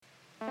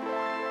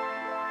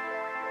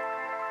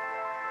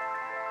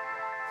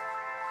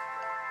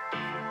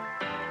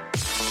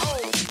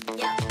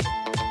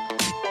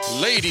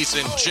Ladies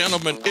and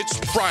gentlemen, it's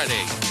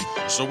Friday,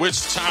 so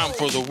it's time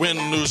for the Win,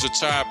 Lose, or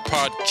Tie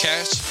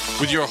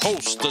podcast with your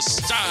host, the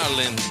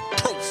styling,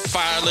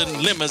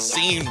 profiling,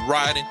 limousine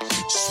riding,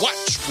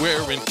 swatch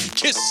wearing,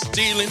 kiss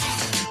stealing,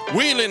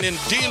 wheeling and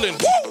dealing,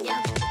 woo,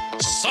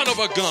 son of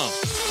a gun.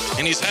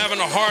 And he's having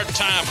a hard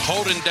time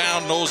holding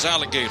down those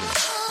alligators.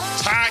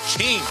 Ty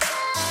King.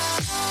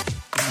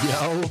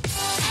 Yo.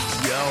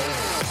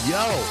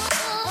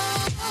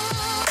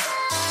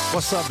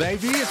 What's up,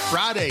 baby? It's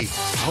Friday.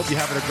 I hope you're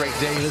having a great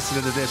day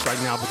listening to this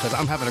right now because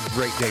I'm having a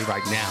great day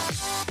right now.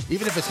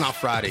 Even if it's not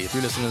Friday, if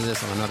you're listening to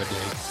this on another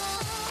day,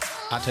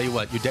 I'll tell you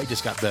what, your day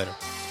just got better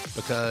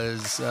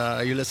because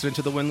you're listening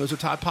to the Win, Lose, or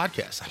Tie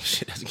podcast. I mean,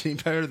 shit doesn't get any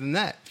better than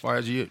that as far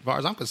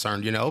as I'm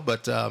concerned, you know.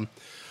 But I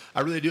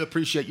really do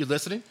appreciate you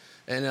listening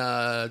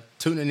and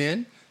tuning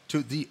in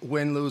to the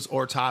Win, Lose,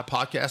 or Tie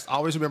podcast.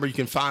 Always remember you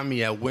can find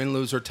me at Win,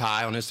 Lose, or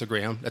Tie on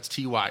Instagram. That's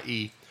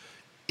TYE.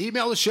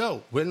 Email the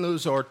show, Win,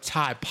 Lose, or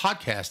Tie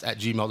podcast at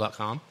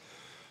gmail.com.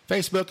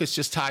 Facebook, it's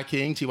just Ty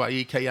King,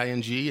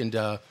 TYEKING. And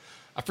I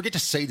forget to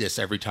say this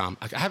every time.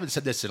 I haven't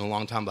said this in a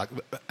long time.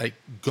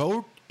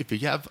 Go, if you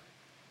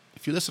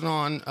listen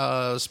on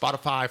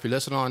Spotify, if you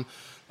listen on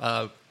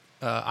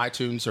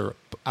iTunes or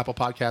Apple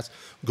Podcasts,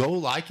 go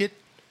like it,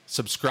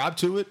 subscribe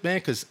to it, man,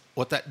 because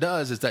what that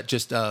does is that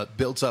just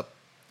builds up.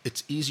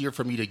 It's easier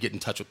for me to get in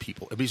touch with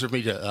people. It's easier for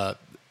me to,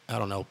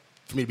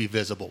 for me to be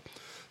visible.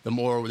 The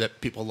more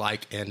that people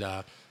like and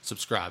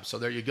subscribe. So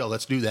there you go.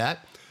 Let's do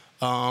that.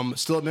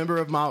 Still a member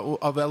of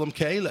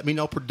LMK. Let Me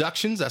Know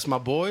Productions. That's my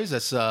boys.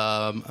 That's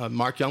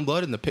Mark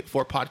Youngblood and the Pick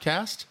 4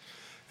 podcast.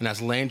 And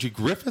that's Landry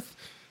Griffith.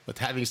 With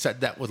having said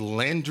that with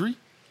Landry.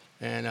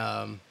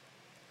 And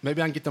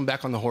maybe I can get them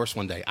back on the horse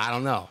one day. I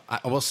don't know.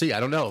 We'll see. I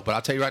don't know. But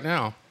I'll tell you right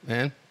now,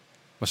 man,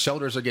 my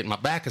shoulders are my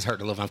back is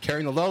hurting a little. I'm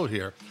carrying the load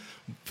here,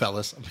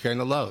 fellas. I'm carrying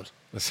the load.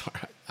 That's all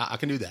right. I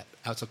can do that.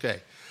 That's okay.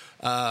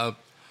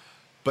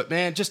 But,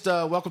 man, just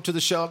welcome to the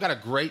show. I got a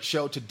great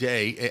show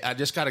today. I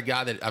just got a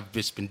guy that I've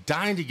just been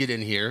dying to get in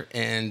here.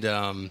 And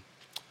it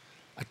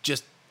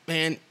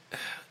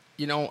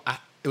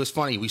was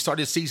funny. We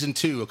started season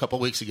 2 a couple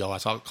of weeks ago. I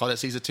called it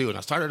season 2. And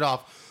I started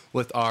off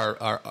with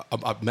our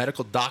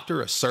medical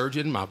doctor, a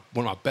surgeon, one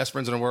of my best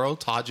friends in the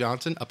world, Todd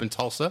Johnson, up in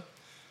Tulsa.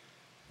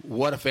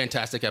 What a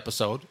fantastic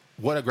episode.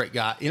 What a great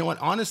guy. You know what?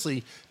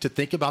 Honestly, to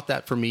think about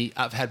that for me,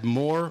 I've had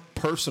more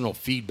personal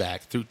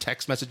feedback through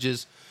text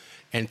messages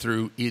and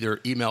through either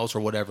emails or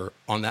whatever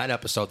on that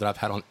episode that I've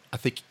had on, I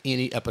think,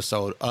 any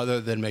episode other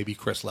than maybe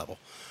Chris level.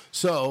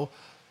 So,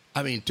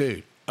 I mean,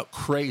 dude,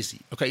 crazy.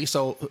 Okay,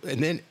 so,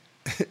 and then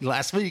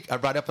last week I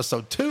brought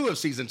episode 2 of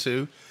season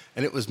 2,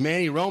 and it was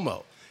Manny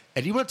Romo.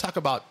 And you want to talk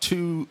about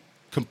 2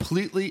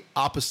 completely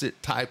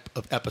opposite type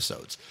of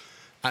episodes.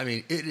 I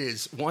mean,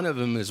 one of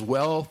them is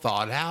well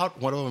thought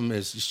out. One of them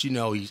is just,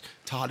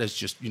 Todd is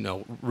just,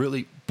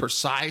 really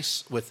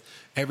precise with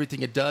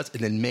everything it does.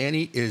 And then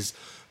Manny is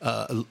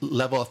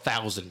level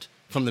 1,000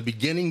 from the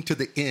beginning to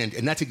the end.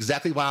 And that's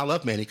exactly why I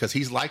love Manny, because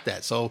he's like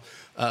that. So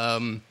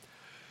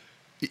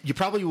you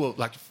probably you're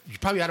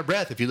probably out of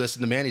breath if you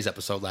listened to Manny's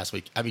episode last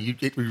week. I mean,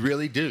 we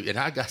really do. And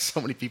I got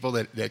so many people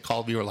that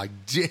called me who were like,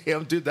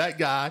 damn, dude, that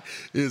guy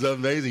is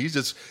amazing.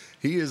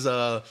 He's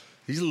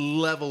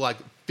level like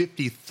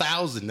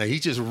 50,000.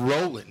 He's just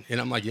rolling. And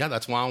I'm like, yeah,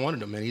 that's why I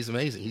wanted him, man. He's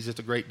amazing. He's just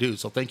a great dude.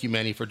 So thank you,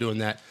 Manny, for doing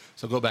that.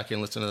 So go back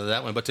and listen to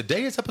that one. But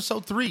today is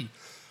episode 3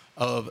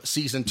 of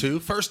season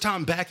 2. First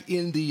time back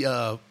in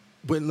the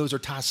Win, Lose, or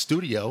Tie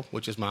studio,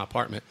 which is my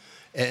apartment.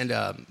 And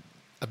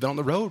I've been on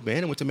the road,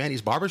 man. I went to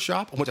Manny's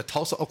barbershop. I went to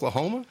Tulsa,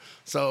 Oklahoma.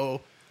 So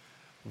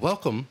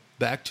welcome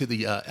back to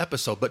the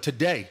episode. But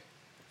today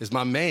is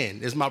my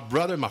man, is my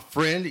brother, my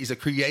friend. He's a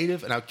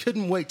creative, and I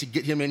couldn't wait to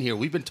get him in here.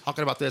 We've been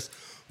talking about this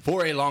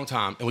for a long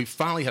time, and we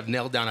finally have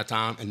nailed down a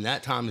time, and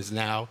that time is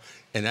now,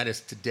 and that is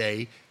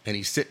today. And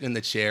he's sitting in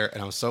the chair,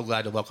 and I'm so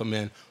glad to welcome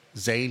in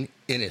Zane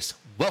Ennis.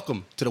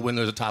 Welcome to the Win,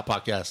 Lose, or Tie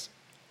podcast.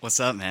 What's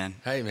up, man?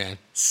 Hey, man.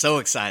 So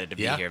excited to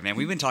be here, man.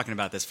 We've been talking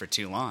about this for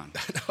too long.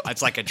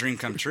 It's like a dream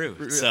come true.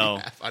 Really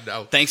so I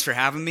know. Thanks for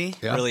having me.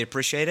 Yeah. Really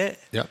appreciate it.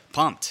 Yep.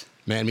 Pumped.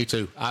 Man, me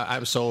too.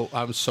 I'm so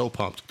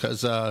pumped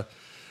because, our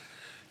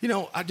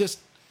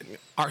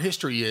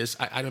history is,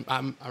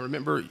 I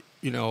remember,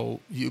 you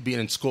being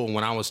in school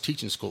when I was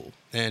teaching school,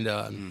 and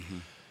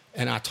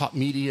and I taught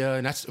media,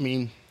 and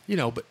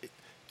but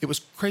it was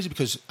crazy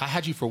because I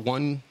had you for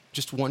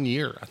just 1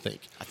 year, I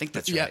think. I think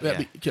that's right.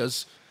 Yeah.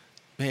 Because,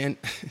 man,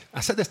 I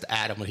said this to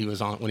Adam when he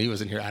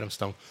was in here, Adam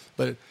Stone.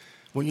 But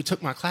when you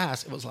took my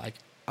class, it was like,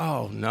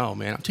 oh no,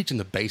 man, I'm teaching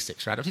the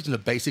basics, right? I'm teaching the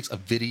basics of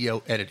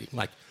video editing.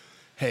 Like,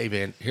 hey,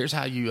 man, here's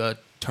how you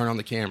turn on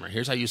the camera.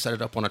 Here's how you set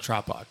it up on a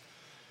tripod.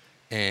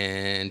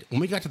 And when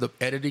we got to the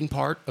editing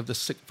part of the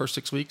first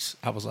 6 weeks,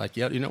 I was like,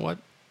 yeah, you know what?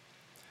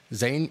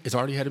 Zane is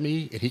already ahead of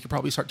me, and he could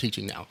probably start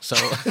teaching now. So,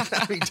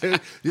 I mean,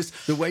 dude,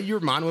 just the way your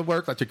mind would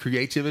work, like the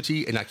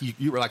creativity, and like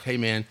you were like, hey,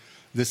 man,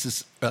 this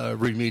is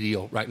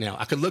remedial right now.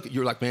 I could look at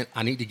you, like, man,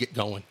 I need to get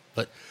going.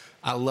 But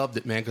I loved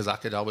it, man, because I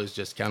could always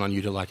just count on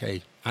you to like,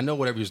 hey, I know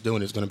whatever you're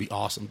doing is going to be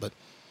awesome. But,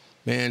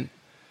 man,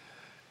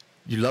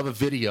 your love of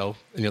video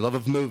and your love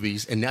of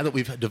movies, and now that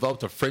we've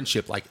developed a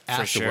friendship like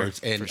afterwards,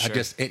 and I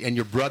just and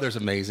your brother's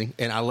amazing,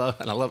 and I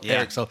love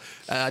Eric. So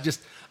I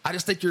just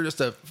think you're just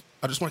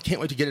can't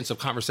wait to get in some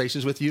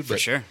conversations with you. But, for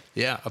sure.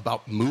 Yeah,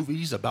 about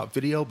movies, about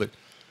video. But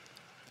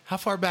how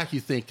far back you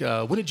think?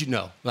 When did you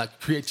know,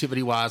 like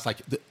creativity wise,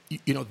 like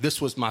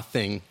this was my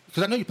thing?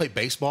 Because I know you played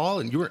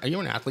baseball and you were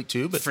an athlete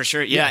too. But for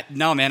sure, yeah.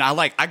 No, man,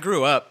 I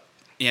grew up.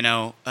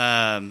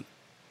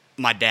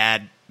 My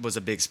dad was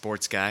a big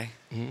sports guy.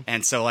 Mm-hmm.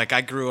 And so, like,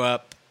 I grew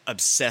up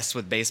obsessed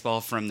with baseball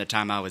from the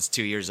time I was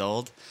 2 years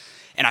old.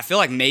 And I feel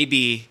like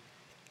maybe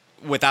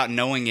without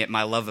knowing it,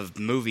 my love of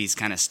movies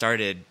kind of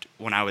started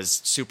when I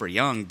was super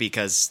young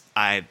because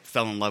I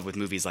fell in love with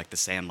movies like The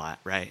Sandlot,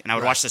 right? And I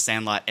would watch The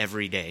Sandlot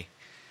every day.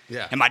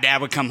 Yeah. And my dad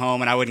would come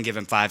home, and I wouldn't give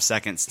him 5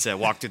 seconds to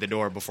walk through the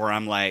door before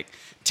I'm, like,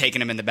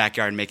 taking him in the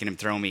backyard and making him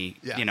throw me,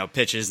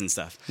 pitches and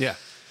stuff. Yeah.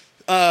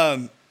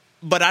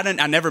 But I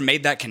never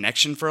made that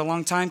connection for a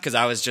long time because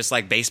I was just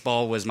like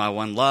baseball was my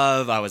one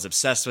love. I was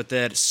obsessed with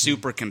it,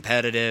 super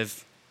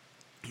competitive.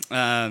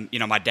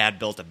 My dad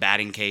built a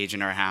batting cage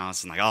in our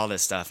house and like all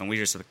this stuff, and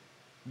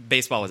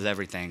baseball was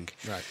everything.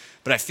 Right.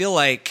 But I feel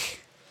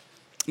like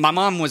my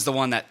mom was the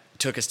one that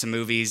took us to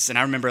movies, and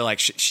I remember like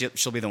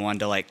she'll be the one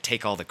to like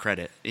take all the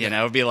credit. You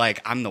know, be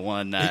like I'm the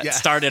one that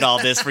started all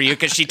this for you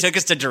because she took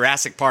us to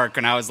Jurassic Park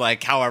when I was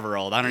like however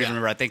old. I don't even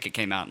remember. I think it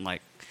came out in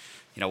like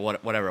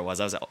whatever it was.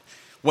 I was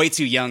way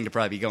too young to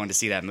probably be going to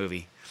see that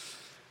movie.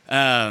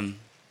 And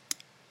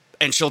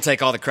she'll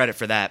take all the credit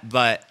for that.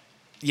 But,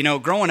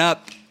 growing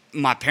up,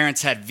 my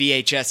parents had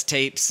VHS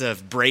tapes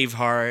of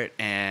Braveheart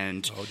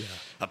and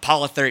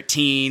Apollo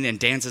 13 and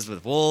Dances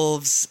with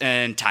Wolves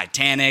and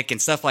Titanic and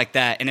stuff like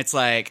that. And it's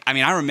like,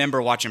 I remember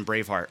watching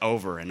Braveheart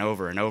over and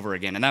over and over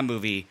again. And that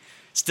movie,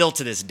 still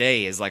to this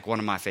day, is like one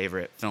of my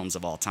favorite films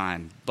of all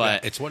time.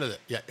 But it's one of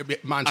the,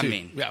 mine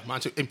too.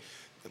 Mine too.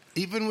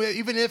 Even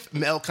if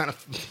Mel kind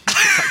of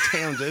like,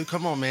 damn, dude,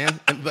 come on, man.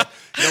 But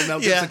Mel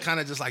Gibson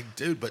kind of just like,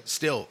 dude, but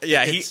still,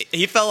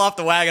 he fell off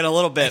the wagon a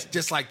little bit. It's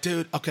just like,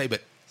 dude, okay,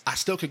 but I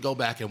still could go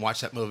back and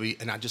watch that movie,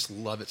 and I just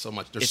love it so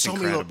much. There's so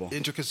many little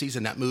intricacies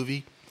in that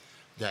movie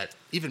that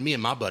even me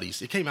and my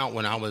buddies. It came out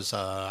when I was,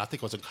 I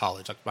think I was in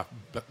college, like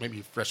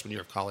maybe freshman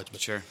year of college.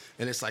 But sure.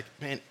 And it's like,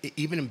 man,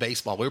 even in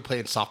baseball, we were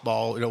playing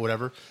softball,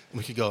 whatever, and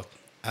we could go,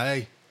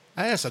 hey,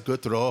 that's a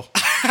good throw.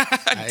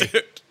 Hey,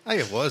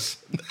 it was.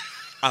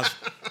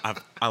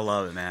 I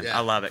love it, man. Yeah,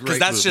 I love it because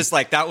that's movie. Just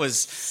like that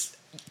was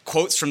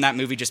quotes from that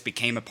movie just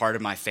became a part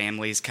of my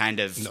family's kind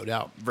of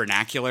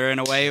vernacular in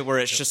a way where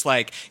it's just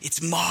like it's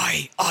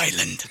my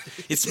island,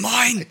 it's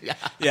mine,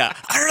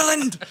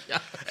 Ireland,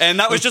 and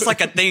that was just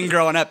like a thing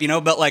growing up,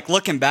 But like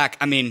looking back,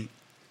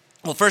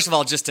 well, first of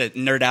all, just to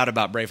nerd out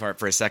about Braveheart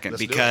for a second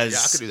because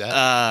I could do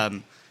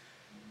that.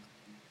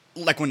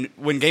 Like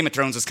when Game of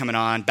Thrones was coming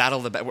on,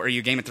 were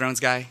you a Game of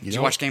Thrones guy? Did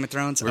you watch Game of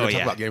Thrones? We're going to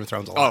talk about Game of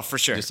Thrones a lot. Oh, for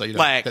sure. Just so you know,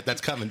 like, that's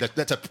coming.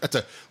 That's a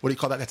what do you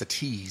call that? That's a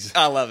tease.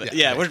 I love it.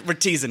 Yeah, we're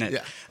teasing it.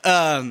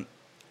 Yeah.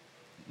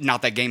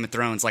 Not that Game of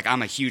Thrones. Like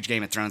I'm a huge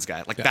Game of Thrones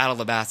guy. Like Battle of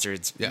the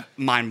Bastards. Yeah.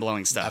 Mind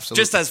blowing stuff.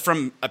 Absolutely. Just as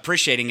from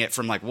appreciating it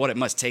from like what it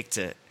must take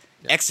to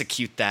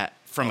execute that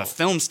from a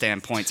film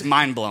standpoint. It's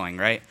mind blowing,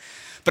 right?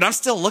 But I'm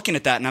still looking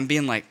at that and I'm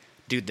being like,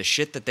 dude, the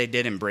shit that they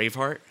did in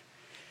Braveheart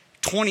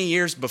 20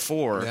 years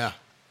before. Yeah.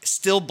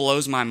 Still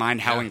blows my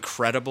mind how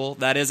incredible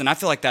that is. And I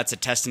feel like that's a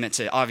testament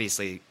to,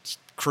 obviously,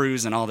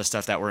 Cruise and all the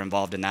stuff that were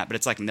involved in that. But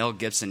it's like Mel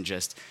Gibson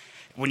just,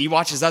 when you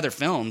watch his other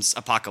films,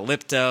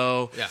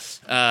 Apocalypto,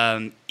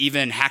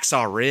 even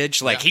Hacksaw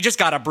Ridge, like he just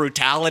got a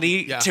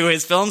brutality to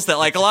his films that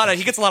like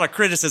he gets a lot of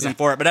criticism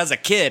for it. But as a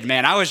kid,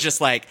 man, I was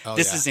just like,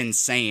 this is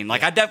insane.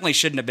 Like I definitely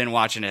shouldn't have been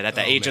watching it at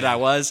the age that I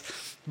was.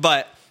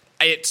 But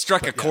it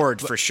struck a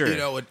chord for sure.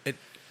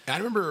 I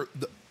remember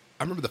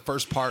the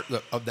first part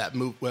of that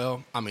movie.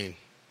 Well,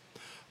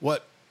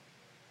 what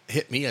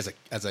hit me as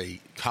a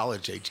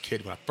college age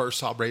kid when I first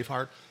saw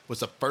Braveheart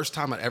was the first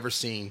time I'd ever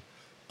seen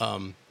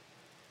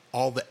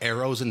all the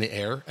arrows in the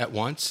air at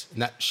once.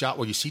 And that shot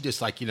where you see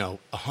just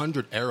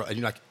 100 arrows, and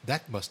you're like,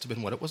 that must have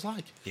been what it was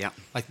like. Yeah,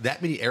 like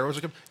that many arrows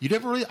are coming. I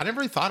never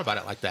really thought about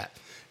it like that.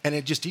 And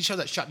it just, you show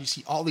that shot, and you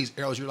see all these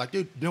arrows. You're like,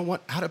 dude, you know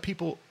what? How do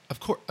people? Of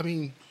course,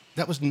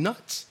 that was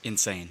nuts.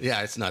 Insane.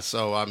 Yeah, it's nuts.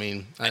 So,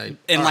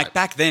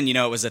 back then,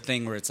 it was a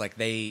thing where it's like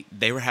they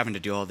were having to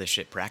do all this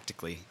shit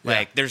practically.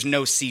 Like, there's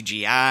no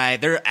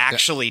CGI. They're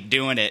actually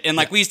doing it. And,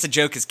 we used to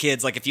joke as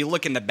kids, if you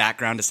look in the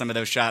background of some of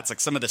those shots,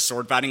 some of the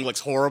sword fighting looks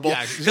horrible.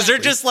 Yeah, because they're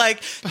just,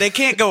 they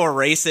can't go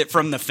erase it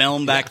from the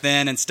film back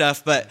then and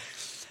stuff. But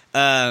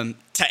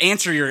to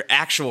answer your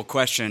actual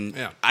question,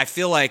 I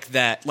feel like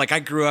that, I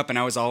grew up and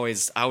I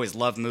always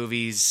loved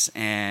movies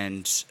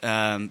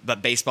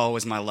but baseball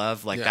was my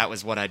love. That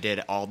was what I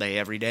did all day,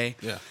 every day.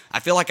 Yeah. I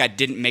feel like I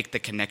didn't make the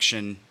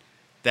connection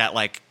that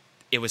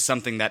it was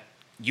something that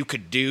you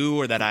could do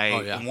or that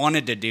I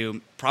wanted to do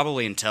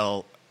probably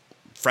until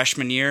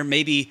freshman year,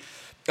 maybe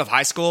of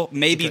high school,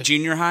 maybe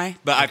junior high.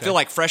 But I feel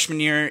like freshman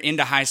year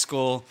into high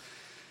school,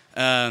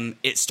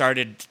 it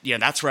started,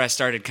 that's where I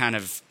started kind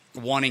of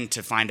wanting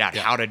to find out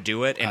how to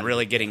do it and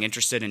really getting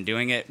interested in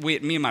doing it. Me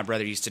and my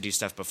brother used to do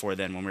stuff before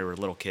then when we were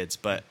little kids,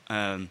 but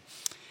and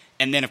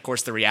then of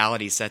course the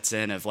reality sets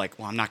in of like,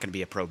 well, I'm not going to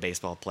be a pro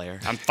baseball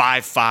player. I'm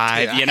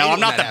 5'5", you know, I'm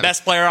not the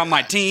best player on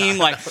my team.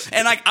 Like,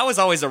 and like I was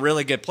always a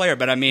really good player,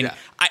 but I mean,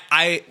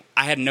 I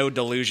had no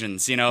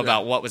delusions, you know,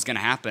 about what was going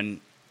to happen.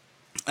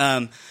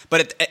 But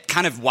it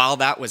kind of while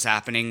that was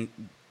happening,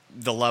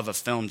 the love of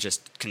film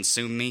just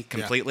consumed me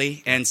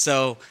completely, and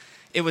so.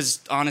 It was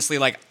honestly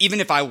like, even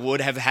if I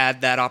would have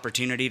had that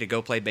opportunity to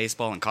go play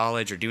baseball in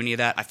college or do any of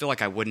that, I feel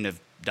like I wouldn't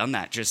have done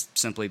that just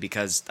simply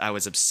because I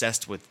was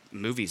obsessed with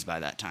movies by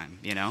that time,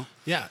 you know?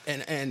 Yeah.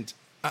 And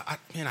I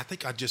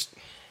think it's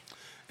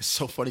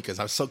so funny because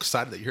I was so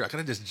excited that you're here. I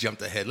kind of just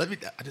jumped ahead.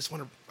 I just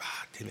want to,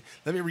 damn it.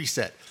 Let me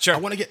reset. Sure. I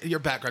want to get your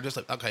background. Just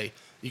like, okay,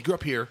 you grew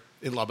up here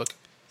in Lubbock.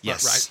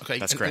 Yes, right. Okay,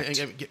 that's correct.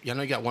 And I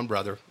know you got one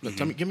brother.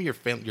 Mm-hmm. Give me your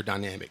family, your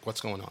dynamic. What's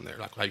going on there?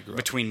 Like how you grew up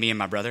between me and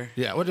my brother.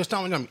 Yeah, well, just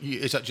tell me.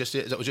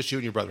 That was just you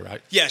and your brother,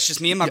 right? Yeah, it's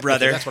just me and my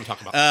brother. Okay, that's what I'm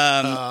talking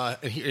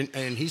about.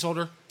 And he's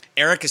older.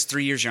 Eric is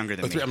 3 years younger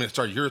than me.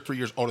 You're 3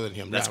 years older than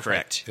him. That's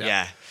correct. Okay.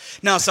 Yeah.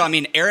 No, so I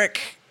mean, Eric.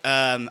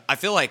 I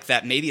feel like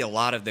that maybe a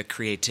lot of the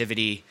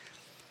creativity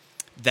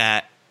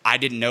that I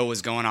didn't know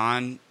was going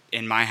on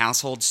in my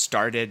household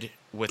started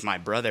with my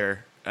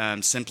brother,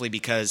 simply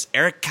because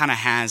Eric kind of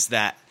has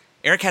that.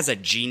 Eric has a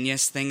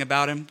genius thing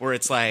about him where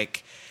it's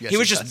like he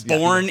was just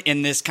born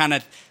in this kind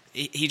of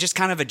he's just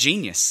kind of a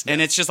genius. Yeah.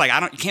 And it's just like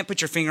you can't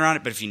put your finger on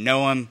it, but if you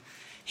know him,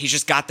 he's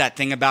just got that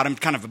thing about him,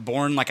 kind of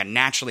born like a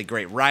naturally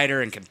great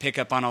writer and can pick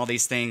up on all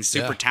these things,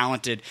 super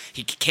talented.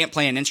 He can't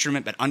play an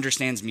instrument but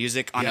understands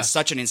music on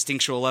such an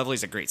instinctual level.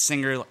 He's a great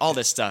singer, all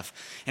this stuff.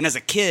 And as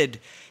a kid,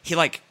 he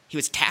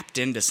was tapped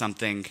into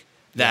something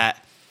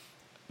that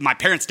my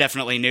parents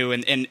definitely knew,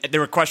 and there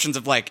were questions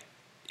of like,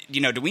 you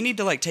know, do we need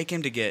to like take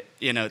him to get,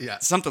 you know,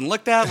 something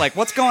looked at? Like,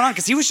 what's going on?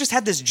 Because he just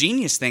had this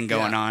genius thing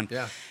going on.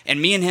 Yeah.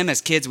 And me and him as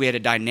kids, we had a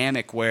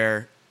dynamic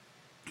where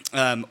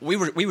we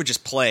would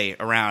just play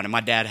around, and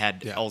my dad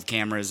had old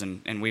cameras,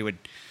 and we would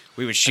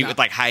shoot with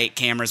like high-8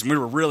 cameras, and we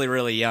were really,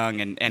 really young,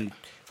 and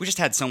we just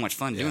had so much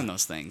fun doing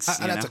those things.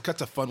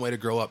 That's a fun way to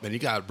grow up, man. You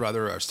got a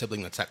brother or a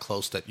sibling that's that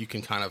close that you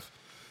can kind of,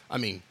 I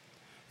mean,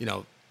 you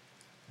know,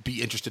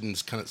 be interested in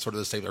kind of sort of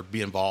the same, or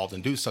be involved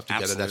and do stuff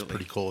together. Absolutely. That's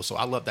pretty cool. So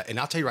I love that. And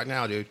I'll tell you right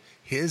now, dude,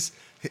 his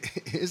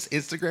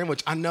Instagram,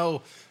 which I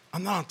know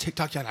I'm not on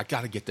TikTok yet. I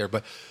got to get there,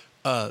 but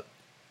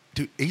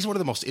dude, he's one of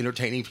the most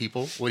entertaining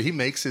people. When he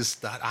makes his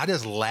stuff, I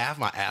just laugh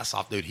my ass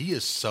off, dude. He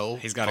is so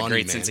He's got funny, a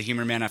great sense of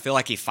humor, man. I feel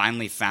like he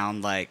finally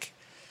found like,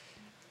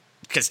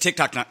 because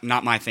TikTok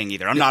not my thing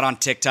either. I'm not on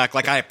TikTok.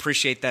 Like I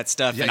appreciate that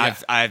stuff, and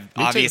I've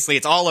obviously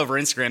it's all over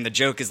Instagram. The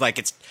joke is like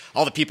it's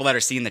all the people that are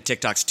seeing the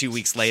TikToks 2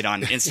 weeks late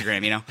on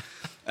Instagram, you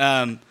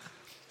know.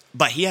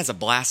 But he has a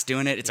blast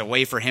doing it. It's a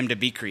way for him to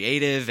be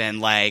creative,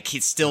 and like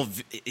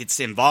it's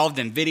involved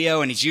in video,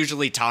 and he's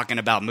usually talking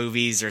about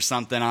movies or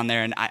something on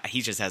there, and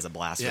he just has a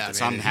blast with it.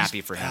 So I'm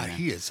happy for him.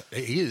 He is.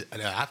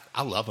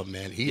 I love him,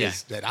 man. He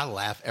is that. I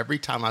laugh every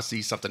time I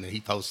see something that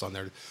he posts on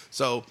there.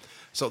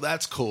 So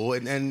that's cool.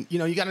 And you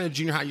know, you got into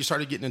junior high, you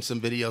started getting into some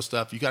video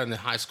stuff. You got into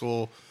high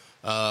school.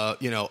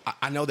 You know,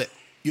 I know that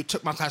you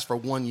took my class for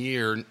 1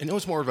 year, and it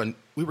was more of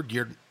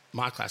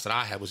my class that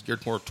I had was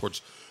geared more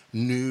towards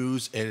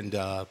news and,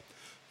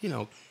 you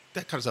know,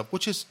 that kind of stuff,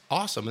 which is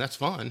awesome and that's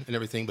fun and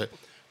everything. But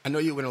I know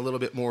you went a little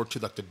bit more to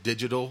like the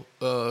digital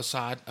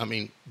side. I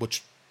mean,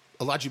 which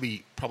allowed you to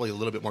be probably a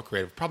little bit more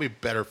creative, probably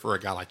better for a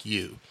guy like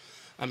you.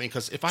 I mean,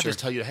 because if I just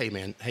tell you,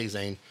 hey,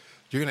 Zane,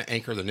 you're going to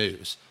anchor the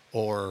news,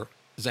 or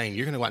Zane,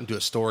 you're going to go out and do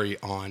a story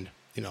on,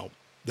 you know,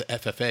 the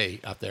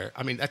FFA out there.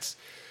 I mean,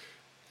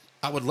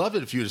 I would love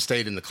it if you would have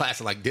stayed in the class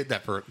and like did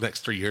that for the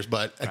next 3 years,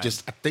 but I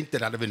think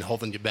that I'd have been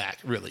holding you back,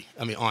 really.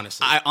 I mean,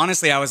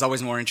 honestly. I was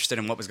always more interested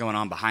in what was going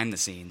on behind the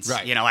scenes.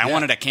 Right. You know, I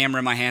wanted a camera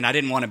in my hand. I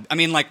didn't want to, I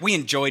mean, like we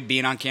enjoyed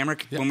being on camera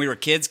when we were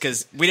kids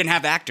because we didn't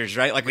have actors,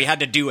 right? Like we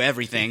had to do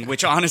everything,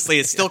 which honestly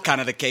is still kind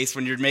of the case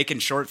when you're making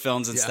short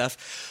films and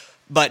stuff.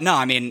 But no,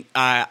 I mean,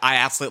 I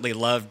absolutely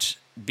loved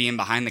being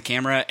behind the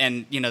camera.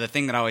 And, you know, the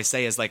thing that I always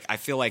say is like, I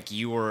feel like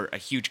you were a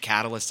huge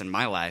catalyst in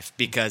my life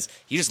because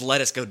you just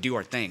let us go do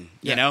our thing,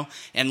 you know?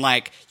 And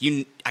like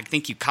I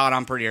think you caught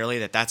on pretty early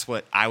that that's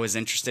what I was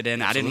interested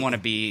in. Absolutely. I didn't want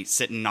to be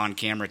sitting on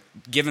camera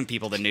giving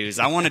people the news.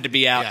 I wanted to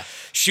be out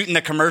shooting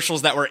the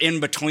commercials that were in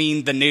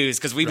between the news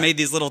because we made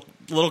these little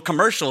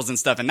commercials and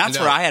stuff. And that's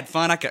where I had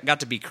fun. I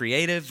got to be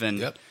creative.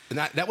 And and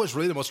that was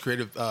really the most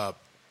creative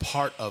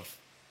part of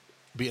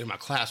being in my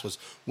class was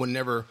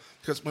whenever,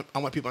 because I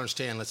want people to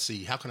understand, let's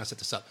see, how can I set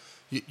this up?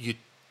 You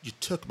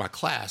took my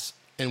class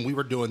and we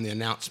were doing the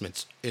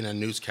announcements in a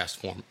newscast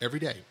form every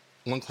day.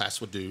 One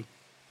class would do,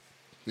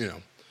 you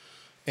know,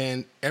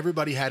 and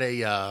everybody had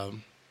a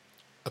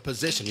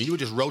position. You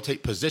would just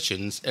rotate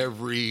positions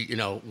every, you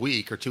know,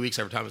 week or 2 weeks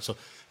every time. So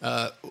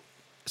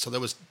there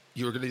was,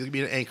 you were going to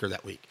be an anchor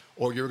that week,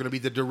 or you were going to be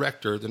the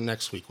director the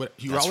next week.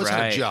 You always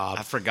had a job.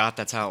 I forgot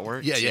that's how it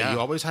worked. Yeah. You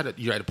always had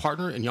you had a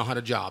partner, and y'all had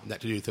a job that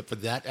to do for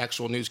that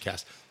actual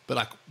newscast. But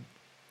like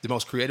the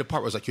most creative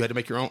part was like you had to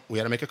make your own. We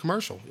had to make a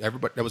commercial.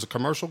 Everybody, there was a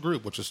commercial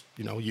group, which is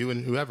you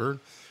and whoever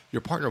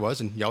your partner was,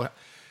 and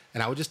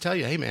and I would just tell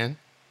you, hey man,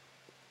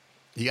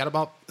 you got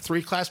about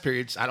 3 class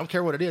periods. I don't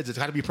care what it is. It's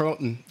got to be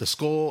promoting the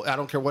school. I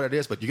don't care what it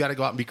is, but you got to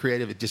go out and be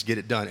creative and just get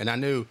it done. And I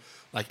knew,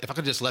 like, if I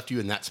could just left you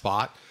in that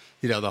spot,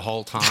 the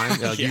whole time,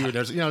 you're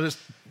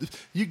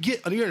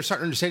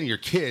starting understanding your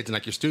kids and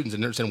like your students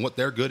and understanding what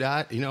they're good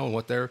at, and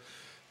what they're.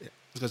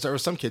 Because there were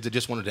some kids that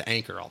just wanted to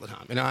anchor all the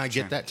time. And I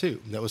get that too.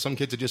 There was some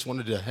kids that just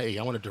wanted to, hey,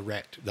 I want to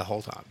direct the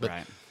whole time. But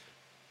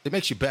it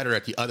makes you better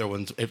at the other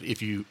ones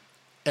if you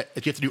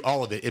have to do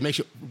all of it. It makes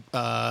you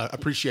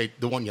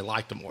appreciate the one you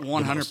like the more.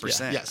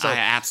 100%. Yeah. So, I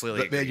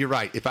absolutely agree. Man, you're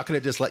right. If I could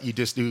have just let you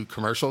just do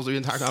commercials the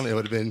entire time, it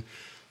would have been,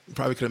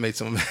 probably could have made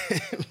some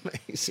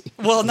amazing.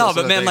 Well, no,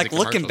 but man, like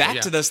looking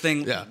back to those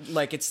things,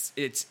 like it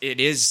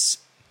is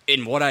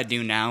in what I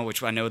do now,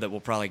 which I know that we'll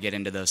probably get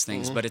into those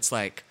things, but it's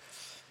like,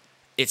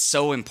 it's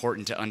so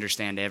important to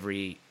understand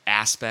every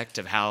aspect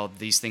of how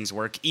these things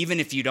work, even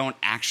if you don't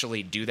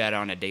actually do that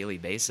on a daily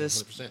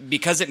basis, 100%.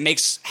 because it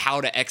makes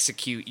how to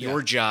execute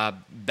your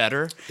job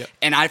better. Yep.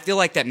 And I feel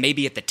like that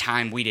maybe at the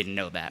time we didn't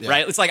know that,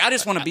 right? It's like, I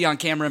just want to be on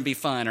camera and be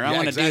fun, or I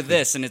want to do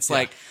this. And it's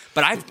like,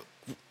 but I've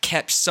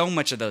kept so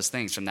much of those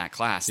things from that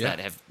class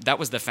that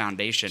was the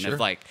foundation of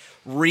like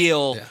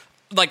real. Yeah.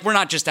 Like, we're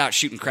not just out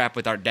shooting crap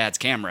with our dad's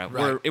camera.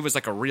 Right. It was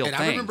like a real thing.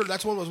 I remember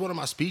that's what was one of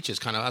my speeches.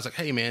 I was like,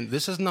 hey, man,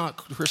 this is not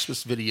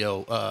Christmas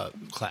video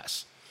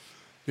class.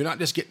 You're not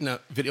just getting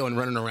a video and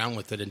running around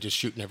with it and just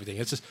shooting everything.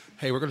 It's just,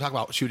 hey, we're going to talk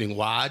about shooting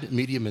wide,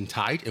 medium, and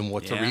tight, and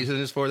what the reason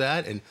is for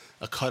that, and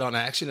a cut on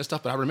action and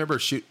stuff. But I remember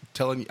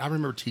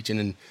teaching,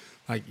 and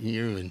like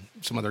you and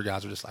some other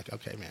guys were just like,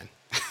 okay, man,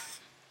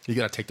 you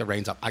got to take the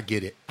reins up. I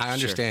get it. I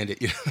understand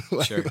it.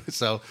 Sure.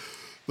 So,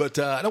 but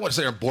I don't want to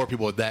sit there and bore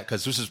people with that,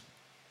 because this is,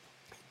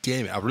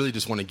 damn it, I really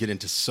just want to get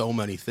into so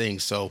many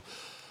things. So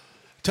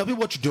tell me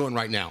what you're doing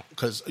right now,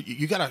 because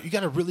you got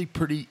a really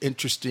pretty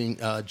interesting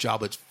job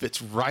that fits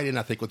right in,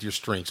 I think, with your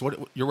strengths.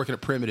 You're working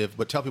at Primitive,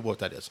 but tell people what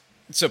that is.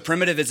 So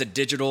Primitive is a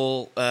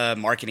digital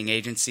marketing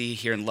agency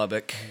here in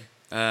Lubbock.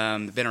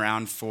 Been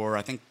around for,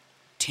 I think,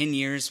 10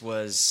 years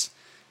was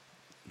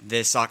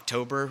this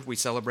October. We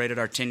celebrated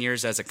our 10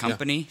 years as a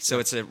company. So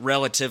it's a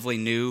relatively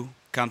new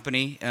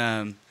company.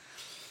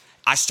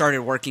 I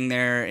started working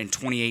there in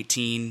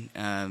 2018.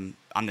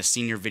 I'm the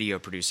senior video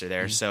producer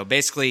there. Mm-hmm. So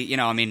basically,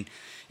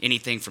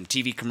 anything from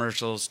TV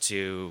commercials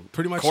to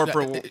pretty much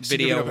corporate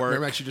video work.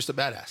 Pretty much you're just a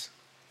badass.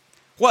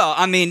 Well,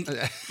 I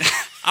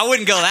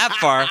wouldn't go that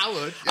far. I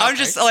would. I'm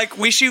just like,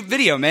 we shoot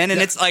video, man. And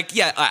it's like,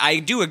 I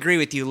do agree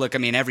with you. Look,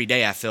 every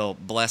day I feel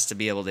blessed to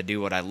be able to do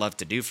what I love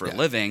to do for a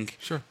living.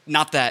 Sure.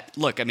 Not that,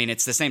 look,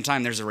 it's the same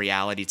time there's a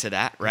reality to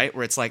that, right?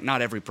 Where it's like,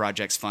 not every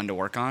project's fun to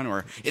work on,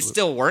 or it's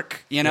still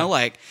work,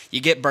 like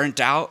you get burnt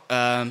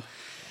out.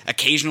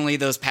 Occasionally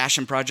those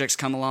passion projects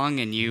come along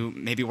and you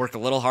maybe work a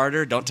little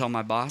harder. Don't tell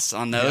my boss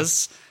on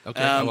those. Yeah.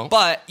 Okay. I won't.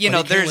 But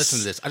there's listen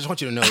to this. I just want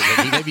you to know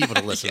that he may be able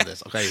to listen to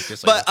this. Okay.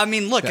 Just but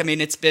look,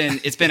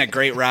 it's been a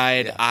great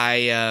ride. Yeah.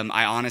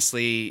 I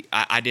honestly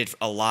did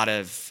a lot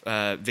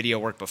of video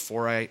work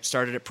before I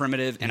started at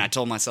Primitive, and I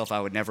told myself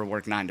I would never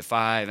work 9 to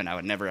 5, and I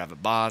would never have a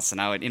boss,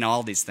 and I would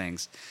all these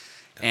things.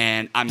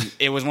 And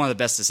it was one of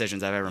the best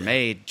decisions I've ever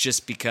made,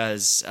 just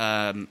because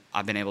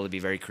I've been able to be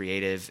very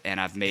creative, and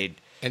I've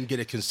made and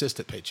get a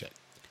consistent paycheck.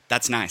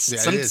 That's nice. Yeah,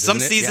 some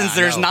seasons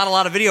there's not a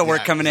lot of video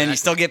work coming in. You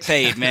still get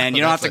paid, man.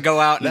 You don't have to go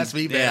out. That's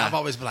me, man. I've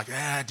always been like,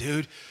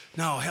 dude,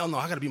 no, hell no.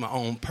 I got to be my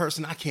own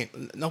person. I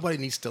can't. Nobody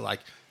needs to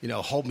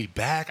hold me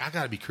back. I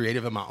got to be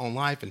creative in my own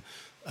life. And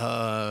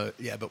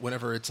but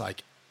whenever it's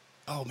like,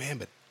 oh man,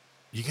 but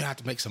you're gonna have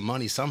to make some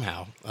money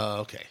somehow.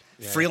 Okay.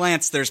 Yeah.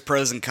 Freelance, there's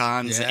pros and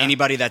cons. Yeah.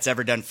 Anybody that's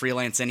ever done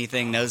freelance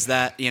anything knows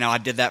that. I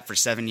did that for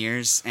 7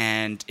 years,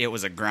 and it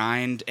was a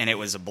grind, and it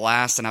was a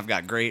blast, and I've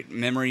got great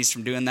memories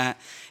from doing that.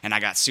 And I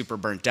got super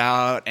burnt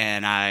out,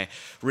 and I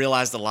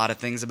realized a lot of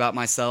things about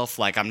myself.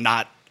 Like, I'm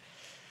not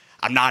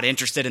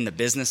interested in the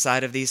business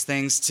side of these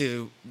things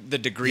to the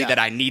degree that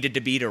I needed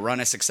to be to run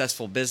a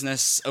successful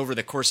business over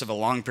the course of a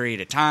long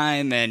period of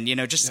time. And,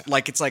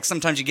 like, it's like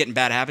sometimes you get in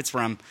bad habits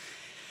where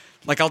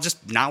I'll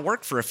just not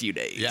work for a few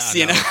days,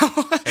 and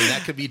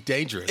that could be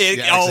dangerous.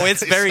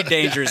 It's very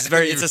dangerous.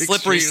 It's a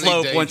slippery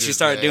slope once you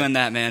start doing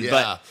that, man. Yeah.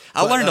 But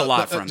I learned a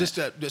lot from it. Just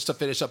to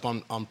finish up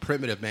on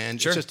Primitive, man.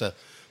 Sure. It's just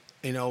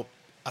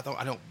I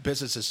don't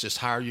businesses just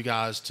hire you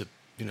guys to,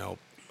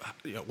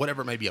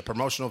 whatever it may be, a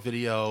promotional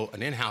video,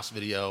 an in-house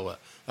video,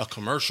 a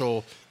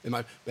commercial. And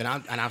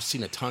I've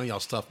seen a ton of y'all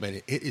stuff, man.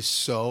 It is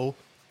so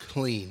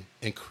clean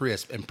and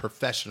crisp and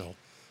professional.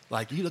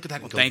 Like, you look at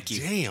that and go, thank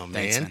you. Damn,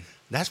 Thanks, man.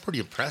 That's pretty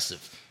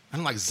impressive.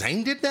 I'm like,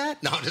 Zane did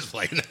that? No, I'm just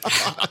playing.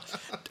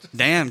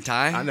 Damn,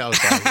 Ty. I know,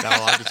 Ty. No,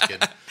 I'm just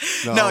kidding.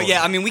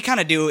 No, we kind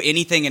of do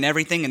anything and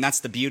everything, and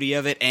that's the beauty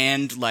of it.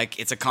 And,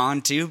 it's a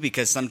con, too,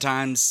 because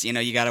sometimes,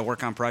 you got to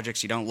work on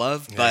projects you don't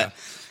love. But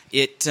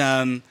it's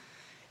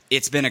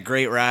been a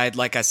great ride.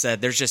 Like I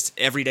said, there's just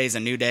every day's a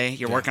new day.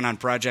 You're working on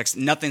projects.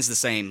 Nothing's the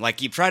same.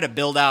 Like, you try to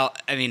build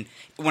out.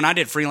 When I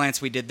did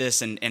freelance, we did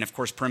this, and of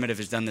course Primitive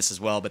has done this as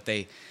well. But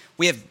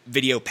we have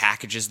video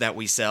packages that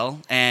we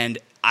sell, and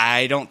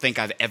I don't think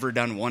I've ever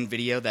done one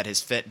video that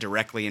has fit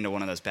directly into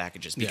one of those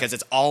packages because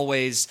it's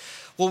always,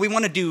 well, we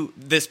want to do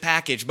this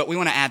package, but we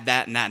want to add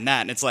that and that and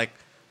that. And it's like,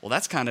 well,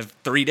 that's kind of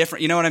 3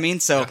 different, you know what I mean?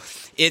 So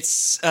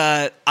it's,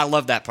 I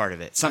love that part of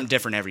it. Something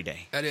different every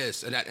day. That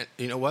is. And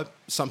you know what?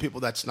 Some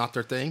people, that's not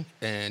their thing.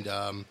 And,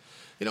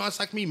 you know, it's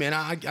like me, man.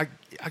 I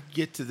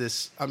get to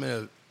this, I'm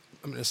in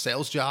a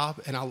sales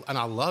job and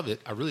I love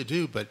it. I really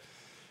do. But,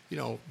 you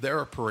know, there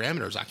are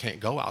parameters. I can't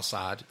go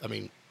outside. I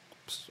mean,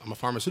 I'm a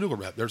pharmaceutical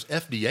rep. There's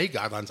FDA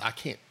guidelines I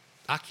can't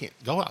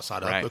go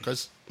outside of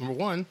because, number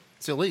one,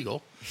 it's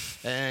illegal,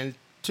 and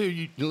 2,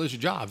 you lose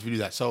your job if you do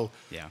that. So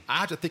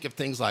I have to think of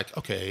things like,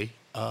 okay,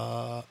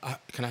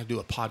 can I do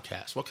a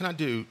podcast? What can I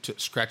do to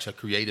scratch a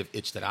creative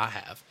itch that I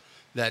have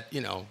that,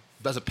 you know,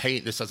 doesn't pay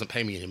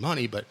me any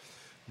money, but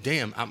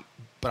damn,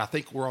 but I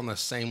think we're on the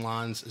same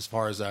lines as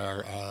far as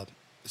our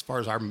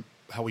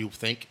how we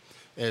think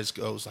as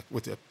goes, like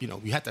with the, you know,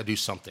 we have to do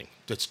something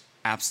that's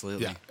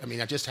absolutely. Yeah, I mean,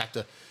 I just have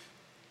to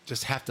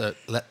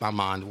let my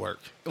mind work.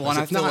 Well,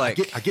 I feel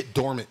like I get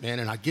dormant, man,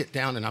 and I get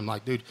down, and I'm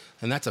like, dude,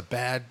 and that's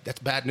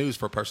bad news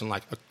for a person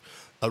like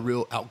a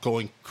real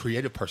outgoing,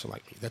 creative person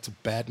like me. That's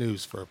bad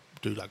news for a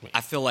dude like me.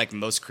 I feel like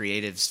most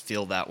creatives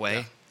feel that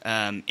way,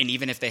 and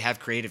even if they have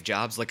creative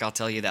jobs, like I'll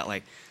tell you that,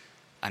 like,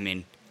 I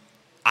mean,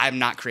 I'm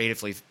not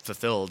creatively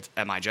fulfilled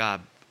at my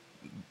job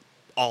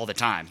all the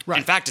time. Right.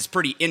 In fact, it's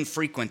pretty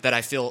infrequent that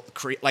I feel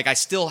like I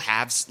still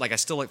feel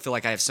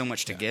like I have so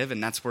much to give,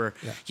 and that's where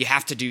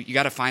you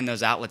got to find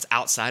those outlets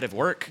outside of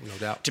work, no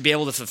doubt, to be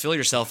able to fulfill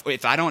yourself.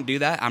 If I don't do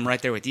that, I'm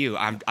right there with you.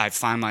 I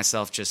find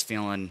myself just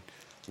feeling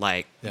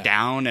like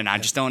down, and I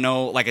just don't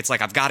know. Like, it's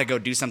like I've got to go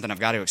do something. I've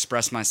got to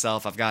express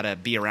myself. I've got to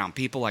be around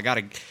people. I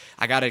got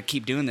to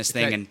keep doing this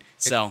thing. And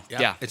so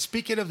And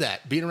speaking of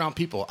that, being around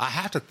people,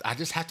 I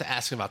just have to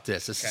ask about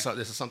this. This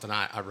is something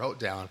I wrote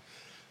down.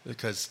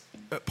 Because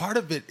part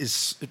of it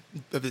is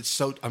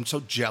I'm so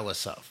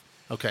jealous of,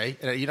 okay?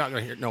 And you're not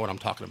going to know what I'm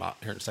talking about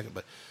here in a second,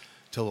 but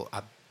till I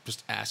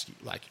just ask you,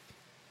 like,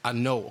 I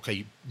know,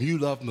 okay, you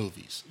love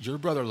movies. Your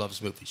brother loves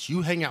movies.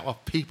 You hang out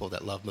with people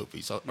that love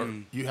movies, or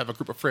you have a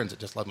group of friends that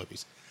just love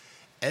movies.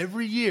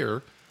 Every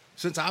year,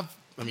 since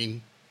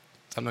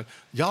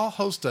y'all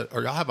host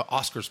y'all have an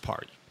Oscars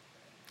party,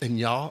 and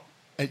you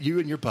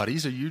and your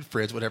buddies or your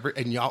friends, whatever,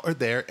 and y'all are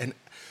there, and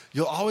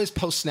you'll always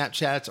post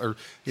Snapchats or,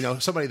 you know,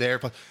 somebody there,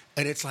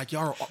 and it's like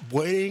y'all are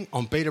waiting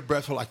on bated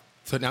breath for, like,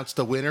 to announce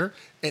the winner,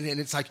 and then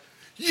it's like,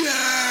 you know,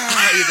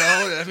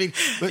 I mean,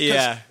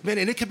 man,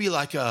 and it could be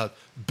like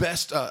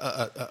best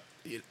the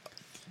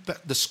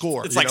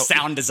score. It's like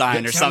sound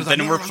design or something,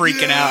 and we're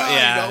freaking out.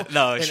 Yeah, you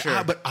know? No,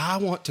 sure. But I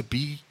want to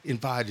be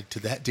invited to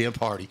that damn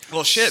party.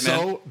 Well, shit, man.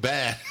 So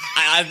bad.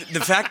 The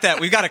fact that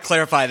we've got to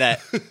clarify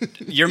that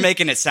you're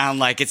making it sound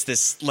like it's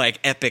this, like,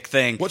 epic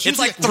thing. It's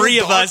like 3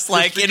 of us,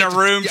 like, in a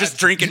room just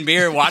drinking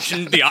beer,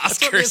 watching the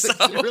Oscars.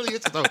 It really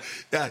is. So,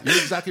 yeah, you're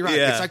exactly right.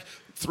 Yeah. It's like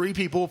 3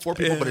 people, 4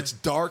 people, but it's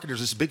dark, and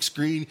there's this big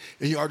screen,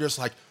 and you are just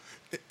like,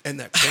 and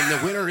the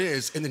winner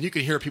is, and then you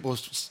can hear people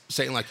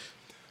saying, like,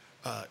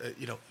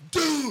 you know,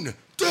 Dune,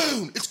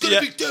 it's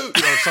gonna be Dune,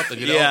 you know, or something,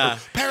 you know, or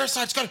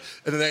Parasite's gonna,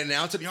 and then they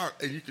announce it,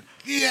 and you can,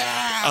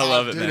 I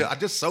love it, man. I'm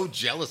just so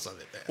jealous of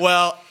it, man.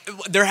 Well,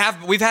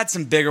 we've had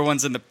some bigger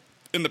ones in the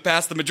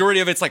past. The majority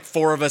of it's like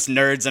 4 of us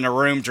nerds in a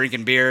room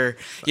drinking beer,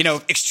 you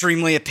know,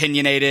 extremely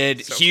opinionated,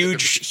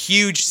 huge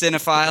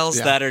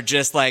cinephiles that are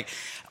just like,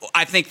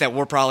 I think that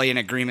we're probably in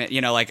agreement, you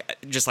know, like,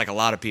 just like a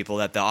lot of people,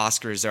 that the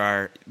Oscars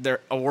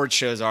their award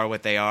shows are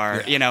what they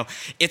are. Yeah. You know,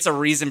 it's a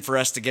reason for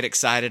us to get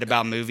excited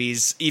about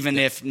movies, even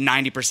if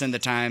 90% of the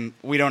time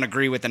we don't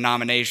agree with the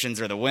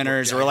nominations or the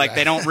winners, or like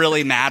they don't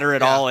really matter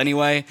at all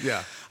anyway.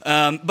 Yeah.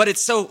 But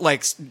it's so,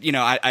 like, you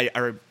know,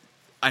 I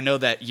know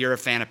that you're a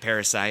fan of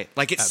Parasite.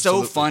 Like, it's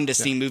so fun to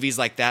see movies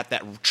like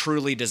that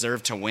truly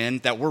deserve to win,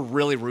 that we're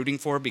really rooting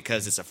for,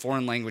 because it's a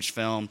foreign language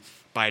film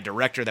by a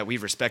director that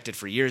we've respected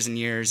for years and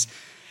years,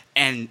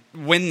 and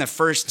win the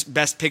first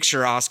Best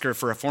Picture Oscar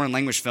for a foreign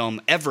language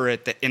film ever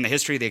in the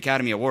history of the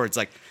Academy Awards.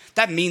 Like,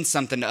 that means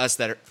something to us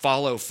that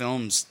follow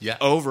films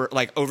over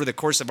the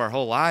course of our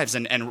whole lives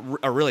and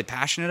are really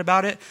passionate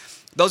about it.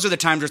 Those are the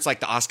times where it's like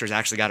the Oscars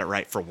actually got it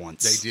right for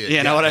once. They did.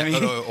 You know what I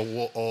mean?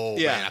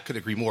 Man, I could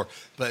agree more.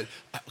 But,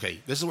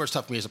 okay, this is where it's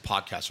tough for me as a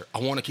podcaster.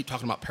 I want to keep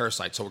talking about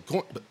Parasite, so we're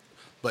going,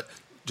 but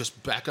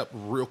just back up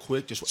real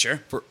quick. Just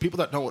sure. For people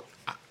that know what,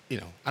 you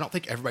know, I don't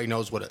think everybody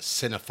knows what a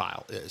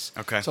cinephile is.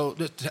 Okay. So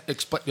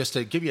just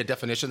to give you a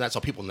definition of that,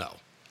 so people know.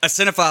 A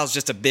cinephile is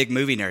just a big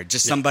movie nerd,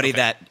 just somebody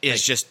that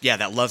is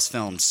that loves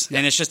films. Yeah.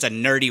 And it's just a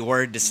nerdy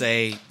word to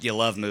say you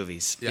love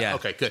movies. Yeah.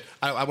 Okay, good.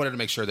 I wanted to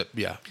make sure that,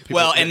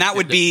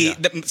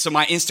 so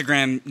my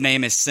Instagram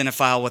name is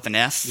Cinephile with an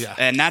F. Yeah.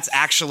 And that's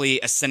actually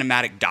a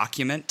cinematic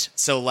document.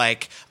 So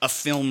like a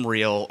film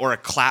reel or a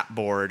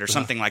clapboard or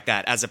something like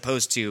that, as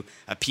opposed to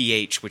a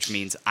PH, which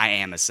means I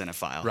am a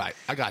cinephile. Right,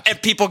 I got you.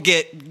 And people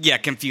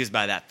get confused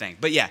by that thing.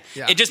 But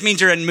it just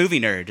means you're a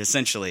movie nerd,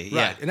 essentially. Right,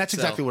 yeah. and that's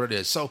exactly what it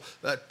is. So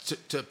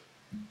to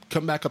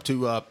come back up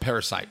to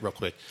Parasite real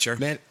quick. Sure.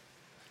 Man,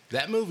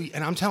 That movie,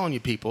 and I'm telling you,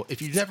 people,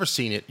 if you've never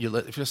seen it, if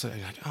you're just like,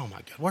 oh my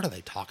God, what are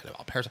they talking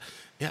about? Parasite.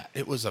 Yeah,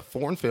 it was a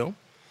foreign film,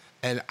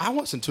 and I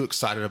wasn't too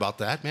excited about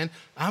that, man.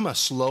 I'm a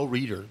slow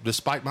reader,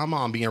 despite my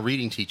mom being a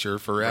reading teacher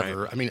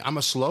forever. Right. I mean, I'm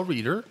a slow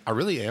reader. I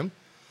really am.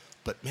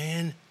 But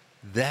man,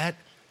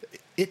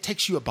 it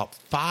takes you about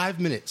 5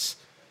 minutes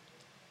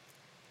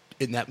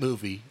in that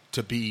movie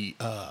to be.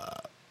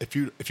 If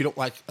you don't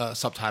like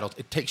subtitles,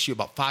 it takes you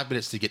about 5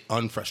 minutes to get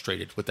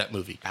unfrustrated with that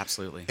movie.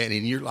 Absolutely. And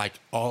then you're like,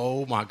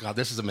 oh my God,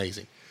 this is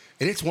amazing.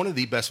 And it's one of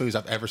the best movies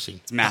I've ever seen.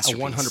 It's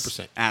masterpiece.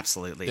 100%.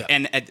 Absolutely. Yeah.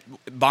 And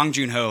Bong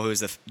Joon-ho,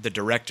 who's the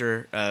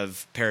director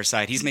of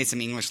Parasite, he's made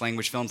some English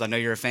language films. I know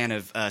you're a fan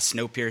of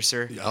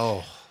Snowpiercer.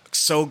 Oh.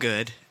 So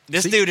good.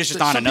 This dude is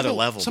just on another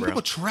level, bro. Some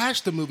people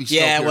trash the movie Snowpiercer.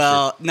 Yeah,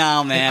 well,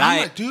 no, man. And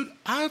I'm like, dude,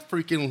 I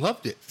freaking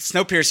loved it.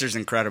 Snowpiercer's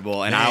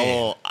incredible, and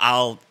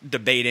I'll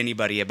debate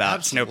anybody about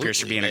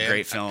Snowpiercer being a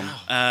great film.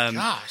 Oh,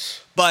 gosh.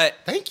 But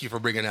thank you for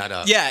bringing that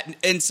up. Yeah,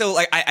 and so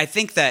like I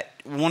think that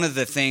one of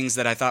the things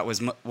that I thought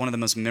was one of the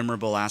most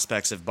memorable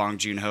aspects of Bong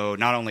Joon-ho,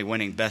 not only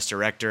winning Best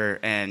Director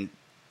and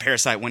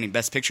Parasite winning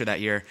Best Picture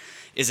that year,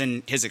 is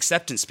in his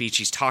acceptance speech.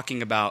 He's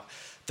talking about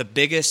the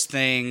biggest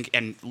thing,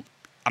 and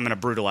I'm going to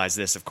brutalize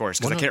this, of course,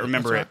 because I can't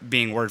remember it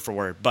being word for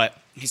word. But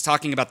he's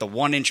talking about the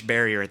 1-inch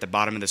barrier at the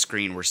bottom of the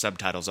screen where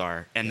subtitles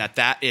are, and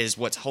that is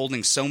what's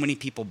holding so many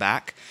people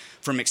back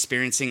from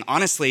experiencing,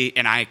 honestly,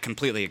 and I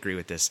completely agree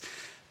with this,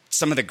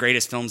 some of the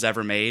greatest films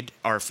ever made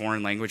are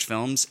foreign language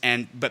films,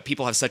 but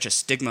people have such a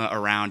stigma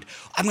around,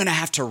 I'm going to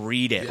have to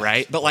read it,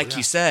 right? But like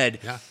you said,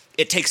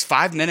 it takes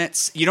 5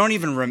 minutes. You don't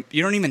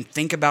even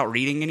think about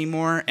reading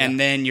anymore, and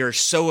then you're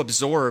so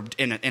absorbed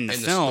in the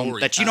film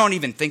story, that you don't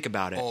even think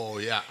about it. Oh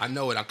yeah, I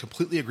know it. I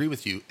completely agree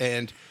with you.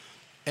 And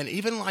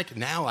even like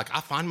now, like I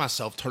find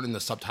myself turning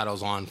the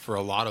subtitles on for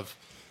a lot of.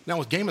 Now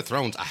with Game of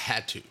Thrones, I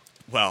had to.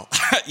 Well,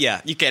 yeah,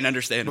 you can't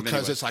understand them because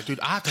anyway. It's like, dude,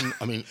 I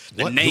mean,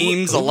 the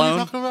names alone. Who are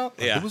you talking about?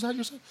 Yeah. Who was that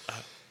you said?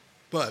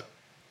 But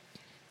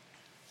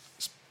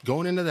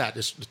going into that,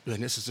 this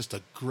is just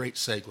a great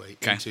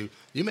segue into.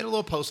 You made a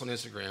little post on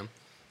Instagram,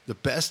 the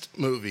best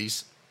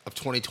movies of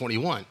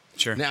 2021.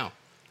 Sure. Now,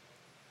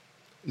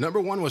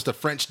 number 1 was The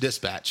French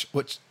Dispatch,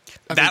 which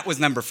that was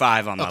number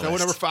 5 on my list. Okay, well,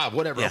 number 5,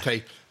 whatever. Yeah.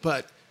 Okay,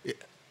 but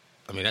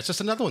I mean, that's just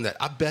another one that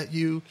I bet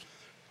you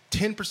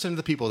 10% of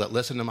the people that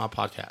listen to my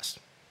podcast.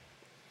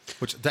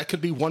 Which that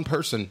could be one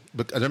person,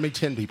 but there may be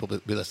 10 people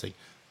that be listening.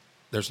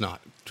 There's not,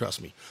 trust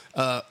me.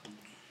 But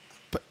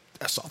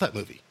I saw that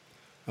movie,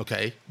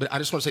 okay? But I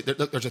just want to say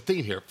there's a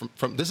theme here.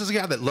 From this is a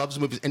guy that loves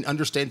movies and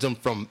understands them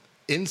from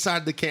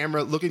inside the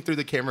camera, looking through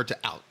the camera to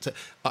out.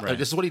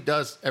 This is what he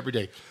does every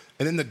day.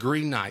 And then The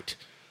Green Knight,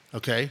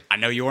 okay? I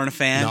know you weren't a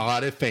fan.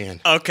 Not a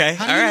fan. Okay,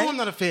 how do you know I'm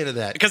not a fan of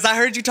that? Because I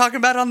heard you talking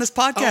about it on this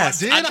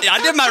podcast. Oh, I did?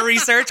 I did my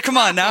research. Come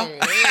on now.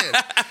 Oh,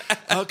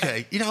 man.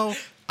 Okay,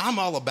 I'm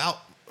all about,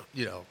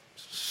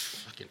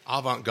 fucking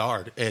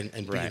avant-garde and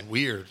being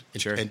weird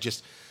and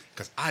just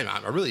because I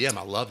really am.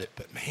 I love it,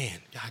 but man,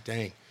 god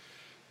dang.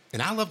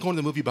 And I love going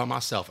to the movie by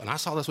myself. And I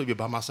saw this movie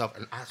by myself,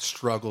 and I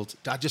struggled.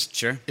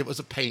 It was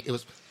a pain. It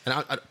was, and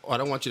I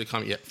don't want you to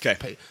comment yet.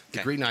 Okay. The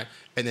Green Knight,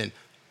 and then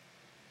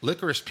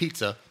Licorice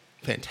Pizza,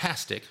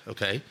 fantastic.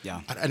 Okay. Yeah.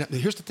 And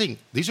here's the thing: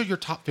 these are your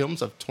top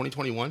films of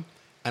 2021,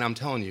 and I'm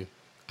telling you,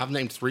 I've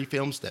named 3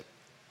 films that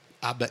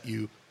I bet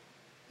you,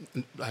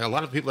 like a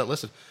lot of people that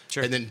listen.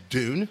 Sure. And then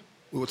Dune.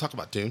 We will talk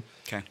about Dune.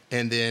 Okay.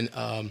 And then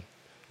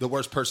The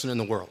Worst Person in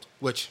the World,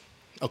 which,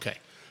 okay.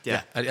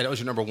 Yeah. That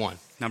was your number 1.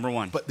 Number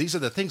 1. But these are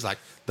the things like,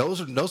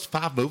 those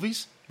 5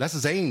 movies, that's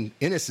Zayn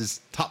Ennis's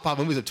top 5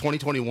 movies of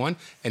 2021,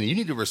 and you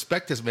need to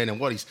respect this man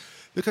and what he's,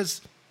 because,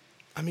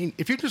 I mean,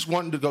 if you're just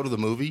wanting to go to the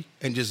movie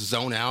and just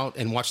zone out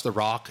and watch The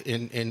Rock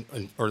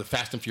or the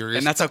Fast and Furious.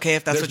 And that's okay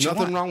if that's what you want.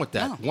 There's nothing wrong with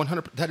that. No.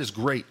 100%, that is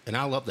great, and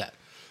I love that.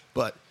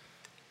 But,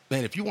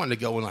 man, if you wanted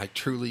to go and like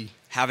truly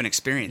have an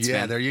experience,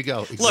 man. there you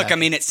go. Exactly. Look, I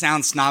mean, it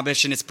sounds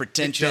snobbish and it's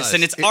pretentious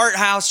and it's art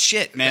house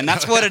shit, man.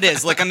 That's what it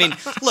is. Like, I mean,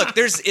 look,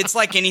 it's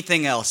like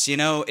anything else,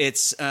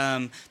 it's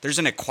there's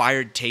an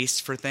acquired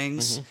taste for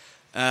things.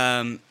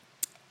 Mm-hmm.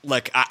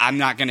 Look, I'm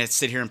not going to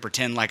sit here and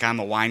pretend like I'm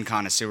a wine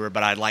connoisseur,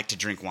 but I like to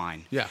drink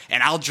wine. Yeah.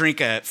 And I'll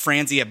drink a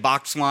Franzia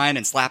box wine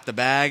and slap the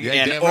bag,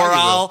 or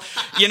I'll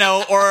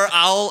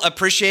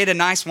appreciate a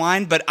nice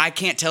wine, but I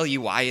can't tell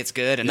you why it's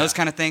good and those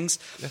kind of things.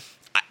 Yeah.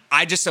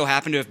 I just so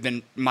happen to have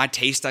been, my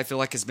taste I feel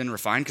like has been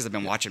refined because I've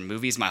been watching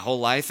movies my whole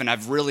life, and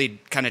I've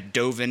really kind of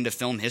dove into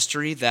film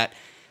history that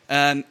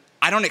I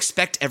don't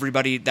expect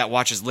everybody that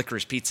watches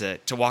Licorice Pizza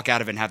to walk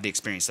out of it and have the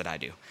experience that I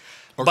do.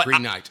 Or The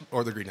Green Knight.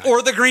 Or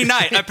The Green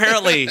Knight.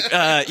 Apparently,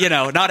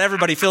 not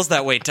everybody feels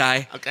that way,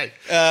 Ty. Okay.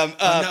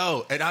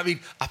 No, and I mean,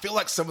 I feel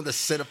like some of the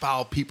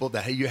cinephile people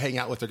that you hang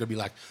out with are going to be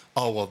like,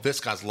 oh, well, this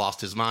guy's lost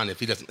his mind if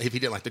he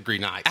didn't like The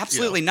Green Knight.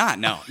 Absolutely not.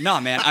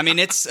 No, man. I mean,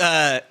 it's,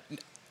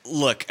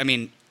 look, I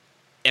mean,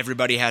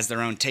 everybody has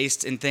their own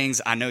taste in things.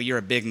 I know you're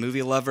a big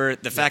movie lover.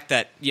 The fact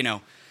that,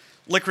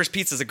 Licorice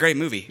Pizza is a great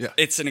movie. Yeah.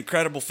 It's an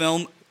incredible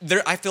film.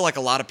 I feel like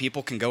a lot of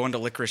people can go into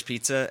Licorice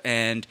Pizza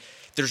and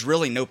there's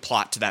really no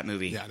plot to that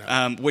movie,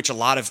 which a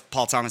lot of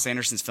Paul Thomas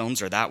Anderson's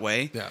films are that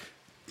way. Yeah.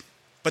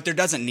 But there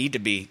doesn't need to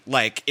be,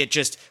 like,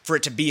 for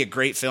it to be a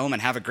great film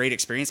and have a great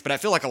experience. But I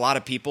feel like a lot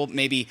of people,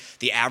 maybe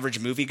the average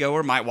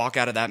moviegoer, might walk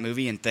out of that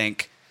movie and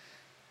think,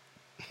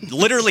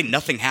 literally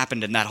nothing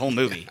happened in that whole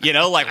movie. You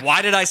know, like,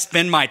 why did I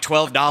spend my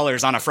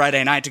 $12 on a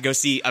Friday night to go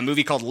see a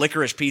movie called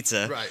Licorice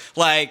Pizza? Right.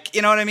 Like,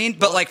 you know what I mean?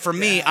 But, like, for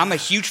me, I'm a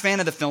huge fan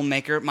of the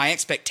filmmaker. My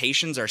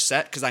expectations are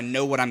set because I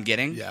know what I'm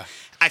getting. Yeah.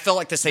 I felt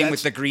like the same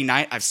with The Green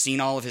Knight. I've seen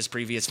all of his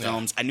previous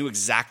films. I knew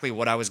exactly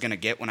what I was going to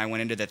get when I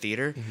went into the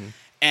theater. Mm-hmm.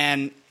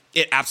 And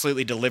it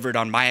absolutely delivered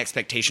on my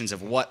expectations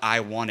of what I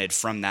wanted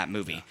from that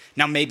movie. Yeah.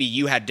 Now, maybe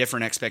you had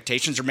different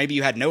expectations, or maybe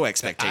you had no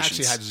expectations.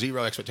 I actually had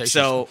zero expectations.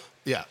 So,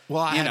 yeah.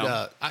 Well,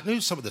 I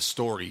knew some of the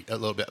story a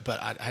little bit,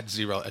 but I had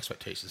zero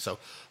expectations. So,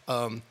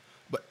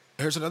 but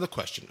here's another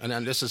question, and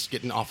then this is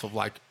getting off of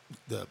like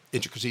the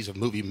intricacies of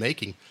movie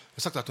making.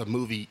 Let's talk about the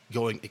movie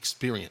going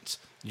experience.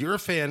 You're a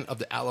fan of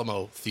the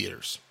Alamo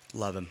theaters.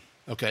 Love them.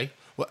 Okay.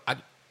 Well,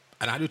 and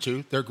I do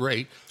too. They're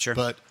great. Sure.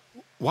 But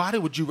why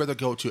would you rather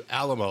go to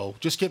Alamo?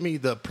 Just give me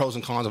the pros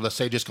and cons of, let's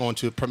say, just going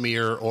to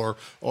Premiere or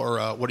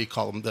what do you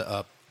call them?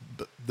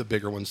 The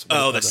bigger ones. The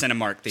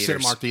Cinemark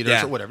theaters. Cinemark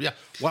theaters or whatever. Yeah.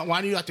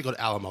 Why do you have to go to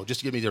Alamo?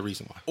 Just give me the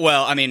reason why.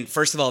 Well, I mean,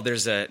 first of all,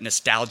 there's a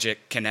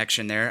nostalgic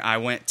connection there. I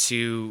went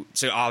so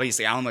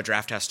obviously Alamo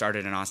Drafthouse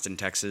started in Austin,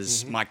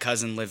 Texas. Mm-hmm. My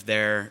cousin lived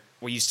there.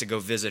 We used to go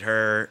visit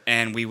her,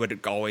 and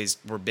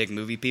we're big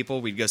movie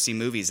people. We'd go see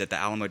movies at the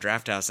Alamo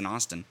Drafthouse in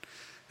Austin.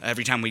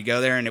 Every time we'd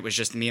go there, and it was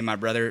just me and my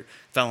brother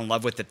fell in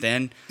love with it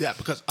then. Yeah,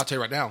 because I'll tell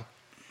you right now,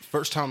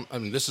 first time, I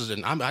mean,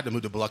 I had to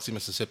move to Biloxi,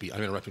 Mississippi.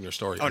 I'm interrupting your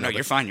story. Oh, no,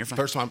 you're fine.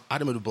 First time, I had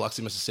to move to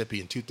Biloxi, Mississippi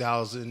in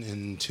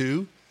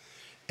 2002,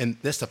 and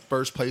that's the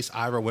first place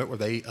I ever went where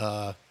they,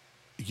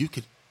 you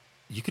could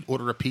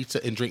order a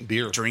pizza and drink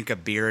beer. Drink a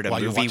beer at a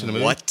movie?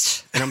 movie?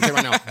 What? And I'm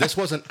telling you right now, this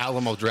wasn't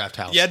Alamo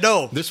Drafthouse. Yeah,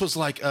 no. This was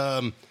like,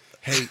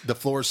 hey, the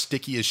floor's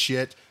sticky as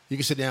shit. You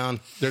can sit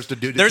down. There's the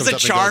dude that There's comes a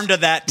up charm and goes,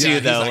 to that,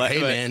 too, though. He's like,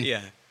 hey, man,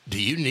 yeah. Do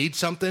you need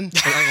something?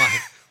 And I'm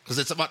like, because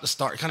it's about to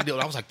start kind of deal.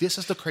 And I was like, this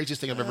is the craziest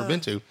thing I've ever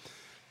been to.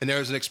 And there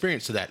was an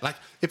experience to that. Like,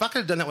 if I could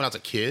have done that when I was a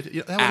kid,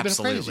 that would have been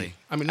crazy.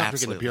 I mean, not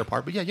drinking the beer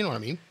part, but yeah, you know what I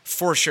mean?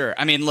 For sure.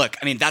 I mean, look,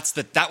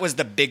 that was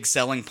the big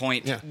selling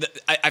point. Yeah.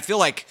 I feel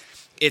like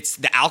it's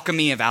the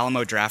alchemy of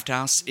Alamo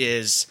Drafthouse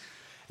is...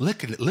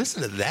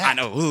 Listen to that. I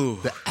know. Ooh.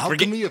 The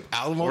alchemy of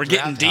Alamo Drafthouse. We're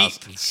getting deep.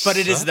 But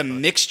it is the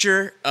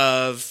mixture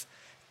of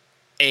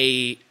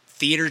a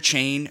theater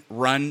chain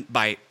run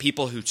by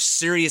people who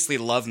seriously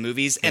love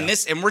movies. And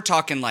we're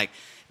talking like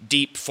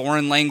deep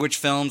foreign language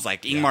films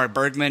like Ingmar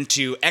Bergman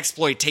to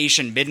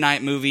exploitation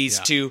midnight movies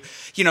to,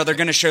 they're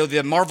going to show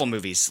the Marvel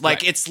movies.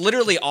 Like it's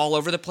literally all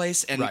over the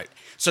place. And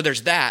so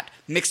there's that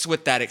mixed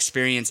with that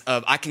experience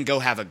of I can go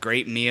have a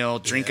great meal,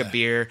 drink a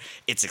beer.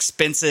 It's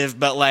expensive,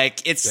 but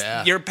like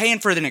you're paying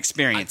for an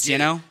experience, you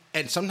know?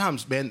 And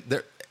sometimes, man,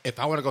 if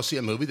I want to go see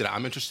a movie that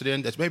I'm interested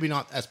in, that's maybe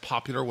not as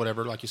popular or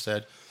whatever, like you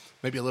said,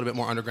 maybe a little bit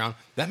more underground,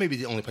 that may be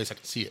the only place I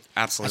can see it.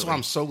 Absolutely. That's why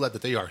I'm so glad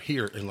that they are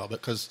here in Lubbock,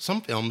 because some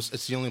films,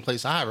 it's the only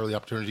place I have really the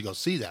opportunity to go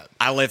see that.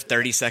 I live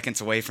 30 seconds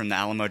away from the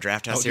Alamo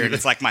Drafthouse here, and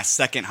it's like my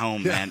second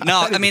home, man.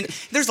 No, I mean,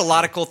 there's a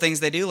lot of cool things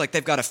they do. Like,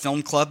 they've got a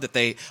film club that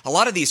a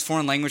lot of these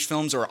foreign language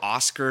films are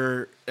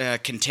Oscar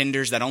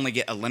contenders that only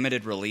get a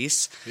limited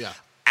release. Yeah.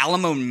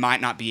 Alamo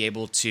might not be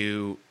able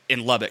to,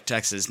 in Lubbock,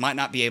 Texas, might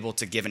not be able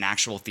to give an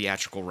actual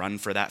theatrical run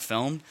for that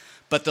film,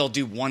 but they'll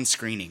do one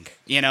screening,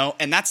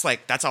 and that's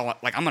all,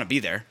 like, I'm going to be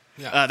there.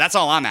 Yeah. That's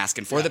all I'm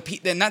asking for. Yeah.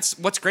 And that's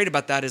what's great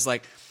about that is,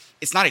 like,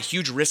 it's not a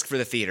huge risk for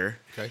the theater.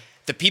 Okay.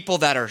 The people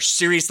that are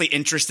seriously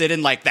interested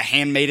in, like, The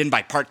Handmaiden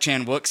by Park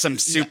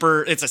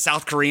Chan-wook, it's a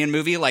South Korean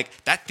movie, like,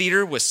 that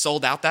theater was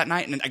sold out that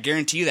night, and I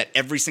guarantee you that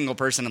every single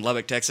person in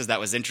Lubbock, Texas that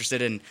was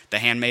interested in The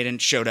Handmaiden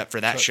showed up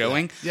for that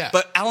showing. Yeah.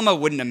 But Alamo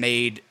wouldn't have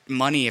made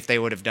money if they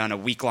would have done a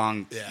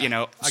week-long,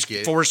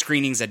 4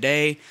 screenings a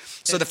day.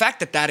 So the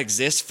fact that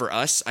exists for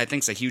us, I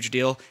think, is a huge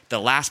deal. The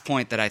last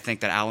point that I think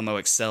that Alamo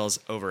excels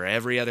over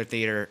every other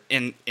theater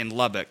in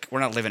Lubbock, we're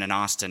not living in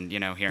Austin,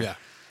 here,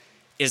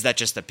 is that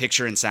just the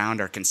picture and sound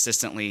are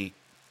consistently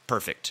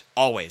perfect,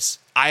 always.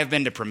 I have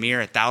been to Premiere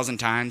 1,000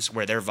 times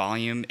where their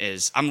volume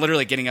is, I'm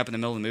literally getting up in the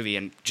middle of the movie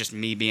and just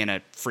me being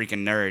a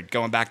freaking nerd,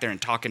 going back there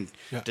and talking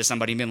to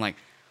somebody and being like,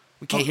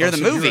 we can't hear the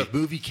movie. You're a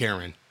movie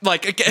Karen.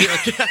 Like,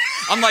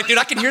 I'm like, dude,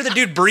 I can hear the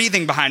dude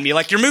breathing behind me.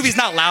 Like, your movie's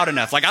not loud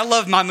enough. Like, I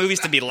love my movies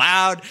to be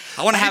loud.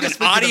 I want to have an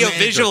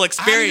audio-visual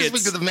experience. I need to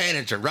speak to the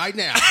manager right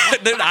now.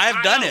 Dude, I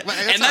have done it.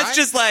 And that's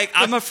just like,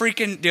 I'm a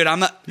freaking, dude,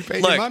 You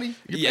paying your money?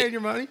 You're paying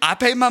your money? I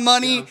pay my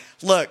money. Yeah.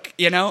 Look,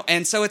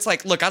 and so it's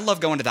like, look, I love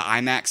going to the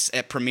IMAX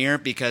at Premiere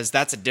because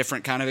that's a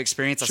different kind of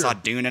experience. Sure. I saw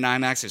Dune in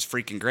IMAX. It was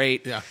freaking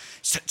great. Yeah.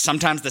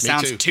 Sometimes the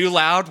sound's too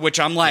loud, which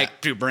I'm like,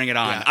 dude, bring it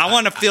on. Yeah. I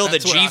want to feel the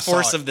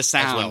G-force of the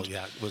sound.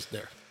 Yeah, it was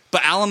there.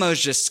 But Alamo's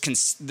just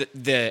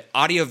the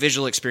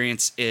audio-visual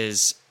experience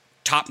is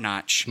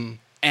top-notch.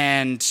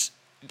 And,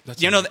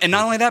 and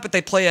not only that, but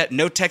they play a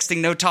no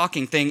texting, no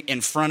talking thing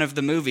in front of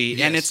the movie.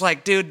 Yes. And it's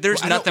like, dude,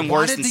 there's nothing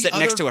worse than sitting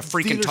next to a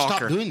freaking talker.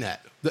 Stop doing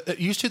that.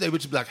 Used to, they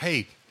would just be like,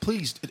 hey,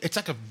 please. It's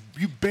like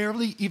you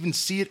barely even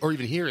see it or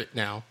even hear it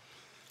now.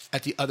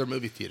 at the other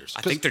movie theaters.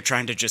 I think they're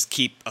trying to just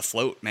keep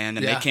afloat, man,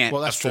 and Yeah, they can't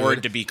well, that's true.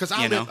 afford to be, Because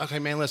you know. okay,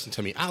 man, listen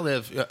to me. I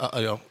live,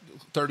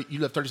 30. You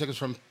live 30 seconds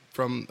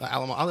from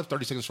Alamo. I live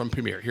 30 seconds from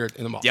Premiere here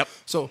in the mall. Yep.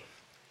 So,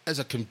 as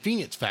a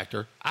convenience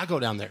factor, I go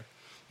down there.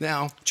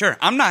 Now, Sure,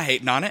 I'm not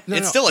hating on it.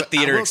 It's still a but I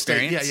theater will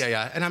say- experience.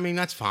 yeah. And I mean,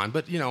 that's fine.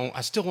 But,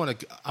 I still want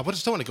to. I would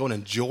still want to go and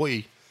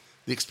enjoy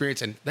the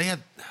experience. And they had.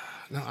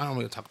 No, I don't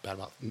want to talk bad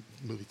about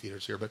movie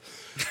theaters here, but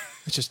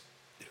it's just.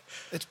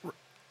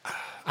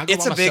 I go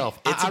It's by a big-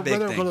 myself. it's a I'd big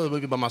rather thing. go to the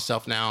movie by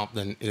myself now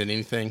than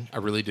anything. I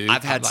really do.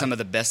 I've had some of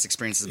the best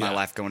experiences of my Yeah.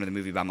 life going to the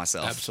movie by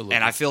myself. Absolutely.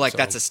 And I feel like So-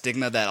 that's a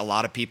stigma that a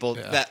lot of people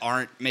Yeah. that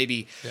aren't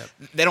maybe, Yeah.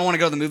 they don't want to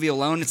go to the movie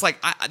alone. It's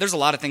like, there's a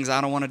lot of things I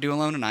don't want to do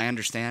alone, and I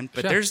understand.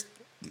 But Sure.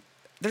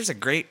 there's a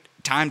great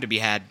time to be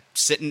had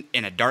sitting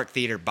in a dark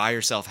theater by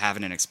yourself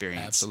having an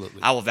experience.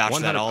 Absolutely. I will vouch for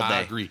that all day.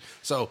 I agree.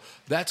 So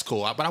that's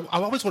cool. But I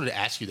always wanted to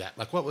ask you that.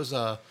 Like, what was,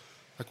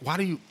 why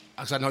do you,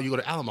 because I know you go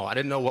to Alamo. I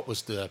didn't know what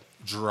was the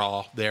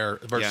draw there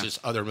versus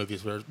other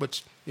movies,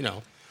 which,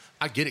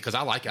 I get it because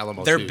I like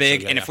Alamo They're too,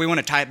 big, so, and if we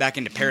want to tie it back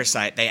into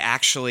Parasite, they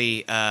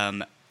actually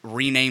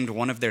renamed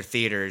one of their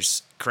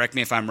theaters. Correct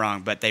me if I'm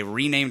wrong, but they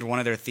renamed one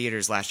of their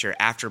theaters last year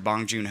after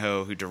Bong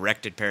Joon-ho, who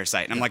directed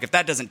Parasite. And I'm like, if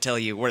that doesn't tell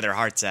you where their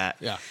heart's at,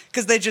 Yeah.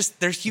 because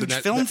they're huge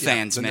film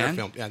fans,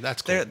 man. Yeah,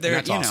 that's cool. They're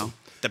And that's awesome.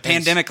 The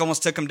pandemic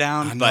almost took them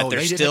down, I know, but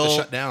they're they still did have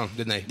to shut down,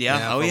 didn't they?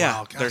 Yeah, for a yeah.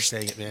 while. Gosh,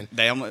 dang it, man.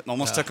 They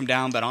almost took them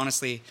down, but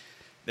honestly,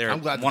 they're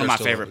I'm glad that one of they're my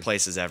still favorite open.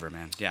 places ever,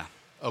 man. Yeah,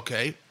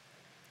 Okay.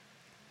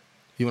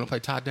 You want to play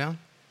Todd Down?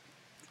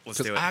 let's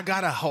Because do it. I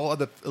got a whole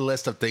other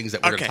list of things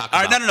that we're going Okay, to talk all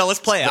right, about. no, let's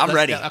play it. I'm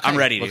ready. I'm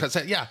ready, dude. Because,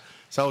 yeah.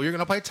 So you're going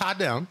to play Todd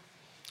Down.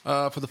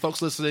 For the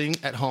folks listening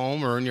at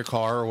home or in your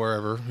car or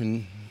wherever,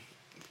 in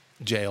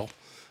jail.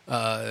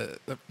 I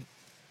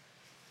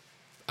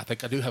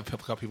think I do have a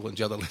couple people in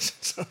jail that listen.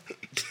 So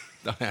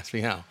don't ask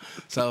me how.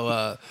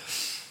 So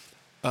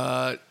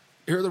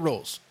here are the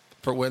rules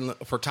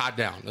for Todd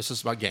Down. This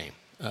is my game.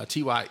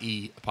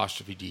 TYE''D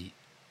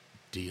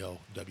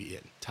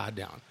DOWN. Todd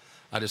Down.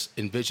 I just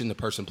envision the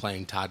person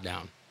playing Todd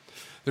Down.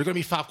 There are going to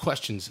be 5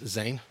 questions,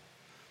 Zane.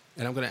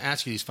 And I'm going to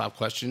ask you these 5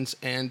 questions.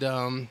 And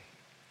some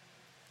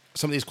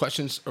of these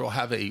questions will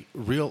have a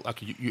real,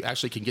 like you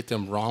actually can get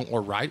them wrong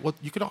or right. Well,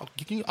 you can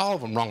all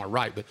of them wrong or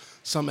right, but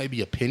some may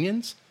be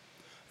opinions.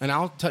 And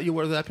I'll tell you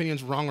whether that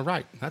opinion's wrong or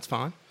right. That's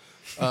fine.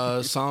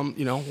 Some,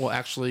 will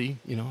actually,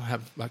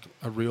 have like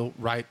a real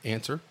right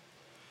answer.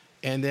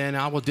 And then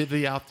I will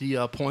divvy out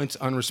the points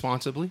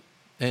unresponsibly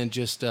and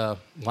just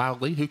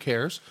wildly. Who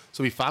cares?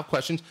 So it'll be 5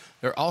 questions.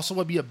 There also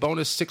will be a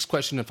bonus 6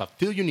 question if I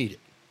feel you need it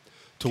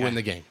to win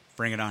the game.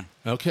 Bring it on.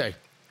 Okay.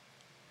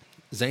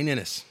 Zane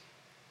Ennis.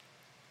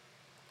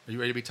 Are you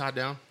ready to be tied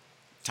down?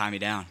 Tie me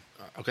down.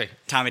 Okay.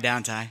 Tie me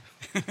down, Ty.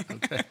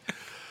 Okay.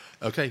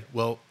 Okay.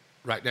 Well,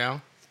 right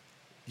now,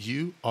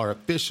 you are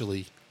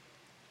officially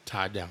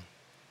tied down.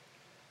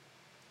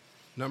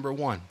 Number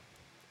 1.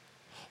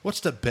 What's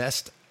the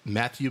best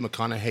Matthew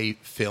McConaughey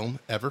film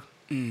ever?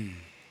 I'm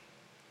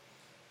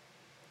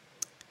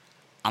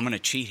going to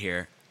cheat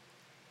here,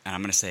 and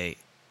I'm going to say...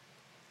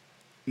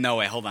 No,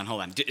 wait, hold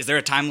on. Is there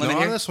a time limit Not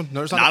here? on this one.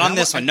 No, there's not on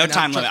this one. No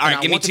time limit. All right,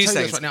 give me 2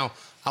 seconds. Right now,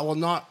 I will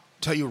not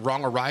tell you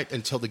wrong or right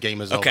until the game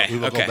is over. We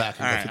will go back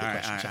and go through the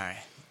questions. All right.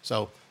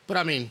 So, but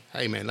I mean,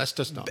 hey, man, let's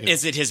just not.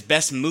 Is it his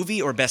best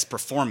movie or best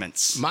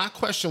performance? My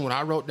question, what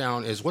I wrote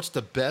down, is what's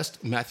the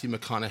best Matthew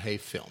McConaughey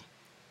film?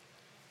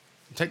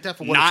 Take that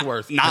for what it's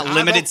worth. Not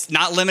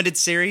limited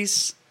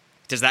series.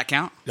 Does that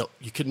count? No,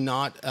 you could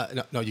not.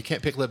 No, you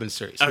can't pick limited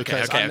series. Okay,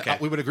 because okay.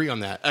 we would agree on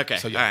that. Okay.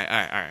 So,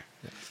 yeah. All right.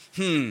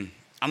 Yeah.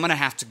 I'm going to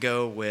have to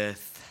go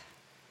with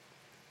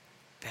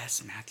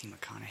best Matthew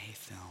McConaughey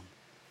film.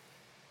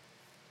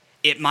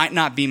 It might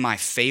not be my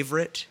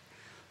favorite,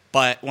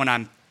 but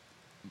I'm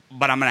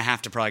going to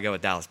have to probably go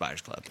with Dallas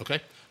Buyers Club.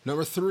 Okay.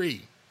 Number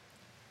 3.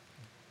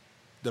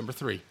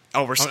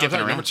 Oh, we're skipping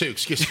around. Number 2.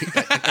 Excuse me.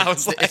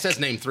 It says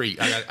name 3.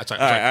 Sorry. All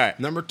right.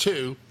 Number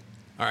 2.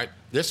 All right.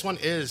 This one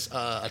is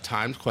a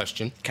timed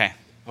question. Okay.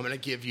 I'm going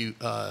to give you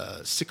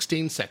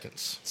 16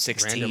 seconds.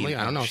 16. Randomly.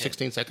 I don't know. Shit.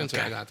 16 seconds.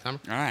 Okay. I got a timer.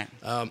 All right.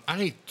 I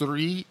need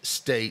 3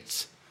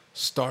 states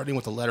starting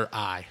with the letter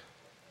I.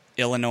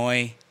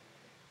 Illinois.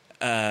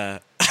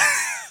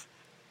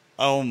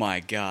 Oh my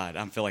God,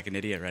 I feel like an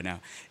idiot right now.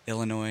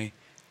 Illinois.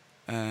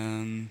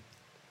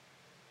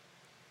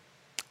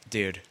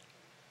 Dude.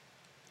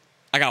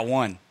 I got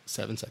 1.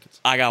 7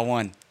 seconds. I got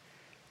 1.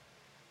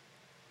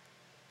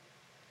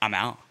 I'm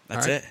out.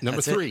 That's All right. it. Number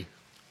That's 3. It.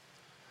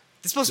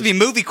 It's supposed to be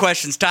movie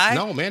questions, Ty.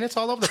 No, man, it's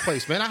all over the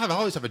place, man. I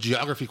always have a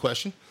geography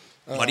question.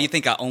 Why do you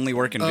think I only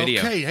work in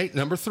video? Okay, hey,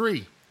 number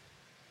 3.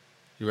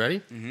 You ready?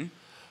 Mm-hmm.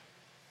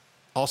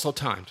 Also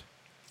timed.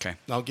 Okay.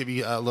 I'll give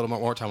you a little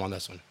more time on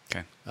this one.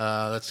 Okay.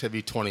 Let's give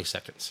you 20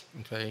 seconds.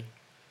 Okay.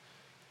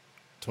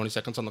 20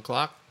 seconds on the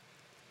clock.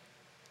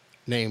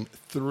 Name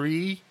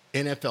 3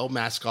 NFL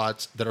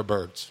mascots that are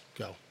birds.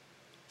 Go.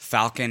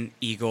 Falcon,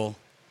 Eagle.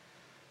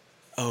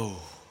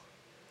 Oh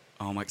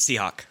my,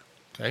 Seahawk.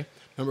 Okay.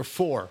 Number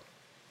 4.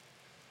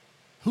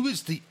 Who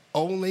is the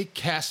only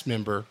cast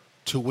member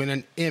to win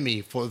an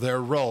Emmy for their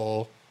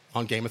role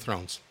on Game of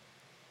Thrones?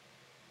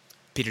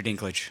 Peter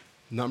Dinklage.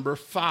 Number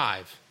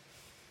 5.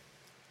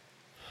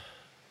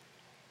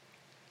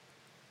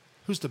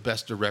 Who's the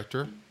best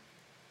director?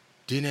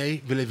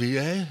 Denis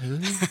Villeneuve?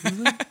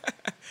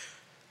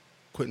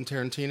 Quentin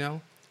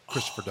Tarantino?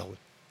 Christopher Nolan.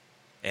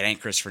 It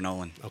ain't Christopher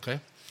Nolan. Okay.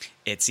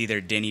 It's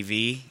either Denny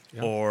V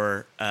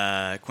or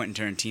Quentin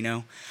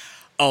Tarantino.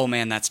 Oh,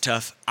 man, that's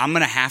tough. I'm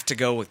going to have to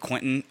go with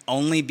Quentin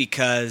only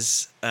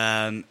because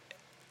I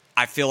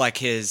feel like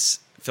his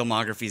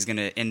filmography is going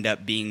to end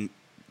up being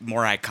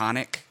more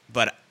iconic,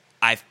 but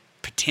I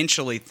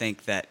potentially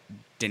think that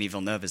Denis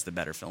Villeneuve is the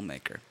better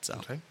filmmaker. So.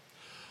 Okay.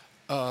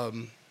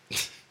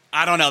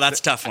 I don't know. That's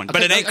a tough one.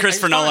 But it ain't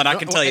Christopher Nolan. I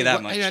can tell you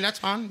that much. Yeah, that's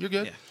fine. You're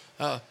good.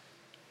 Yeah.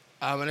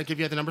 I'm going to give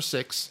you the number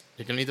 6.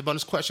 You're going to need the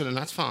bonus question, and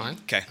that's fine.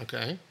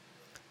 Okay.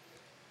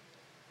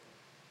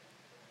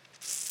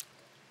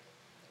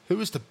 Who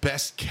is the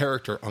best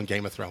character on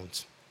Game of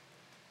Thrones?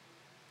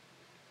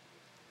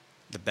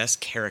 The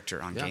best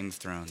character on Game of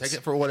Thrones. Take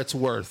it for what it's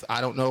worth.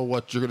 I don't know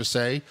what you're going to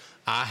say.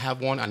 I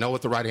have one. I know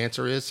what the right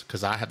answer is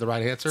because I have the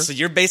right answer. So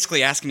you're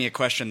basically asking me a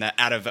question that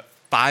out of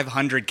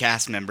 500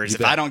 cast members,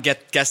 if I don't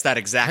guess that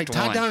exact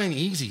one. Tie down ain't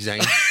easy,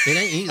 Zane. It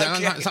ain't easy.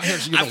 Okay. It's not here,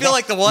 I feel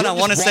like the one I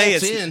want to say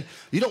is...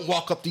 You don't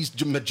walk up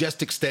these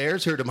majestic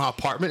stairs here to my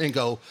apartment and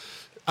go...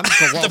 I'm just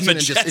going to walk in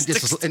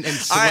and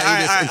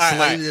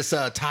slay this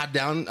tied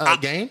down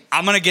game.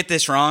 I'm going to get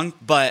this wrong,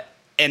 but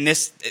I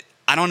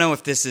don't know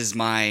if this is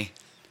my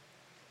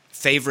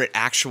favorite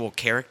actual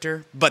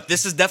character, but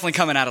this is definitely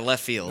coming out of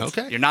left field.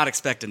 Okay. You're not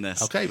expecting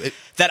this. Okay.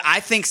 That I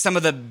think some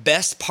of the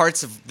best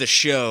parts of the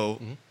show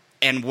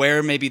and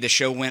where maybe the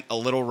show went a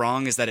little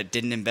wrong is that it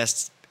didn't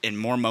invest in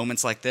more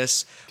moments like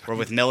this were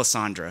with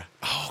Melisandre.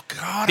 Oh,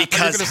 God.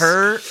 Because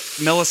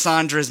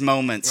Melisandre's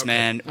moments,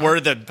 man,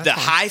 were the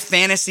high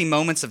fantasy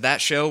moments of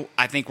that show,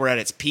 I think were at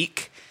its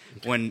peak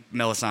when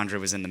Melisandre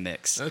was in the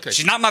mix. Okay.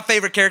 She's not my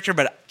favorite character,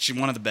 but she's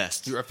one of the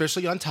best. You're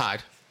officially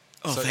untied.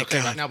 Oh, thank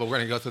God. Right now, but we're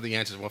going to go through the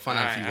answers. We'll find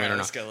out if you win or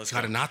not. Let's go.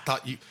 God, I not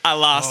thought you... I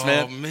lost,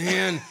 man. Oh,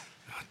 man.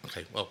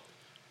 Okay, well,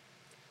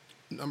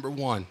 number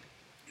 1.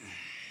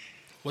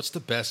 What's the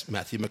best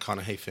Matthew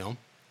McConaughey film?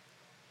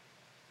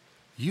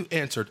 You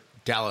answered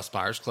Dallas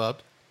Buyers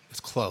Club.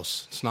 It's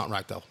close. It's not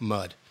right, though.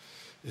 Mud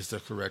is the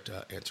correct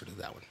answer to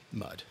that one.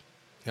 Mud.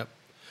 Yep.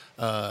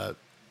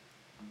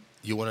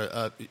 You want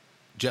to...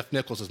 Jeff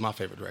Nichols is my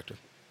favorite director.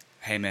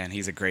 Hey, man,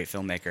 he's a great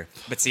filmmaker.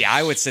 But see,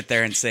 I would sit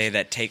there and say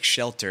that Take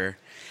Shelter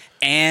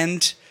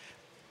and...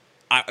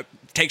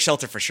 Take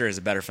Shelter for sure is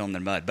a better film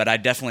than Mud, but I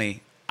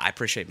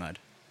appreciate Mud.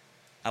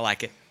 I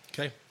like it.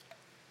 Okay.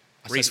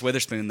 Reese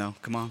Witherspoon, though.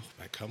 Come on.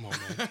 Man, come on,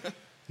 man.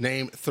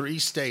 Name 3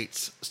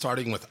 states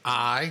starting with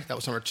I. That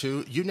was number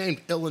 2. You named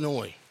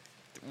Illinois.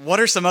 What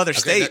are some other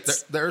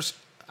states?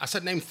 I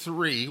said name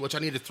 3, which I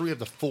needed 3 of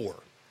the 4.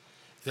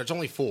 There's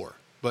only 4,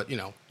 but you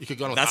could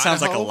go on with that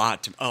sounds Idaho, like a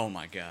lot to. Oh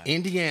my God.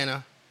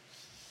 Indiana,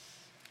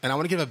 and I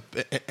want to give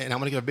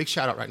a big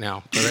shout out right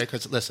now,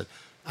 because listen,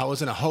 I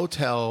was in a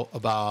hotel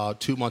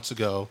about 2 months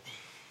ago.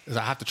 Because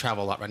I have to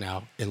travel a lot right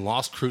now in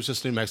Las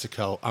Cruces, New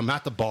Mexico. I'm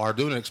at the bar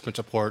doing an expense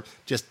report,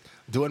 just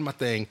doing my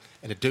thing,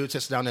 and a dude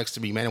sits down next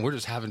to me, man, and we're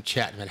just having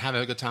chat, man,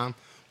 having a good time.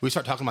 We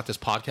start talking about this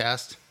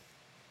podcast,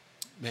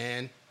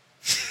 man,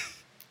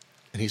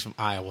 and he's from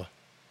Iowa.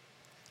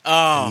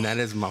 Oh, and that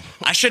is my.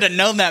 I should have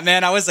known that,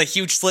 man. I was a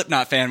huge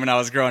Slipknot fan when I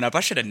was growing up. I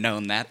should have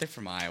known that. They're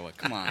from Iowa.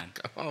 Come on,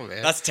 come on,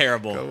 man. That's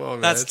terrible. Come on,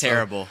 man. That's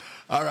terrible.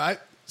 All right,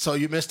 so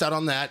you missed out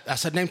on that. I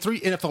said name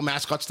 3 NFL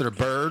mascots that are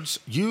birds.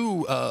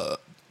 You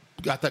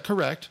got that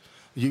correct.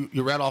 You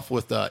read off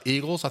with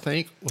Eagles, I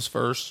think, was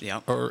first.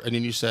 Yeah. And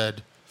then you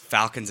said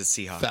Falcons and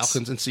Seahawks.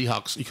 Falcons and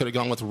Seahawks. You could have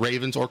gone with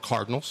Ravens or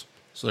Cardinals.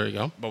 So there you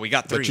go. But we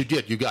got 3. But you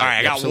did. You got all right, it.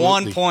 I got Absolutely.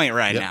 1 point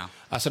right now.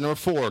 I said number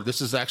 4.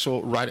 This is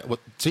actual right.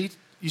 See,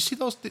 you see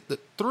those? The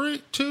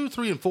 2,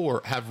 3, and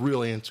 4 have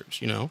real answers.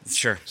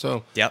 Sure.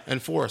 So yep.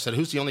 And 4 I said,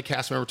 who's the only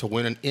cast member to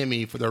win an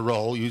Emmy for their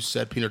role? You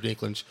said Peter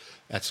Dinklage.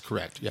 That's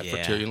correct. Yeah. For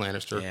Tyrion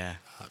Lannister. Yeah.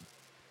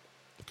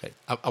 Okay.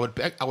 I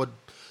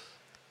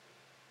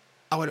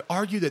would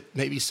argue that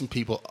maybe some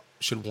people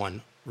should have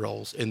won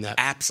roles in that.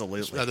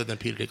 Absolutely. Rather than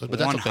Peter Dinklage. But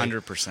that's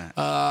 100%. Okay.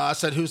 I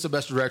said, who's the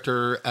best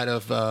director out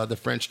of the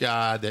French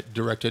guy that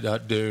directed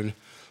Dune,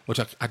 which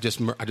I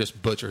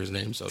just butcher his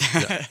name. So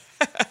yeah.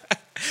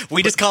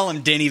 We just call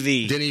him Denny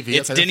V. Denny V.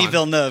 It's Denny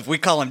Villeneuve. We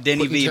call him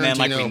Denny V, man,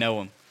 like we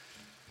know him.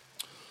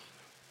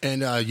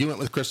 And you went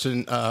with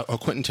Quentin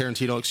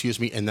Tarantino, excuse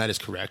me, and that is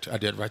correct. I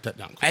did write that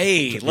down.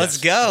 Hey, let's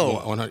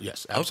go. 100,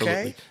 yes, absolutely.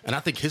 Okay. And I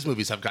think his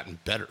movies have gotten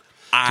better.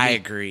 I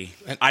agree.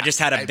 I just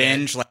had a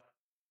binge. So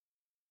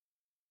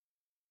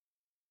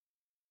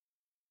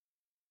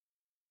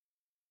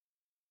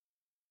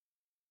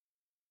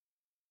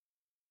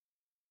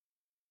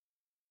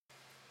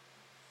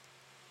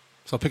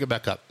I'll pick it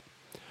back up.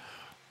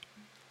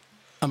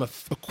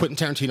 Quentin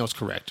Tarantino's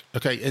correct.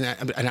 Okay,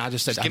 and I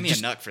just said, give me a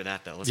nut for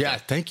that though. Let's go.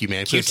 Thank you,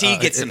 man. QT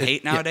gets some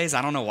hate nowadays.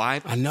 I don't know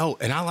why. I know,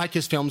 and I like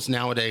his films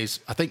nowadays.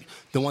 I think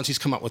the ones he's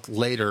come up with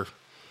later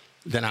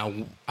than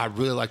I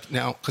really like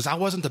now, because I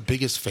wasn't the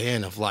biggest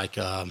fan of like.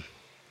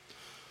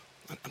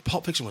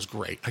 Pulp Fiction was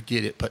great. I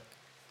get it, but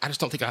I just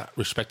don't think I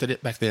respected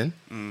it back then.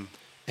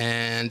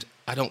 And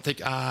I don't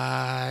think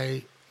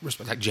I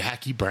respect like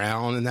Jackie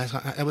Brown, and that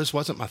just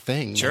wasn't my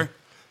thing. Sure. Man.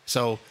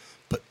 So,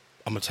 but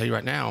I'm gonna tell you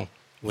right now,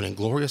 when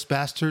Inglourious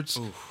Bastards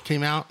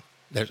came out,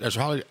 there's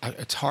probably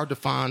it's hard to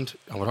find.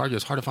 I would argue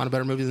it's hard to find a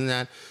better movie than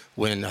that.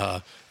 When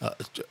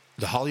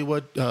the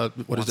Hollywood,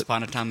 Once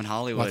Upon a Time in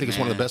Hollywood. Well, I think it's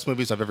one of the best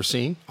movies I've ever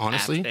seen.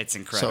 Honestly, It's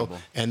incredible.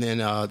 So, and then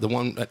the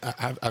one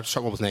I've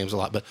struggled with names a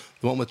lot, but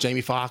the one with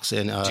Jamie Foxx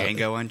and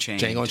Django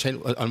Unchained. Django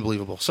Unchained,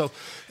 unbelievable. So,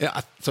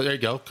 so there you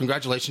go.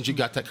 Congratulations, you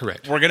got that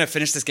correct. We're gonna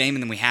finish this game,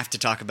 and then we have to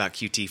talk about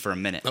QT for a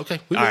minute. Okay,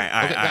 All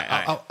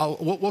right.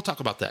 We'll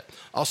talk about that.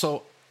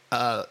 Also,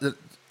 the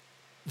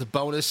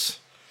bonus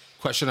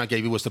question I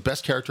gave you was the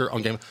best character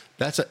on Game.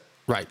 That's it.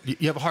 Right.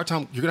 You have a hard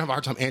time. You're gonna have a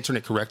hard time answering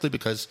it correctly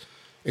because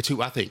it's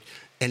who I think.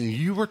 And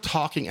you were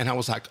talking, and I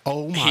was like,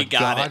 "Oh my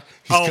God,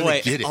 he's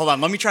gonna get it." Hold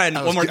on, let me try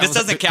one more. This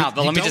doesn't count,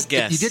 but let me just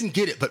guess. You didn't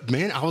get it, but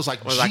man, I was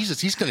like, Jesus,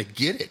 he's gonna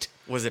get it.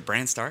 Was it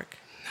Bran Stark?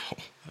 No.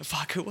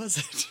 Fuck, who was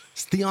it?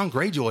 It's Theon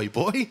Greyjoy,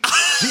 boy. Theon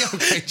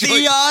Greyjoy.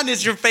 Theon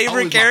is your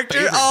favorite character?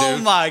 Favorite,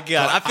 dude. My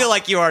God. I feel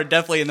like you are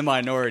definitely in the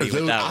minority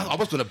with that one. I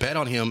was going to bet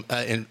on him,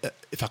 and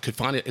if I could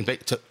find it,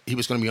 he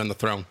was going to be on the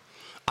throne.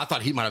 I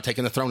thought he might have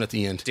taken the throne at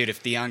the end. Dude, if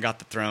Theon got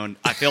the throne,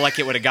 I feel like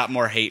it would have got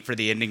more hate for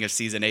the ending of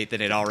season 8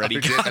 than it already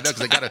got. I know, because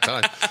they got a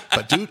ton.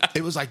 But, dude,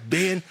 it was like,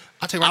 man,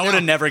 I'll tell you right now. I would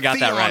have never got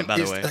Theon that right, by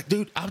the way. Like,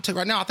 dude, I'll tell you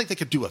right now, I think they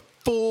could do a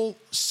full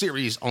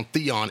series on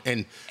Theon.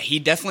 And he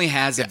definitely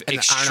has an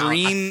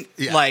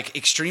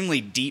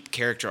extremely deep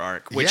character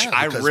arc, which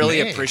I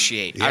really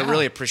appreciate. Yeah. I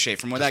really appreciate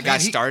from where that guy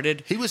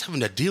started. He was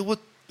having to deal with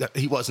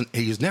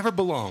he's never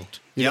belonged.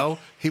 You know?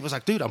 He was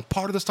like, dude, I'm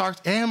part of the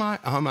Starks. Am I?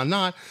 Am I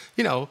not?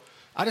 You know,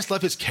 I just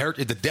love his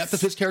character. The depth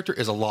of his character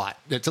is a lot.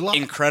 It's a lot.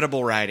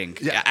 Incredible writing.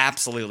 Yeah,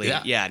 absolutely.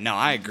 Yeah, no,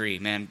 I agree,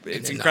 man.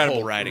 It's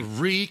incredible writing.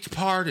 Reek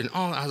part and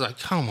all. I was like,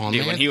 come on,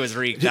 dude, man. When he was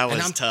Reek, that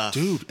was tough.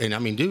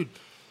 Dude,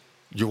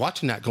 you're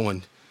watching that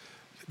going,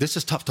 this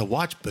is tough to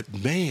watch, but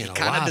man,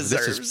 this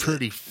is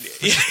pretty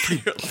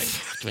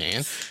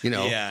man. You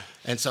know? Yeah.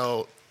 And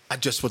so I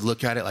just would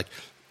look at it like,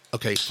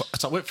 okay,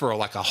 so I went for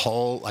a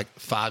whole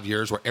 5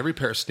 years where every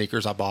pair of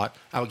sneakers I bought,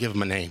 I would give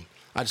them a name.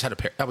 I just had a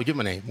pair. I would give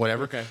them a name,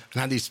 whatever. Okay. And I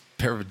had these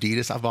pair of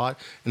Adidas I bought,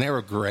 and they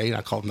were gray, and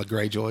I called them the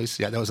Greyjoys.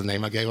 Yeah, that was the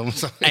name I gave them.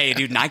 So. Hey,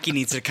 dude, Nike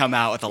needs to come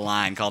out with a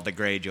line called the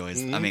Greyjoys.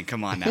 Mm-hmm. I mean,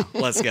 come on now.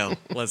 Let's go.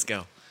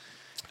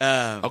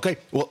 Okay,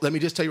 well, let me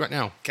just tell you right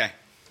now. Okay.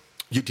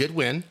 You did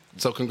win,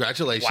 so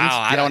congratulations.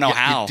 Wow, I don't know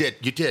how.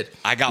 You did.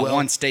 I got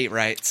one state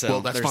right, so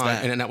well, that's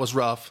fine, and that was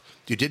rough.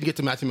 You didn't get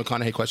the Matthew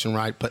McConaughey question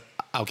right, but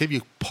I'll give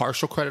you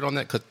partial credit on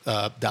that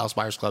because Dallas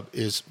Buyers Club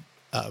is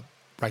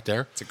right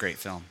there. It's a great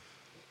film.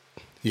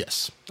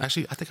 Yes.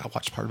 Actually, I think I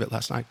watched part of it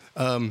last night.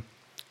 And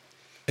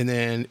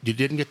then you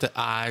didn't get the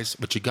eyes,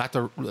 but you got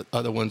the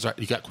other ones right.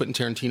 You got Quentin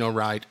Tarantino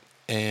right.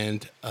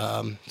 And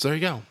so there you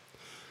go.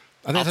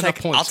 I think that's enough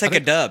points. I'll take a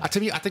dub. I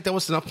think that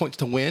was enough points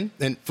to win.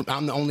 And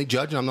I'm the only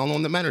judge, and I'm the only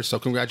one that matters. So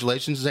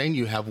congratulations, Zane.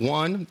 You have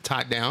won,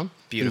 tied down.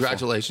 Beautiful.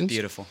 Congratulations.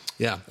 Beautiful.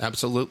 Yeah,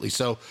 absolutely.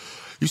 So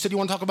you said you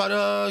want to talk about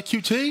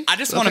QT? I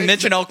just want to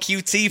mention old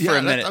QT for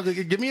a minute.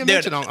 Okay, give me a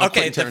mention on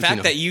okay, the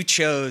fact that you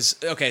chose...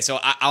 Okay, so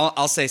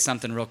I'll say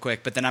something real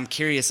quick, but then I'm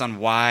curious on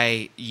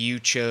why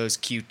you chose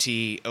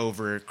QT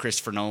over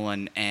Christopher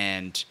Nolan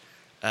and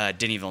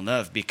Denis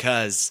Villeneuve,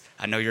 because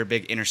I know you're a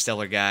big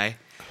Interstellar guy.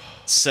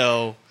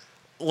 So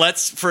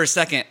let's, for a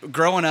second,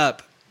 growing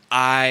up,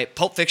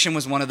 Pulp Fiction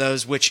was one of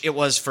those, which it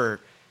was for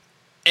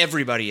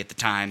everybody at the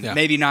time. Yeah.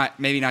 Maybe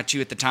not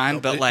you at the time,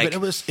 but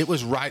it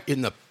was right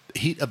in the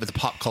heat of the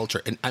pop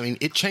culture, and I mean,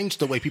 it changed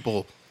the way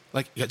people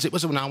it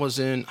was when I was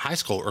in high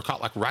school or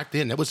right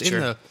then. It was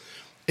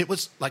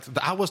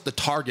I was the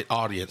target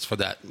audience for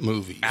that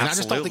movie, and I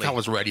just don't think I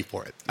was ready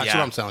for it. That's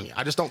what I'm telling you.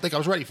 I just don't think I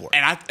was ready for it.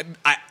 And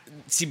I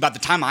see. By the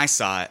time I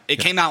saw it, it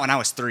came out when I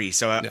was 3,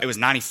 so it was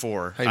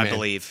 94, I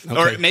believe,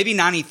 or maybe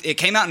 90. It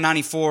came out in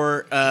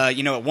 94.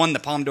 It won the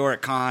Palme d'Or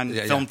at Cannes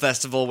Film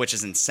Festival, which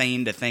is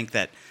insane to think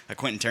that a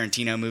Quentin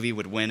Tarantino movie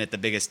would win at the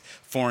biggest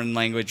foreign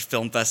language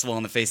film festival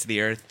on the face of the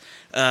earth.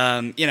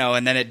 And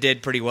then it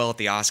did pretty well at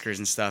the Oscars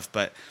and stuff.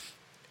 But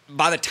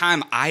by the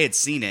time I had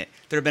seen it,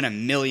 there had been a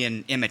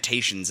million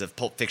imitations of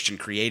Pulp Fiction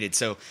created.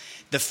 So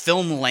the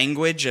film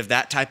language of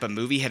that type of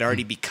movie had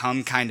already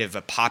become kind of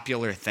a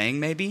popular thing,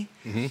 maybe.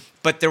 Mm-hmm.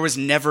 But there was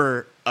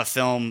never a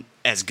film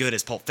as good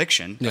as Pulp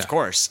Fiction, of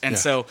course. And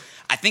so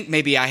I think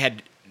maybe I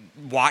had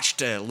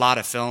watched a lot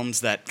of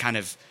films that kind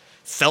of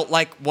felt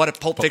like what a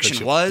Pulp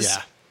Fiction was.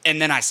 Yeah. And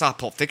then I saw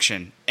Pulp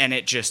Fiction, and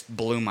it just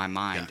blew my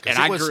mind. And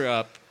I grew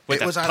up with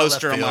a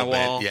poster on my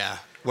wall. Yeah.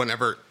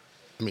 Whenever,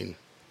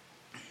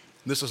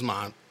 this was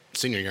my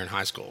senior year in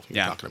high school,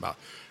 you're talking about.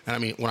 And I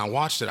mean, when I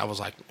watched it, I was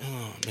like,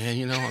 oh,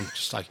 man, I'm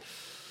just like,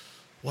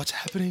 what's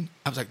happening?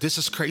 I was like, this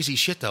is crazy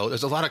shit, though.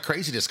 There's a lot of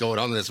craziness going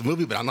on in this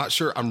movie, but I'm not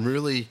sure I'm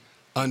really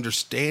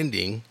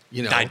understanding,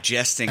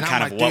 digesting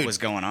kind of what was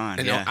going on.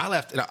 And I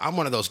left, and I'm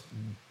one of those,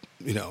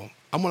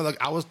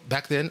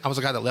 back then, I was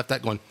a guy that left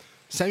that going,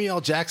 Samuel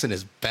L. Jackson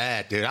is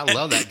bad, dude. I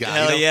love that guy.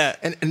 Hell yeah.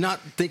 And not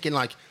thinking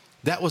like,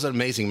 that was an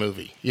amazing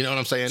movie. You know what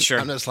I'm saying? Sure.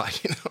 I'm just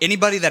like,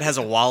 anybody that has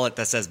a wallet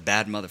that says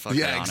 "bad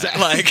motherfucker" on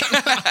exactly.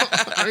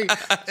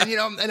 it,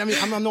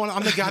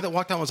 I'm the guy that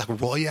walked out and was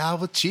like Royale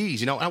with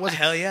cheese. I wasn't.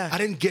 Hell yeah. I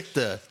didn't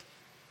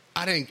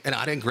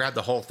grab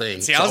the whole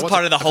thing. See, I was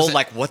part of the whole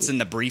what's in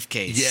the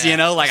briefcase. Yeah,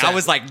 I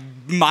was like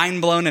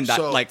mind blown and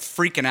So- like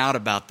freaking out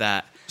about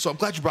that. So I'm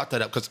glad you brought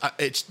that up because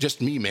it's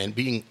just me, man.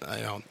 Being,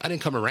 I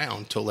didn't come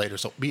around till later.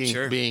 So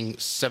being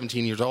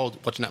 17 years old,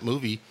 watching that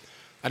movie,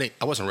 I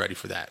wasn't ready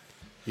for that.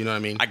 You know what I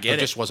mean? I get it.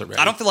 Just wasn't ready.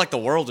 I don't feel like the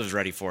world was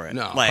ready for it.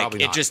 No, like probably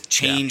not. it just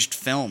changed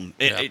film.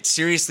 It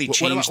seriously What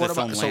changed about- the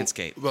film so-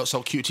 landscape. Well,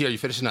 so QT, are you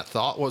finishing that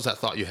thought? What was that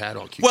thought you had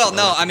on QT? Well,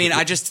 no, I mean,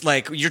 I just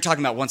like you're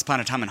talking about Once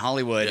Upon a Time in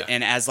Hollywood, Yeah.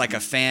 and as like a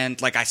fan,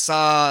 like I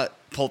saw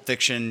Pulp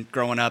Fiction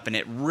growing up, and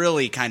it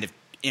really kind of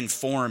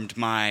informed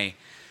my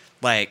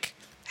like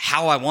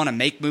how I want to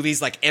make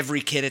movies. Like every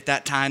kid at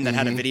that time that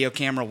had a video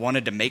camera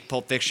wanted to make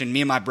Pulp Fiction.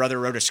 Me and my brother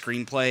wrote a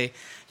screenplay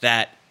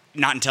that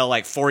not until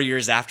like 4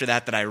 years after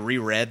that I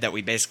reread that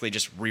we basically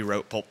just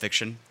rewrote Pulp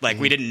Fiction. Like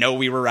we didn't know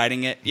we were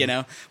writing it, you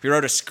know? We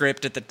wrote a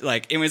script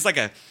it was like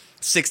a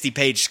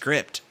 60-page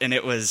script, and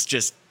it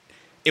was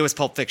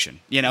Pulp Fiction,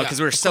 because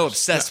we were so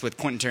obsessed with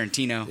Quentin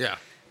Tarantino. Yeah.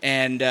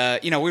 And,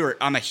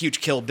 I'm a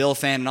huge Kill Bill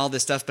fan and all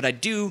this stuff, but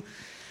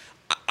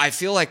I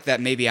feel like that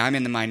maybe I'm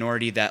in the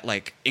minority that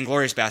like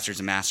Inglourious Basterds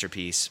a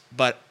masterpiece,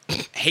 but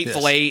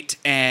Hateful Yes. Eight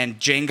and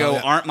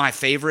Django aren't my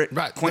favorite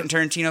Right. Quentin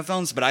Tarantino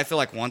films, but I feel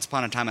like Once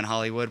Upon a Time in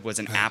Hollywood was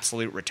an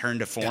absolute return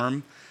to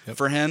form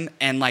for him.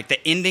 And like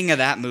the ending of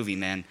that movie,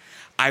 man,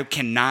 I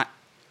cannot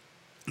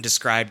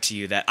describe to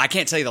you that. I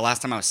can't tell you the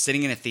last time I was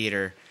sitting in a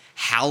theater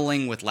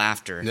howling with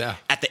laughter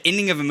at the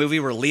ending of a movie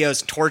where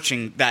Leo's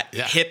torching that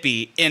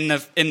hippie in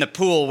the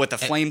pool with a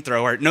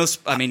flamethrower. No,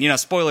 I mean,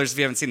 spoilers if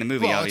you haven't seen the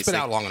movie. Well, obviously, it's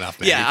been out long enough,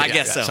 man. Yeah, I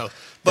guess so.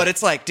 But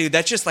it's like, dude,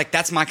 that's just like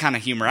that's my kind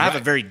of humor. I have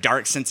a very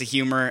dark sense of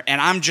humor, and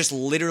I'm just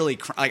literally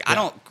I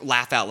don't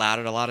laugh out loud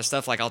at a lot of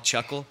stuff. Like I'll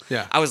chuckle.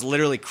 Yeah. I was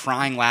literally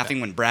crying laughing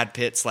when Brad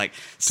Pitt's like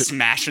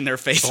smashing their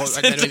faces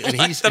and into he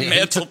like,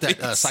 the took that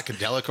mantelpiece.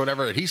 psychedelic or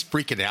whatever, and he's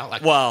freaking out.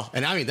 Like, Well,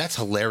 and I mean that's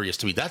hilarious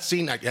to me. That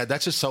scene,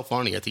 that's just so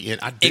funny at the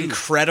end.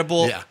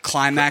 Incredible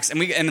climax,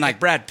 and like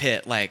Brad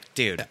Pitt, like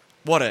dude,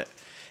 what a.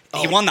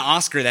 He won the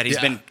Oscar that he's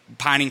been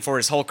pining for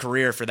his whole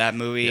career for that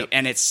movie,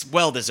 and it's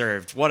well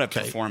deserved. What a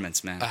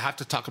performance, man! I have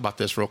to talk about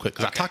this real quick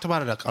because I talked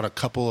about it on a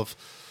couple of.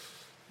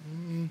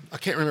 I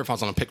can't remember if I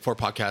was on a Pick 4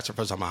 podcast or if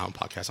I was on my own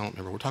podcast. I don't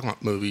remember. We're talking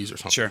about movies or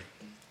something. Sure.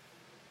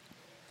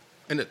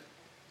 And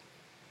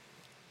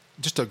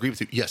just to agree with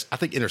you, yes, I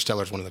think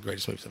Interstellar is one of the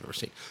greatest movies I've ever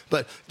seen.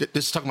 But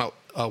this is talking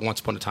about Once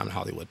Upon a Time in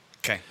Hollywood.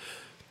 Okay.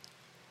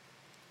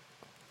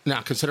 Now,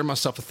 I consider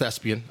myself a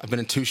thespian. I've been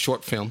in 2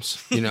 short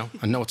films.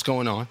 I know what's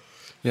going on.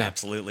 Yeah,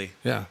 Absolutely.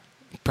 Yeah,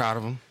 proud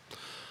of them.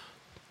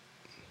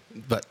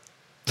 But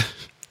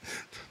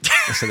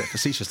I said that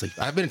facetiously.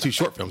 I've been in 2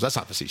 short films. That's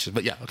not facetious,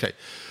 but yeah, okay.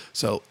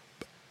 So,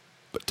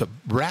 but to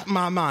wrap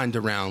my mind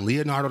around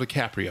Leonardo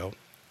DiCaprio,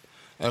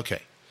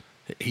 okay,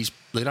 his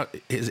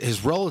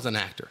role as an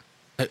actor.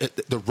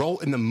 The role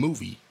in the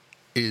movie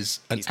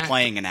is an actor. He's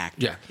playing an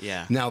actor. Yeah,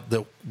 Yeah. Now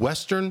the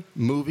Western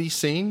movie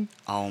scene.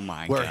 Oh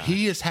my where god.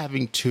 he is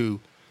having to.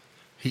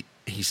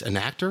 He's an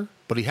actor,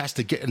 but he has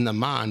to get in the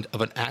mind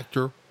of an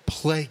actor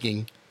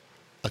playing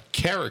a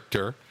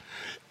character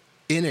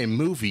in a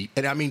movie.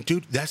 And I mean,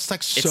 dude, that's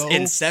like so. It's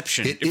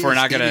Inception. If we're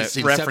not going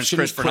to reference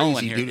Christopher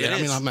Nolan here, dude.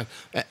 it is. I'm like,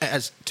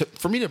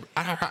 for me to,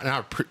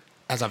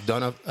 as I've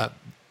done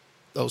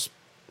those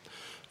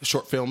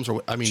short films,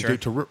 or I mean, Sure.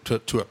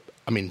 dude,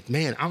 I mean,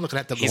 man, I'm looking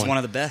at the. He's one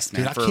of the best,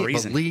 man, dude, for a I can't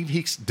reason. believe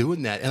he's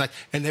doing that,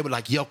 and they would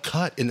like yell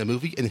cut in the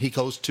movie, and then he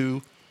goes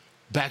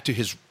back to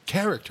his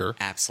character.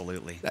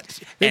 Absolutely.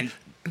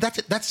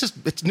 That's just,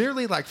 it's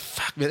nearly like,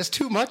 fuck, man, that's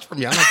too much for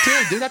me. I'm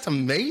like, dude, that's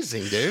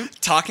amazing, dude.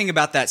 Talking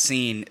about that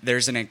scene,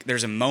 there's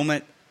a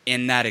moment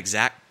in that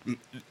exact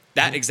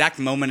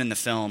moment in the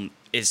film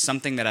is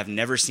something that I've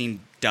never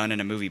seen done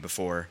in a movie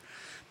before,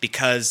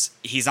 because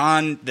he's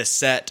on the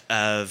set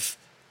of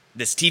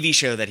this TV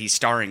show that he's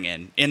starring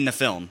in the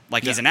film.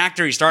 Like he's an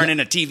actor, he's starring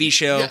in a TV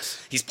show.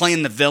 Yes. He's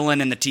playing the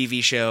villain in the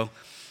TV show,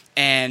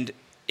 and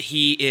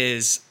he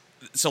is.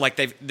 So like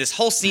this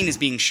whole scene is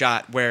being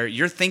shot where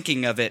you're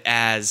thinking of it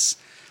as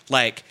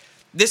like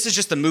this is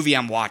just the movie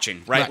I'm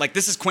watching, right? Like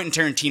this is Quentin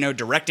Tarantino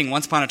directing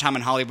Once Upon a Time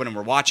in Hollywood, and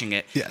we're watching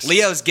it. Yes.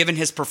 Leo's given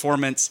his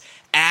performance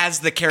as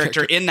the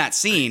character in that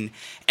scene,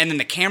 and then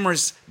the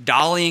camera's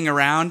dollying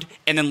around,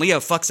 and then Leo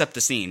fucks up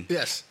the scene.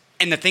 Yes.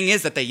 And the thing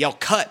is that they yell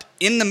cut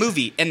in the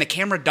movie, and the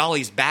camera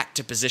dollies back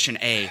to position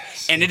A,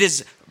 and it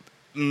is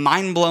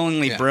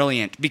mind-blowingly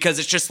brilliant, because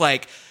it's just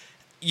like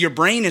your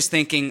brain is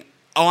thinking,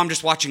 oh, I'm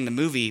just watching the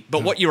movie,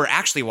 but what you were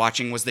actually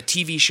watching was the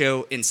TV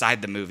show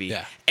inside the movie.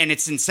 Yeah. And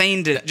it's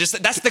insane to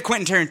just, that's the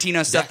Quentin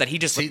Tarantino stuff that he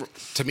just,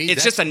 to me,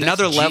 it's just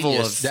another level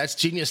genius. of. That's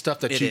genius stuff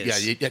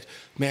that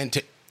man,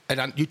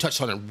 and you touched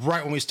on it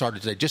right when we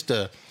started today, just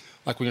to,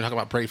 like when you're talking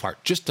about Braveheart,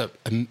 just to,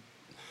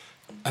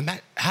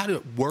 how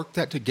to work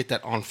that to get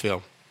that on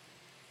film.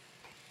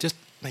 Just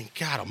Man,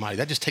 God Almighty,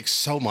 that just takes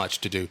so much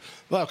to do.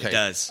 Well, okay, It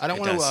does. I don't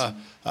It want does.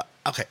 to.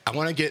 Okay, I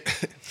want to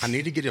get. I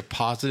need to get a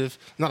positive.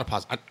 Not a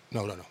positive.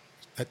 No.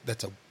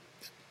 That's a.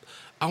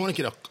 I want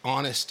to get a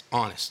honest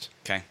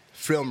Okay.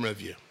 film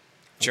review.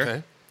 Sure.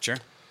 Okay? Sure.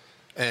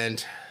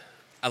 And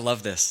I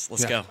love this.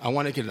 Let's go. I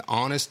want to get an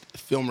honest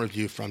film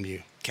review from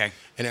you. Okay.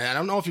 And I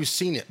don't know if you've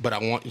seen it, but I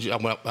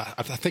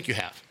think you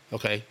have.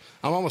 Okay.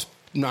 I'm almost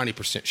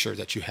 90% sure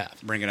that you have.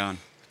 Bring it on.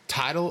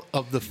 Title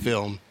of the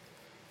film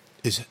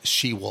is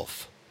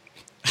She-Wolf.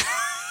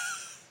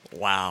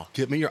 Wow.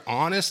 Give me your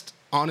honest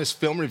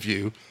film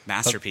review.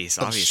 Masterpiece,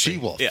 of obviously.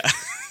 She-Wolf. Yeah.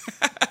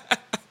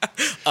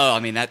 Oh, I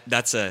mean that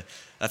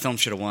film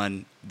should have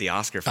won the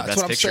Oscar for That's Best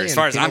what I'm Picture, saying. as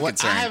far as You know I'm what?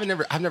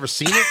 concerned. I've never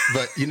seen it,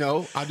 but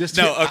I just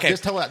No, okay. I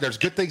just tell you there's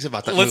good things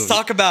about that Let's movie.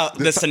 talk about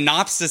the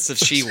synopsis of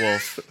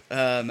She-Wolf.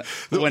 Tell me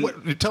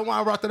why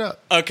I brought that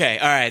up. Okay,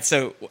 all right.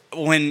 So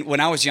when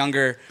I was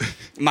younger,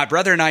 my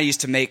brother and I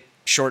used to make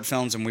short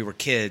films when we were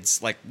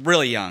kids, like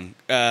really young.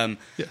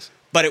 Yes.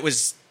 But it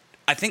was,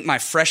 I think, my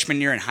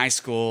freshman year in high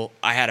school.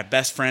 I had a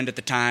best friend at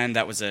the time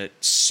that was a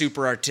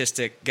super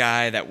artistic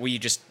guy that we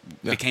just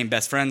became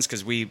best friends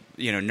because we,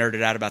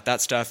 nerded out about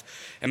that stuff.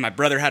 And my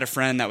brother had a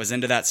friend that was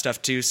into that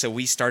stuff too, so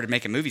we started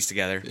making movies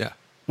together. Yeah.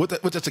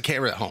 With just a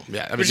camera at home.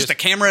 Yeah. I mean, Just a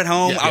camera at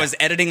home. Yeah, I was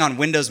editing on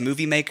Windows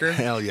Movie Maker,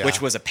 Hell yeah.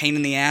 which was a pain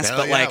in the ass. Hell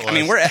but yeah, like, it I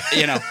mean,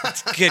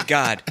 was. we're, good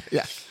God.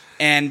 Yeah.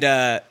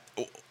 And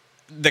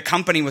the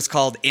company was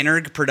called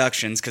Inerg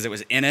Productions because it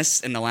was Innes,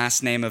 and the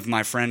last name of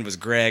my friend was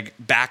Greg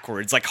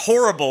backwards. Like,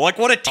 horrible. Like,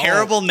 what a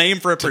terrible name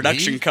for a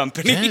production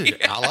company.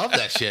 Dude, I love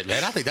that shit,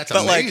 man. I think that's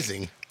But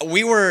amazing.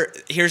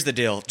 Here's the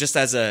deal, just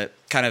as a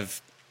kind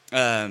of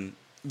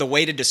the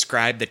way to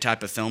describe the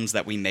type of films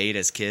that we made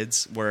as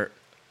kids, we're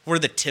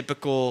the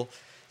typical,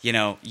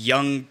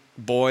 young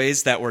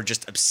boys that were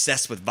just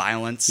obsessed with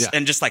violence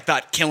and just like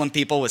thought killing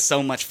people was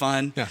so much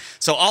fun. Yeah.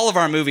 So all of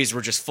our movies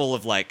were just full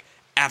of like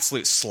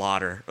absolute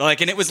slaughter.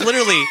 Like, and it was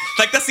literally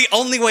like, that's the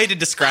only way to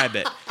describe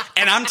it.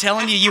 And I'm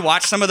telling you, you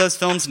watch some of those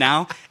films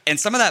now, and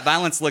some of that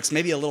violence looks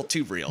maybe a little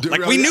too real.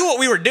 Like, we knew what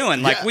we were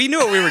doing. Like, we knew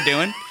what we were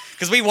doing.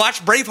 Because we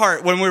watched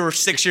Braveheart when we were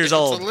 6 years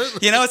old.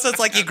 Absolutely. So it's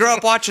like you grow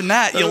up watching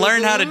that. You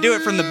learn how to do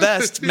it from the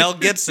best. Mel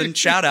Gibson,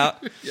 shout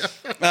out.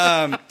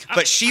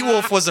 But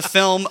She-Wolf was a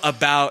film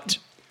about...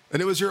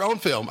 And it was your own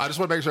film. I just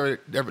want to make sure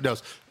everyone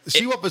knows.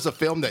 She-Wolf is a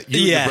film that you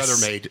and your brother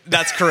made.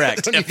 That's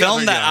correct. A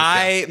film that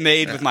I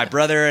made with my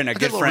brother and a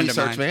good friend of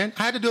mine. Man.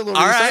 I had to do a little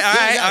All research.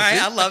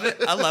 right.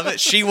 I love it.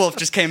 She-Wolf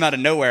just came out of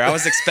nowhere. I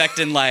was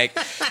expecting like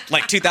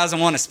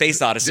 2001: A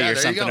Space Odyssey or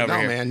something over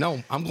here. No, man,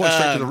 no. I'm going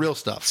straight to the real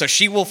stuff. So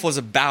She-Wolf was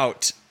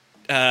about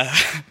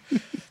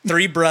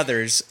three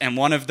brothers, and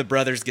one of the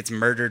brothers gets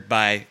murdered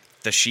by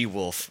the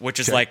she-wolf, which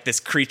is like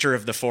this creature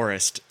of the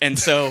forest. And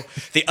so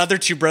the other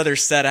two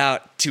brothers set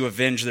out to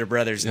avenge their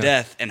brother's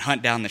death and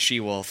hunt down the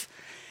she-wolf.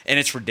 And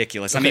it's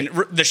ridiculous. Okay. I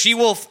mean, the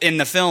she-wolf in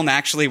the film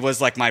actually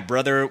was like my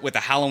brother with a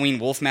Halloween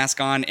wolf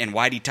mask on and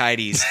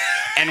whitey-tidies.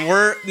 And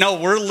we're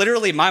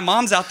literally, my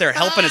mom's out there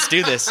helping us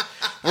do this.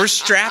 We're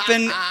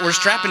strapping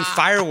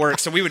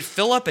fireworks. So we would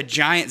fill up a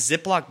giant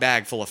Ziploc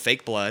bag full of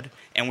fake blood,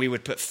 and we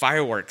would put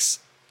fireworks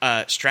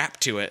strapped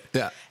to it.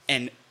 Yeah.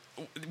 And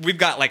we've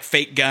got like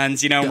fake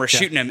guns, and we're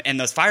shooting them, and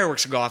those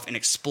fireworks will go off and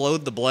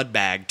explode the blood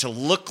bag to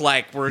look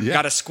like we're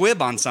got a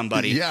squib on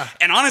somebody. Yeah.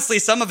 And honestly,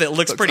 some of it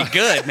looks pretty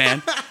good,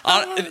 man.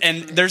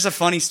 And there's a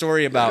funny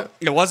story about,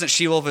 it wasn't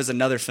She-Wolf, it was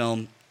another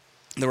film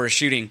that we're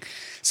shooting.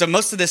 So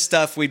most of this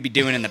stuff we'd be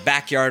doing in the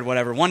backyard,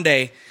 whatever. One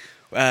day,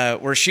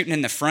 we're shooting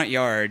in the front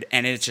yard,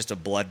 and it's just a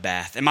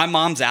bloodbath. And my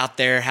mom's out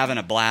there having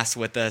a blast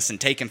with us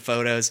and taking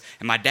photos.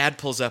 And my dad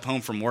pulls up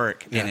home from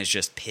work and is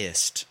just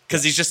pissed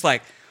because he's just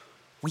like,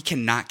 we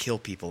cannot kill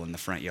people in the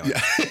front yard. Yeah.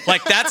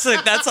 Like that's a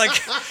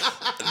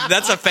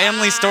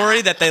family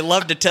story that they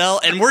love to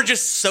tell, and we're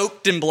just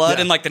soaked in blood,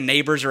 and like the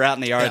neighbors are out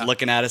in the yard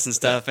looking at us and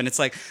stuff, and it's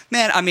like,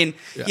 man, I mean,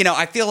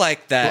 I feel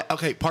like that. Well,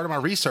 okay, part of my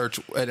research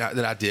that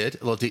I did, a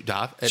little deep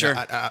dive, and sure.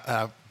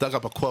 I dug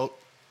up a quote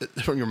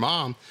from your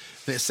mom,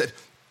 and it said,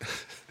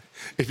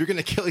 if you're going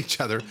to kill each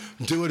other,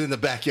 do it in the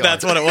backyard.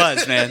 That's what it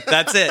was, man.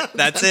 That's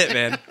it,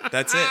 man.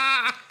 That's it.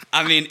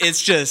 I mean,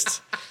 it's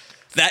just...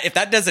 That if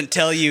that doesn't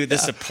tell you the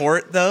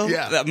support, though,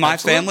 that my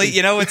family,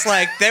 it's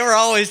like they were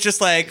always just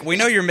like, we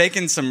know you're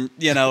making some,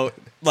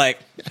 like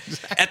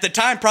at the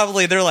time,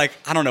 probably they're like,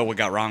 I don't know what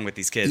got wrong with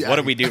these kids. What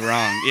did we do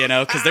wrong?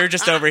 Because they're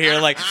just over here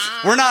like,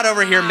 we're not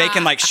over here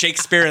making like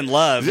Shakespeare in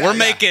Love. We're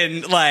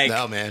making like,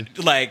 no, man.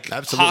 Like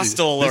Absolutely.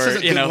 Hostile this or,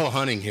 isn't Good Will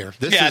Hunting here.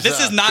 This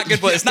is not good.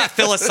 It's not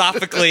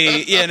philosophically,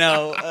 it's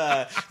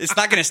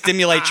not going to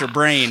stimulate your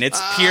brain.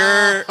 It's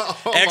pure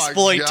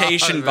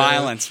exploitation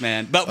violence,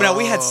 man. But no,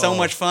 we had so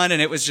much fun,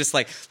 and it was just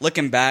like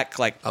looking back,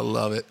 like I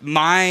love it.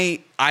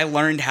 I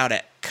learned how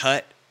to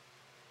cut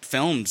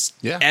films,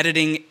 Yeah.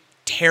 editing.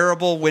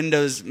 Terrible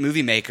Windows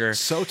Movie Maker.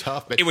 So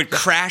tough. But it would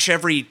crash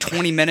every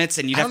 20 minutes,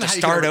 and you'd have to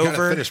start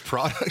over. Finished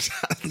product.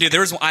 Dude,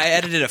 I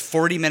edited a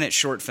 40-minute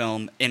short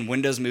film in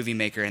Windows Movie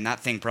Maker, and that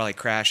thing probably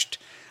crashed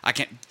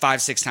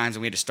 5-6 times,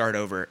 and we had to start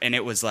over, and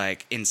it was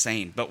like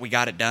insane. But we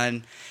got it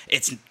done.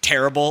 It's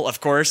terrible, of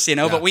course,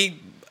 but we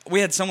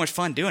we had so much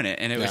fun doing it,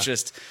 and it was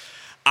just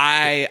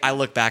I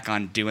look back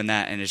on doing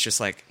that, and it's just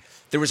like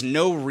there was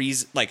no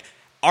reason. Like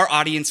our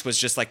audience was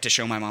just like to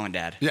show my mom and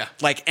dad. Yeah.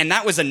 Like, and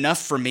that was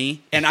enough for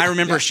me. And I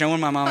remember showing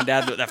my mom and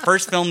dad the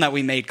first film that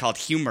we made called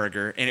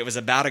Humburger, and it was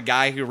about a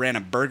guy who ran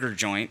a burger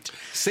joint.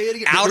 Say it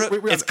again.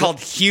 It's called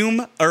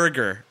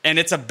Humburger, and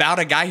it's about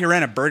a guy who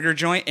ran a burger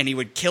joint, and he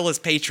would kill his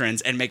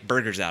patrons and make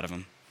burgers out of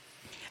them.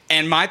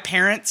 And my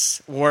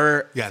parents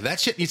were... Yeah, that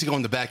shit needs to go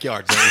in the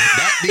backyard, Zane.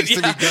 That needs to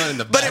be done in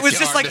the backyard. But it was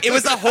just like, it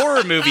was a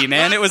horror movie,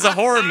 man. It was a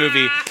horror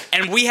movie.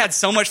 And we had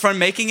so much fun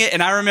making it.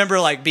 And I remember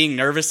like being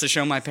nervous to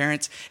show my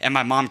parents. And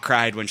my mom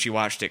cried when she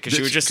watched it because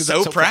she was just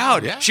so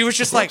proud. Yeah, she was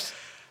just like,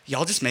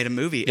 y'all just made a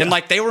movie. Yeah. And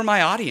like, they were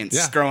my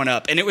audience growing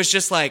up. And it was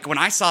just like, when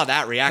I saw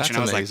that reaction,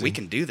 I was like, we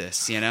can do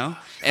this, you know?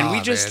 And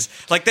we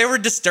just, like, they were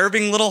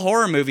disturbing little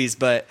horror movies,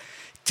 but...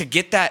 to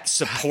get that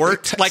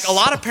support, like a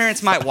lot of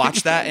parents might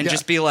watch that and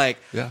just be like,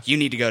 you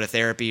need to go to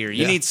therapy or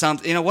you need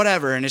something, you know,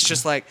 whatever. And it's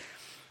just like,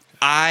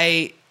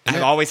 I've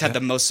always had the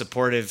most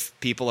supportive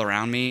people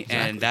around me.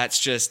 Exactly. And that's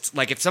just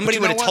like, if somebody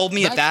would have told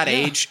me at that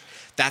age,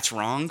 that's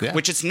wrong,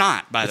 which it's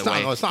not, by the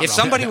way. If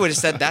somebody would have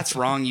said that's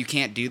wrong, you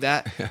can't do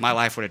that, my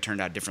life would have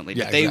turned out differently.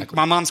 But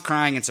my mom's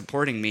crying and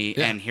supporting me,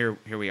 and here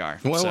we are.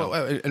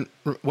 And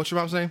what's your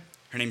mom's name?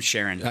 Her name's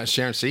Sharon.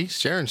 Sharon, see?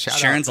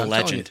 Sharon's a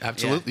legend.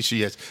 Absolutely,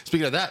 she is.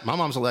 Speaking of that, my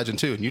mom's a legend,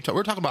 too. And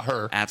we're talking about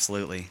her.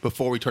 Absolutely.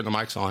 Before we turned the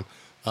mics on.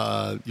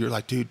 You're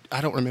like, dude,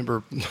 I don't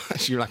remember.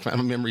 You're like, my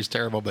memory's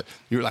terrible. But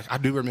you're like, I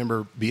do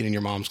remember being in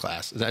your mom's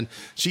class. And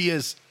she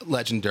is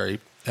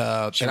legendary.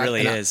 She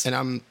really is.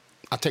 And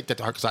I take that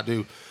to heart because I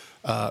do.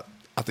 I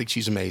think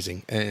she's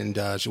amazing. And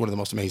she's one of the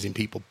most amazing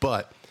people.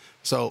 But,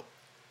 so,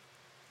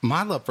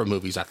 my love for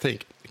movies, I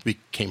think,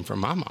 came from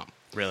my mom.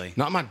 Really?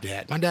 Not my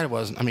dad. My dad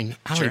wasn't. I mean,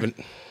 I don't even,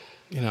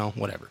 you know,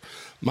 whatever.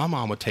 My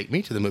mom would take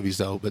me to the movies,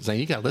 though. But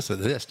Zane, you got to listen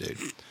to this, dude.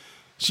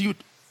 She would,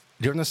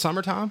 during the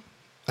summertime,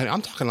 I mean,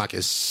 I'm talking like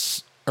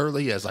as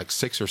early as like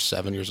 6 or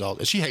 7 years old.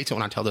 And she hates it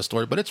when I tell this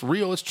story, but it's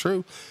real. It's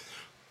true.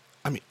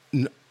 I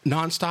mean,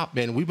 nonstop,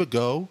 man. We would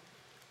go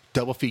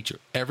double feature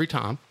every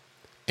time.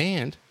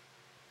 And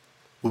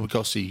we would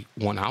go see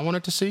one I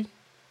wanted to see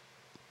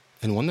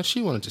and one that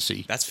she wanted to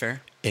see. That's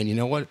fair. And you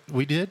know what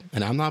we did?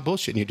 And I'm not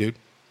bullshitting you, dude.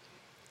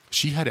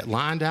 She had it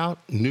lined out,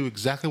 knew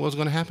exactly what was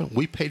going to happen.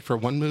 We paid for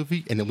one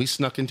movie, and then we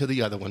snuck into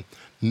the other one.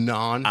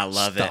 Non-stop. I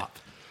love it.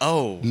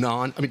 Oh.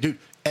 I mean, dude,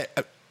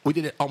 we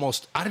did it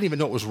almost, I didn't even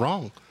know it was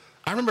wrong.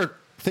 I remember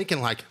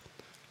thinking, like,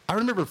 I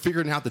remember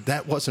figuring out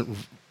that wasn't,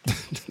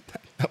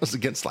 that was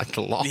against, like,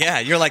 the law. Yeah,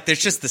 you're like,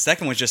 there's just, the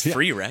second one's just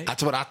free, right?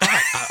 That's what I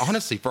thought.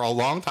 Honestly, for a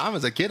long time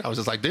as a kid, I was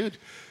just like, dude,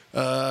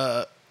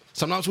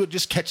 sometimes we'd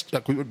just catch,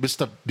 like, we would miss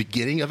the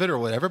beginning of it or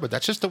whatever, but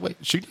that's just the way,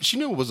 she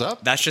knew it was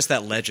up. That's just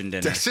that legend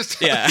in that's her.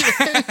 Just, yeah.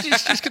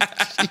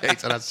 she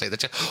hates when I say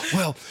that.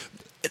 Well,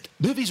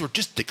 movies were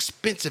just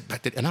expensive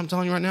back then. And I'm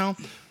telling you right now,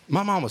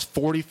 my mom was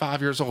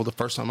 45 years old the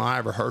first time I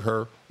ever heard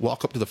her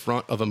walk up to the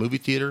front of a movie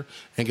theater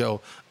and go,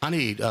 I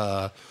need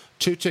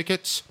 2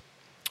 tickets,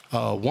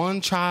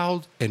 1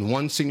 child, and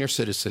 1 senior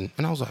citizen.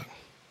 And I was like,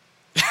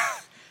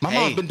 my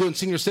mom's been doing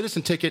senior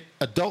citizen ticket,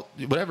 adult,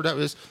 whatever that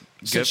is,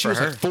 since she was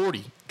like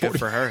 40. Good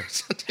for her.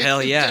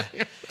 Hell yeah.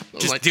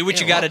 Just like, do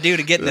what you got to do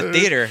to get in the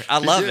theater. I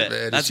love it.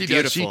 Man. That's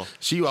beautiful.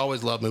 She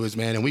always loved movies,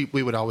 man. And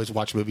we would always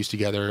watch movies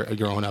together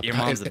growing up. Your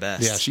mom's the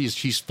best. Yeah,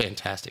 she's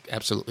fantastic.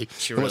 Absolutely.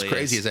 She really what's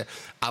crazy is that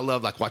I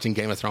love like watching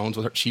Game of Thrones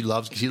with her. She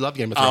loved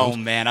Game of Thrones. Oh,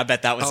 man. I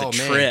bet that was a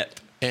trip.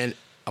 And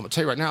I'm going to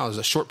tell you right now, it was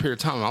a short period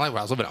of time in my life where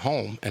I was living at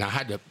home. And I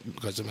had to,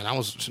 because, I mean, I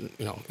was,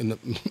 you know,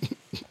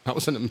 I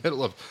was in the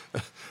middle of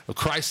a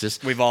crisis.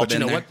 We've all been there.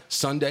 But you know what?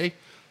 Sunday,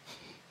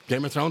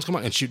 Game of Thrones come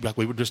on, and she'd be like,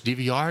 we would just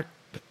DVR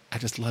it. I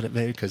just let it,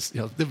 man, because,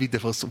 you know, there'd be the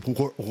most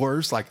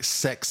worst, like,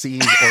 sex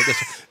scenes or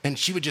this. And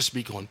she would just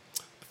be going,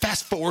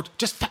 fast forward.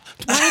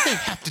 Why do they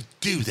have to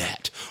do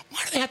that? Why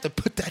do they have to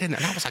put that in there?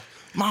 And I was like,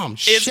 Mom,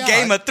 it's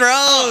Game of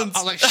Thrones. I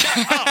was like,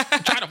 shut up.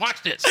 I'm trying to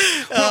watch this.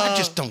 Well, I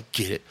just don't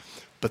get it.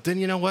 But then,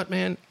 you know what,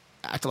 man?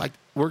 I feel like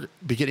we're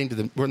in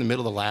the middle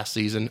of the last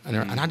season. And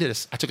I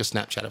took a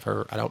Snapchat of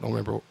her. I don't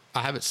remember.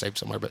 I have it saved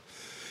somewhere. But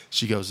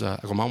she goes, I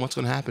go, Mom, what's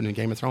going to happen in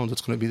Game of Thrones?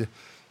 What's going to be the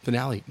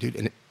finale? Dude,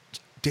 and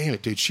damn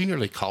it, dude. She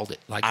nearly called it.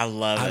 Like, I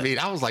love it. I mean,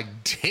 I was like,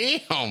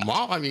 damn,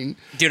 Mom. I mean.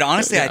 Dude,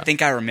 honestly, I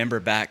think I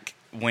remember back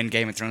when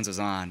Game of Thrones was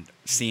on,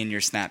 seeing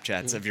your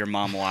Snapchats of your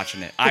mom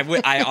watching it.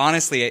 I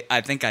honestly, I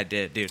think I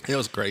did, dude. It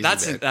was crazy.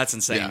 That's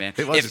insane, man.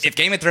 If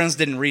Game of Thrones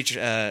didn't reach,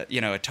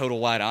 a total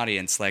wide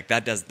audience, like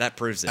that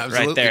proves it.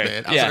 Absolutely, right there.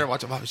 Man. I was there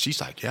watching. She's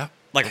like, yeah.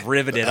 Like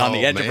riveted on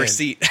the edge of her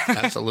seat.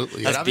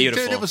 Absolutely. That's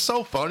beautiful. Dude, it was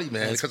so funny,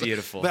 man. That's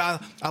beautiful.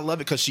 But I love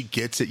it because she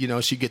gets it. You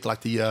know, she gets like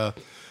the,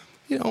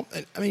 you know,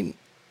 I mean,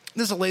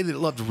 there's a lady that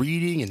loved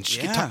reading, and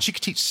she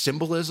could teach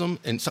symbolism,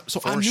 and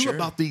so I knew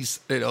about these,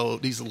 you know,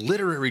 these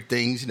literary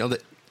things, you know,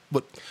 that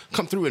would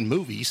come through in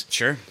movies.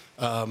 Sure.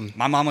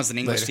 My mom was an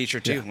English teacher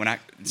too.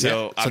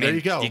 Yeah. I mean, there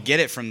you go. You get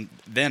it from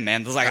them,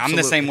 man. It's like I'm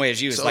the same way as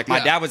you. It's like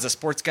my dad was a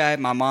sports guy.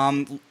 My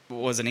mom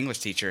was an English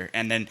teacher,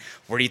 and then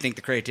where do you think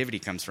the creativity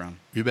comes from?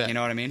 You bet. You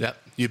know what I mean? Yep.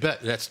 You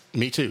bet. That's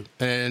me too.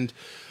 And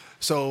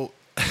so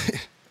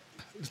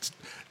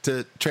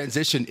to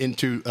transition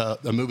into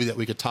a movie that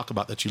we could talk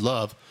about that you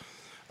love,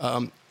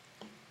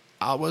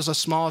 I was a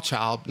small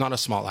child, not a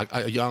small, like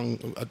a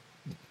young,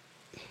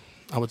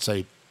 I would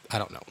say, I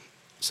don't know,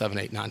 7,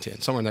 8, 9,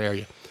 10, somewhere in that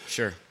area.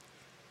 Sure.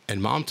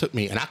 And Mom took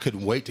me, and I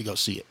couldn't wait to go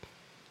see it.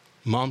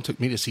 Mom took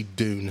me to see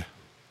Dune.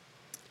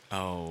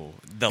 Oh,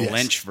 the Yes.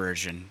 Lynch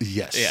version.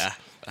 Yes. Yeah.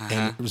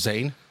 And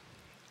Zane,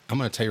 I'm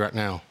going to tell you right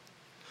now,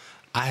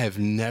 I have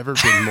never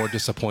been more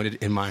disappointed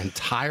in my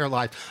entire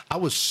life. I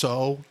was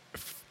so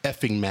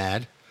effing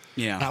mad.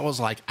 Yeah. And I was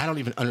like, I don't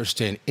even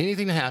understand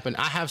anything that happened.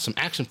 I have some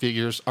action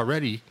figures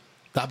already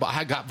that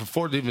I got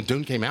before even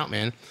Dune came out,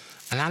 man.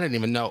 And I didn't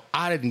even know.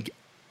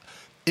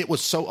 It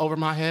was so over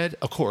my head,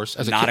 of course.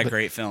 As Not kid, a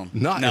great film.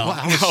 No.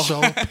 I was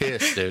so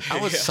pissed, dude. I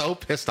was Yeah. so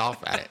pissed off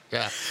at it.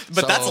 Yeah.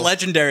 But that's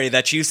legendary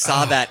that you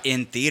saw that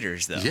in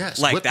theaters, though. Yes.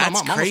 Like, with my that's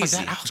mom. Mom was crazy.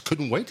 like that. I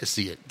couldn't wait to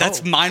see it.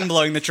 That's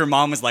mind-blowing that your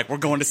mom was like, we're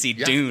going to see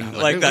Dune. I'm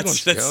Like, dude,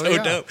 that's we're going to- so hell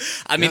yeah. dope.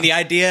 I mean, the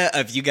idea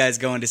of you guys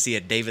going to see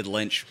a David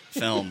Lynch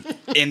film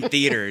in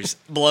theaters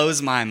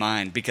blows my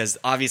mind, because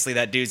obviously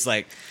that dude's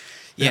like,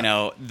 you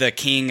know, the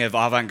king of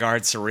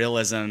avant-garde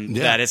surrealism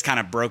that is kind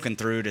of broken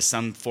through to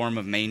some form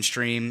of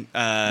mainstream.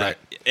 Right.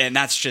 And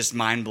that's just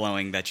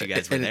mind-blowing that you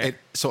guys were there.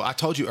 So I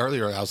told you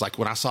earlier, I was like,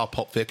 when I saw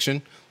Pulp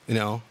Fiction, you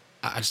know,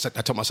 I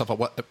told myself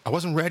I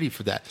wasn't ready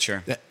for that.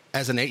 Sure.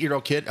 As an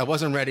 8-year-old kid, I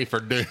wasn't ready for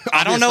Dune.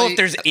 I don't know if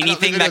there's Obviously, I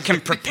don't anything think that it can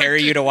is. prepare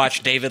you to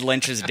watch David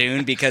Lynch's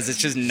Dune, because it's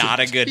just not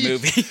a good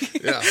movie.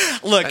 Yeah.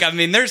 Look, I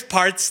mean, there's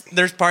parts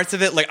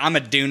of it. Like, I'm a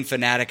Dune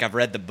fanatic. I've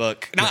read the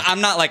book. Now,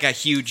 I'm not like a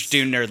huge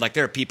Dune nerd. Like,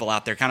 there are people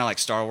out there, kind of like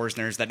Star Wars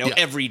nerds, that know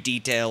every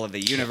detail of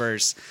the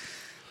universe.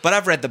 But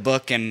I've read the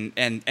book and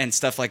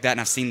stuff like that, and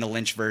I've seen the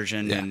Lynch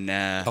version. Yeah.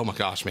 And Oh my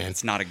gosh, man.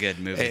 it's not a good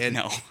movie. And-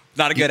 No,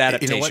 not a good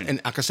adaptation. You know what?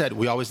 And like I said,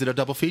 we always did a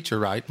double feature,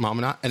 right, Mom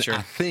and I? And Sure.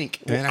 I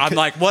think, man, I'm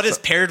like, what is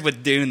paired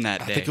with Dune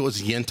that day? I think it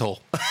was Yentl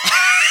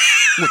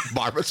with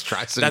Barbara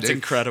Streisand. That's dude.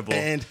 incredible.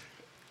 And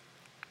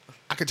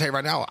I can tell you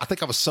right now, I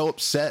think I was so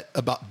upset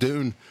about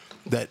Dune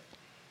that,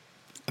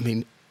 I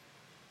mean,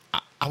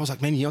 I was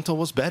like, man, Yentl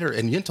was better.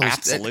 And Yentl's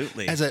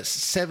Absolutely. as a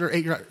 7 or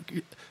 8 year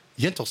old,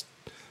 Yentl's,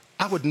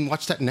 I wouldn't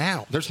watch that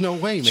now. There's no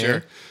way, man.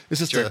 Sure. It's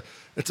just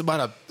it's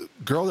about a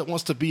girl that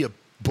wants to be a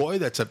boy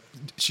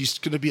she's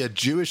going to be a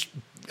Jewish.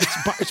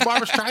 It's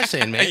Barbara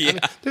Streisand, man. Yeah. I mean,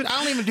 dude, I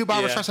don't even do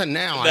Barbara Yeah. Streisand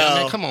now. No. I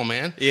mean, come on,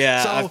 man.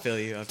 Yeah, So, I feel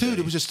you. Dude,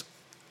 it was just,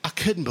 I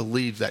couldn't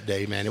believe that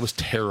day, man. It was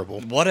terrible.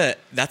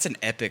 That's an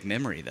epic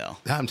memory, though.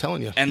 I'm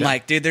telling you. And Yeah.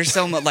 like, dude, there's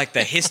so much, like,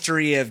 the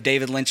history of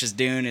David Lynch's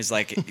Dune is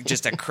like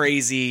just a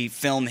crazy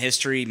film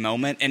history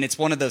moment, and it's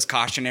one of those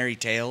cautionary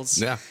tales.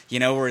 Yeah. You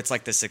know, where it's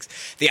like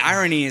the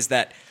irony is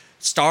that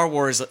Star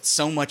Wars,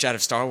 so much out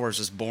of Star Wars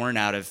was born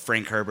out of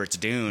Frank Herbert's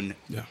Dune.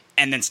 Yeah.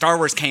 And then Star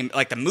Wars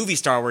the movie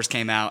Star Wars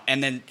came out,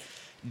 and then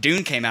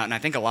Dune came out, and I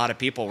think a lot of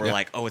people were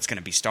like, "Oh, it's going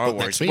to be Star But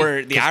Wars." that's me.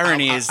 Where the 'Cause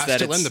irony I is that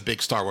still it's am the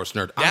big Star Wars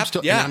nerd. Yep, I'm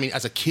still. yeah. I mean,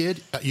 as a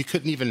kid, you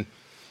couldn't even.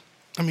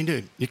 I mean,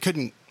 dude, I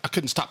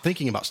couldn't stop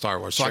thinking about Star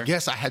Wars. So I Sure.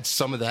 guess I had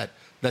some of that.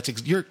 That's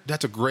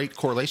a great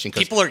correlation.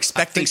 'Cause People are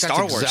expecting I think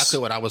Star that's Wars. exactly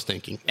what I was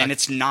thinking. and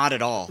it's not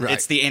at all. Right.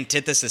 It's the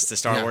antithesis to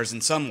Star Yeah. Wars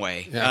in some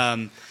way. Yeah.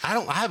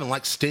 I haven't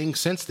liked Sting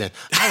since then.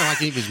 I haven't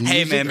liked any of his music.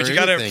 Hey man, but or you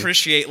gotta anything.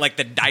 appreciate like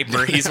the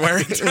diaper he's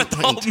wearing It throughout was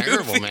the whole fucking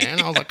terrible, movie.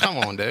 man. I was like, come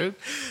on, dude.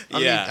 I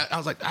mean, Yeah. I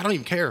was like, I don't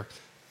even care.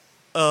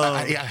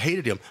 I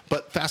hated him.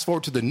 But fast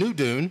forward to the new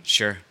Dune,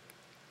 Sure.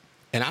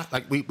 and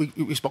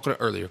we spoke about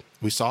it earlier.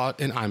 We saw it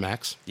in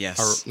IMAX. Yes.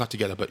 Or not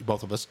together, but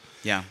both of us.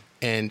 Yeah.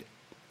 And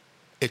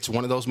it's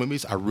one of those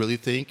movies I really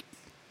think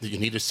that you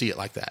need to see it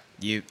like that.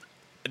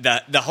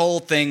 The whole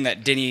thing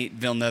that Denis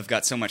Villeneuve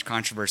got so much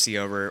controversy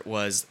over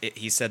was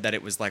he said that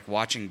it was like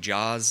watching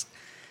Jaws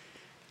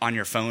on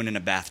your phone in a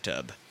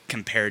bathtub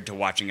compared to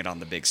watching it on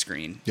the big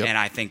screen. Yep. And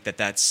I think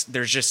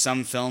there's just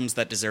some films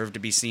that deserve to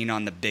be seen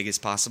on the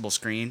biggest possible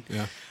screen.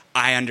 Yeah.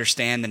 I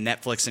understand the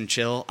Netflix and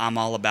chill. I'm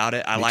all about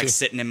it. I Me like too.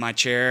 sitting in my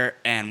chair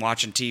and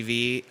watching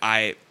TV.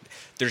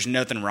 There's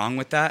nothing wrong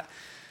with that.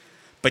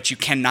 But you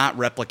cannot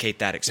replicate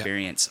that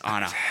experience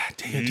on a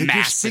Damn, dude, massive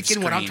you're speaking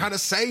screen. what I'm trying to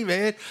say,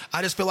 man.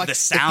 I just feel like The if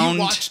sound-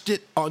 you watched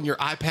it on your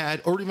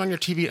iPad or even on your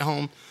TV at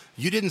home,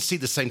 you didn't see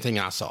the same thing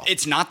I saw.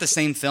 It's not the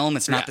same film.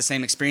 It's not Yeah. the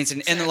same experience.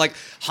 And like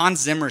Hans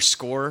Zimmer's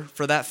score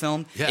for that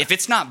film, Yeah. if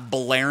it's not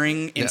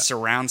blaring in Yeah.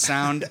 surround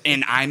sound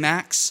in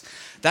IMAX,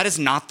 that is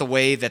not the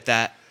way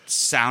that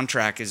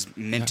soundtrack is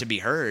meant to be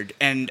heard.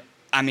 And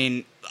I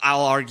mean,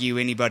 I'll argue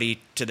anybody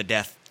to the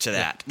death to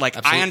that. Like,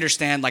 absolutely. I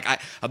understand. Like,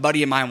 a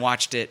buddy of mine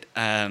watched it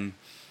on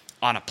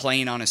a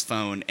plane on his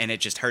phone, and it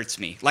just hurts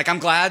me. Like, I'm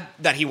glad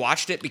that he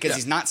watched it because Yeah.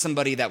 he's not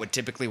somebody that would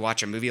typically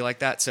watch a movie like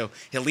that. So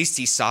at least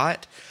he saw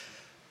it.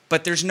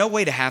 But there's no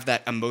way to have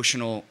that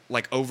emotional,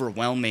 like,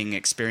 overwhelming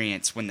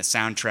experience when the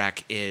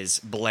soundtrack is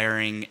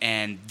blaring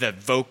and the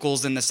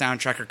vocals in the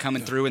soundtrack are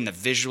coming through and the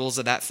visuals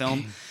of that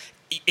film.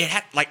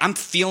 I'm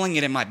feeling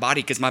it in my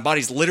body because my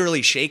body's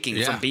literally shaking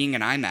Yeah. from being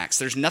in IMAX.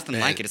 There's nothing Man.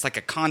 like it. It's like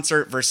a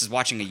concert versus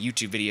watching a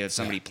YouTube video of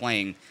somebody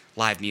playing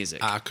live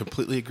music. I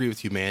completely agree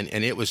with you, man.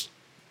 And it was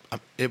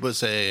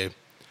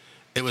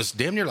it was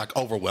damn near like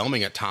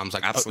overwhelming at times.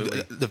 Like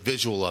Absolutely. The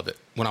visual of it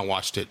when I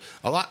watched it.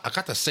 A lot. I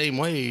got the same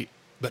way,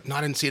 but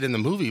I didn't see it in the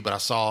movie. But I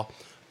saw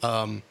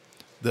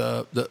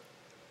the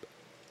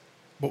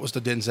what was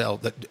the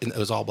Denzel that it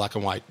was all black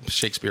and white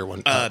Shakespeare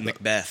one.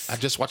 Macbeth. I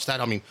just watched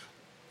that. I mean,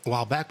 a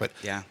while back, but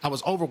Yeah. I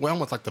was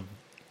overwhelmed with like the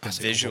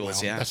visuals.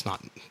 overwhelmed. Yeah, That's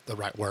not the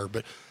right word,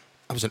 but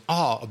I was in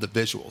awe of the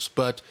visuals.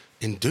 But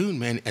in Dune,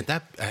 man, and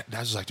I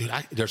was like, dude,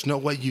 there's no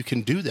way you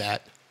can do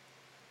that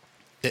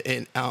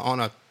on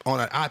an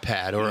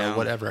iPad or No.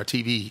 whatever, a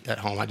TV at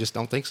home. I just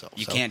don't think so.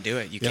 You So, can't do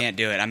it. You yep. can't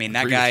do it. I mean,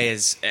 that Agree guy with you.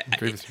 is.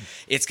 Agree with you.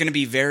 It's going to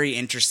be very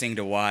interesting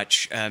to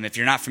watch. If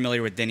you're not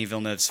familiar with Denis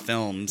Villeneuve's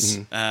films,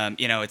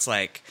 Mm-hmm. it's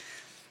like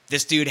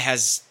this dude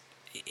has.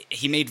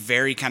 He made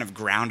very kind of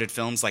grounded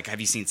films. Like, have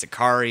you seen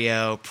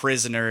Sicario,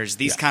 Prisoners?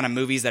 These kind of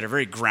movies that are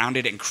very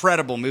grounded,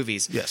 incredible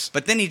movies. Yes.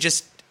 But then he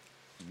just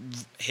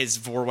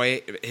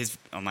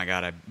oh my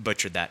god, I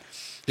butchered that.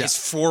 Yeah. His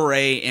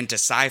foray into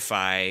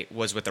sci-fi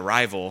was with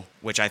Arrival,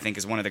 which I think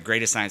is one of the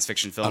greatest science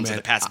fiction films of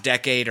the past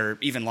decade, or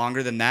even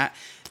longer than that.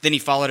 Then he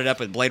followed it up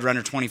with Blade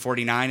Runner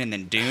 2049, and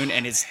then Dune,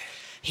 and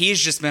he's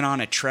just been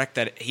on a trek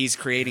that he's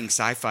creating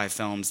sci-fi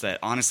films that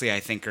honestly I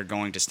think are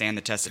going to stand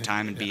the test of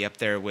time and be up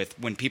there with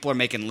when people are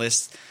making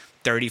lists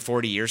 30,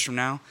 40 years from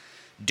now.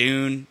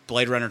 Dune,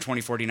 Blade Runner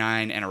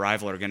 2049, and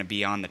Arrival are going to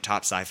be on the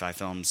top sci-fi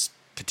films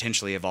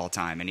potentially of all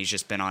time, and he's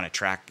just been on a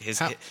track.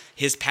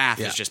 His path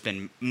has just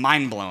been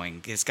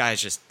mind-blowing. This guy's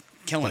just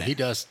killing it. He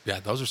does. Yeah,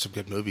 those are some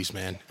good movies,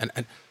 man.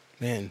 And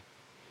man,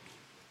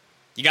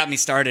 you got me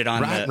started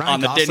on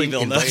Ryan the Denis Gosling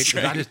and Villeneuve Blade,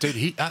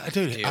 train.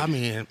 dude. I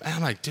mean,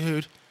 I'm like,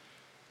 dude.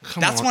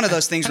 Come That's on. one of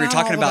those things where you're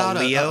talking about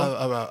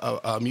Leo.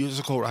 A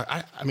musical.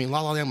 I mean,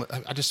 La La Land.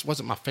 I just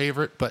wasn't my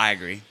favorite, but I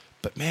agree.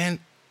 But man,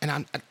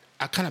 and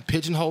I kind of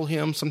pigeonhole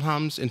him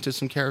sometimes into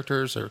some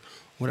characters or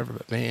whatever.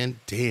 But man,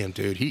 damn,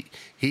 dude,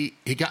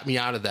 he got me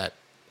out of that.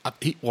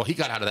 He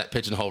got out of that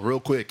pigeonhole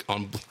real quick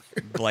on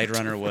Blade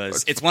Runner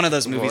was. It's one of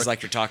those movies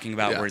like you're talking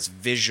about Yeah. where it's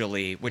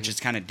visually, which is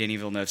kind of Denis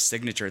Villeneuve's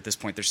signature at this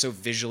point. They're so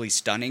visually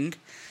stunning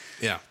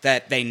Yeah.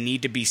 that they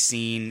need to be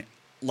seen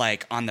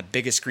like on the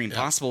biggest screen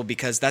possible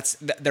because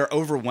they're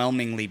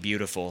overwhelmingly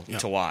beautiful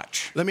to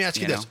watch. Let me ask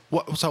you this: know?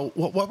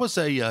 What was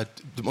one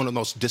of the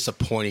most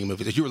disappointing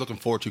movies that you were looking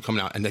forward to coming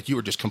out, and that you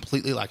were just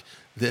completely like,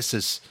 this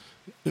is?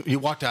 You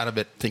walked out of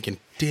it thinking,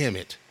 "Damn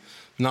it,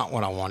 not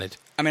what I wanted."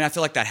 I mean, I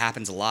feel like that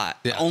happens a lot,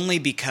 Yeah. only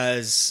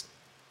because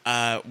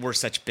we're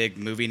such big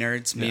movie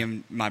nerds, me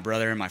and my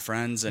brother and my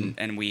friends,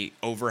 and we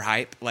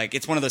overhype. Like,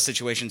 it's one of those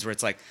situations where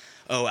it's like,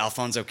 oh,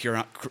 Alfonso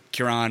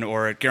Cuarón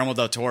or Guillermo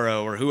del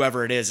Toro or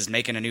whoever it is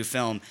making a new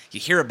film. You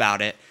hear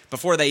about it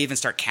before they even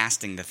start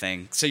casting the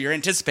thing. So you're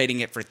anticipating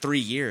it for 3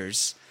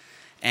 years.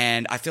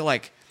 And I feel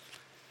like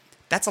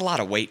that's a lot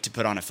of weight to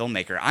put on a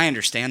filmmaker. I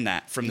understand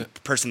that from the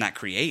person that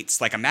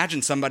creates. Like,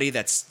 imagine somebody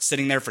that's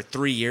sitting there for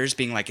 3 years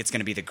being like, it's going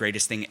to be the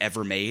greatest thing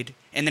ever made.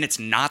 And then it's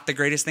not the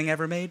greatest thing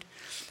ever made.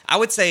 I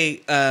would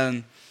say,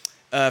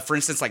 for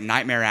instance, like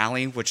Nightmare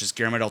Alley, which is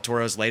Guillermo del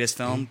Toro's latest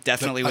film,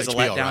 definitely was a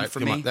HBO, letdown right? for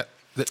me.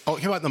 It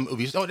came out in the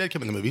movies. Oh, it did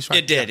come in the movies, right?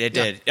 It did. It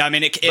did. I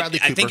mean, I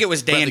think it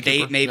was day and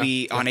date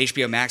maybe on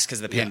HBO Max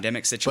because of the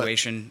pandemic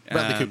situation.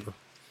 Bradley Cooper.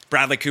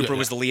 Bradley Cooper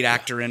was the lead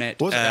actor in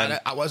it.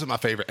 I wasn't my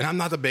favorite, and I'm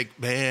not a big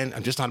man.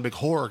 I'm just not a big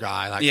horror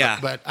guy.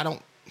 Like, but I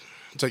don't.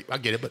 So I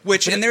get it.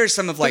 But and there is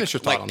some of like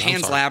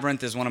Pan's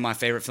Labyrinth is one of my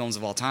favorite films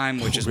of all time,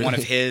 which is one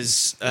of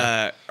his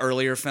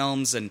earlier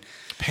films. And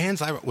Pan's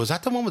Labyrinth, was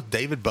that the one with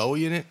David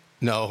Bowie in it?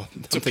 No.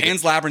 So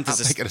Pan's Labyrinth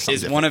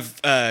is one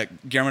of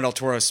Guillermo del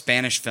Toro's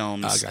Spanish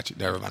films. I got you.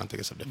 Never mind. I'm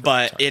thinking something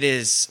different. But it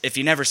is, if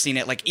you've never seen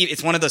it, like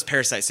it's one of those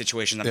Parasite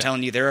situations. I'm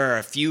telling you, there are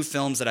a few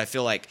films that I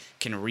feel like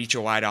can reach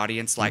a wide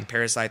audience, like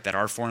Parasite, that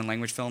are foreign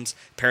language films.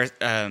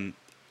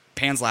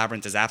 Pan's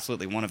Labyrinth is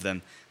absolutely one of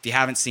them. If you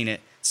haven't seen it,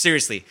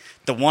 seriously,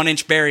 the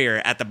 1-inch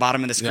barrier at the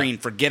bottom of the screen,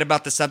 forget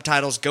about the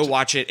subtitles. Go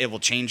watch it. It will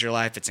change your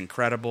life. It's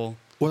incredible.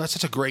 Well, that's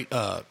such a great...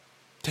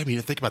 Damn, you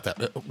didn't think about that.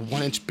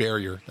 1-inch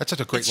barrier. That's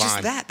such a great line. It's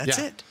just that. That's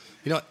it.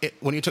 You know,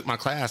 when you took my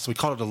class, we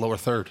called it a lower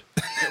third.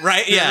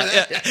 Right?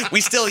 Yeah.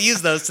 We still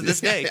use those to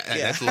this day. Yeah.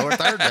 That's lower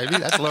third, baby.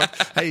 That's lower.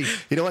 Hey,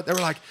 you know what? They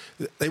were like,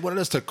 they wanted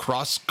us to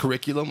cross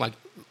curriculum, like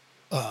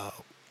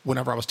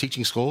whenever I was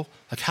teaching school.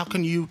 Like, how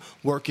can you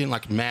work in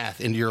like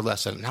math into your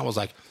lesson? And I was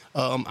like,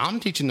 I'm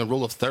teaching the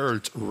rule of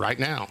thirds right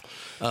now.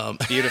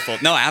 Beautiful.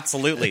 No,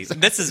 absolutely.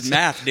 This is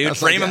math, dude.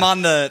 Frame them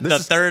on the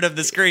third of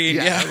the screen.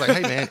 Yeah. I was like,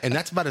 hey, man, and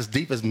that's about as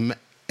deep as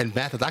in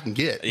math as I can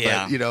get.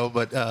 Yeah.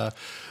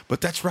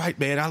 But that's right,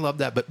 man. I love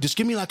that. But just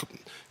give me like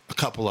a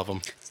couple of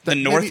them. The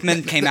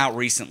Northman came out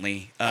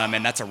recently,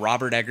 and that's a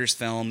Robert Eggers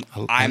film.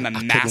 I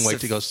couldn't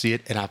wait to go see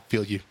it, and I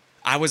feel you.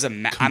 I was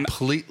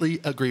completely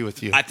agree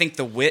with you. I think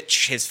The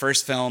Witch, his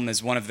first film,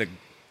 is one of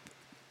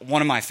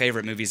my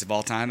favorite movies of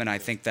all time, and I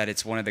think that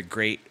it's one of the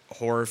great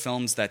horror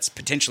films that's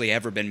potentially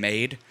ever been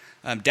made.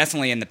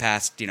 Definitely in the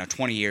past,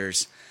 20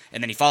 years.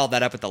 And then he followed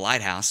that up with The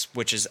Lighthouse,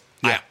 which is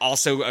I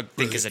also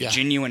think is a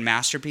genuine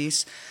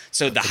masterpiece.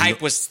 So the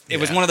hype was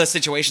one of those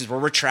situations where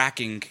we're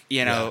tracking,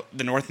 the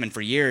Northman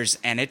for years,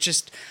 and it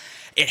just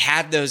it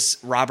had those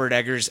Robert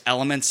Eggers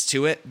elements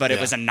to it, but it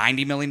Yeah. was a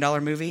 $90 million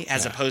movie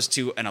as opposed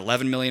to an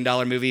 $11 million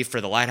movie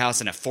for The Lighthouse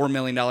and a $4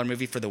 million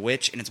movie for The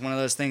Witch. And it's one of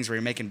those things where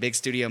you're making big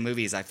studio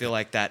movies. I feel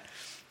like that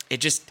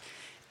it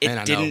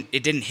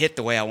didn't hit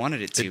the way I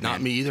wanted it to.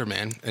 Not me either,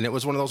 man. And it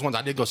was one of those ones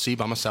I did go see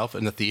by myself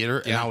in the theater,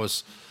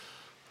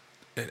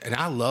 and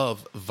I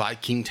love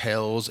Viking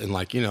tales and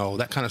like, you know,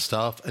 that kind of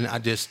stuff. And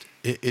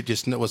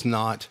it was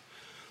not.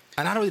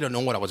 And I really don't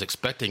know what I was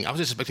expecting. I was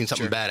just expecting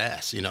something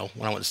badass, you know,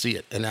 when I went to see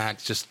it. And I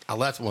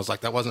left and was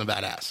like, that wasn't a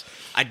badass.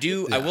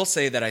 I will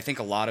say that I think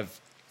a lot of,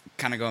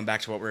 kind of going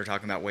back to what we were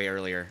talking about way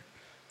earlier,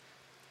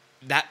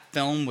 that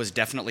film was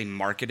definitely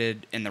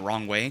marketed in the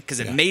wrong way because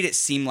it made it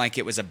seem like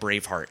it was a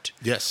Braveheart.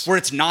 Yes. Where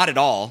it's not at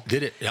all.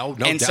 Did it? No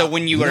and doubt. so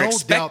when you are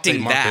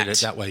expecting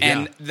that way,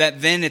 and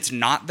that then it's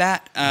not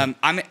that,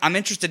 I'm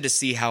interested to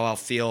see how I'll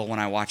feel when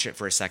I watch it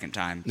for a second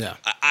time. Yeah.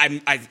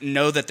 I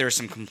know that there are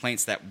some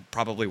complaints that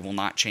probably will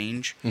not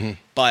change,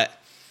 but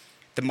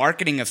the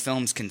marketing of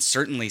films can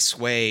certainly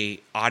sway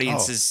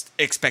audiences'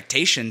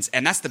 expectations,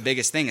 and that's the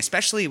biggest thing,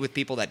 especially with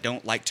people that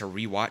don't like to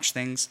rewatch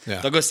things.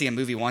 Yeah. They'll go see a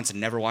movie once and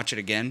never watch it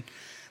again.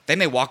 They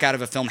may walk out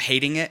of a film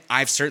hating it.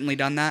 I've certainly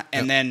done that,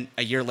 and then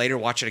a year later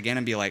watch it again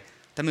and be like,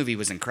 that movie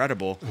was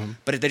incredible,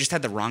 but they just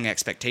had the wrong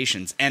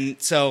expectations.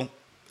 And so,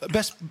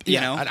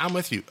 I'm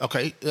with you.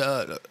 Okay,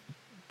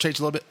 change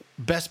a little bit.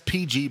 Best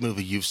PG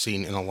movie you've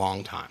seen in a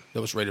long time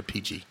that was rated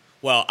PG.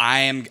 Well,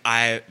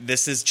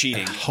 this is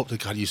cheating. I hope to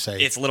God you say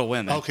it's Little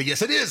Women. Okay,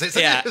 yes, it is.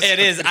 It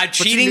is. I'm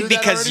cheating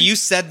because you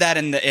said that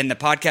in the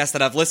podcast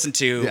that I've listened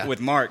to with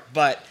Mark,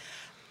 but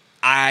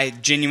I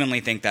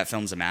genuinely think that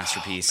film's a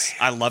masterpiece.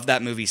 I love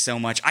that movie so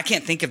much. I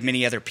can't think of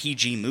many other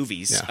PG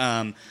movies.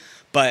 Yeah.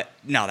 But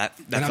no, that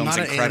film's incredible. I'm not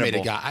an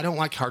animated guy. I don't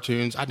like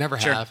cartoons. I never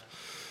have.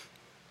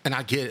 And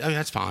I get it. I mean,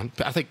 that's fine.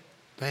 But I think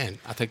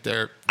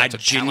I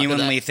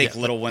genuinely think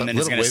Little Women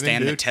is going to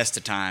stand the test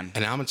of time.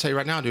 And I'm going to tell you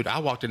right now, dude, I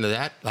walked into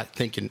that like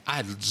thinking I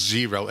had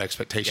zero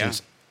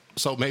expectations. Yeah.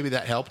 So maybe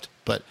that helped,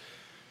 but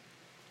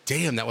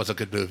damn, that was a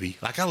good movie.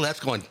 Like I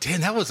left going,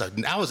 damn, I was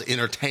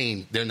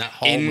entertained during that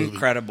whole movie.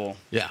 Incredible.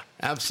 Yeah,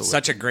 absolutely.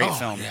 Such a great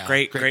film. Yeah,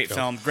 great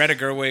film. Greta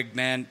Gerwig,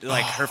 man,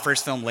 like her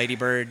first film, Lady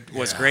Bird,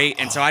 was great.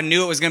 And so I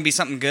knew it was going to be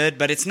something good,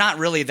 but it's not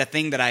really the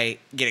thing that I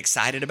get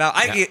excited about.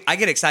 I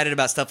get excited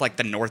about stuff like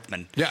The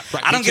Northman. Yeah,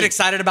 right. I don't get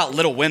excited about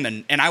Little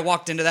Women. And I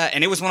walked into that,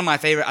 and it was one of my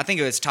favorite. I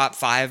think it was top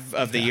 5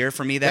 of the year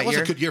for me that year. That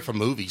was a good year for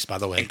movies, by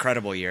the way.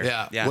 Incredible year.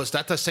 Yeah. Was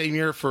that the same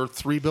year for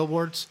Three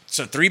Billboards?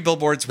 So Three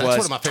Billboards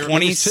was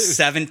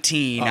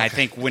 2017, I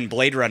think, when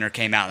Blade Runner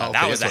came out.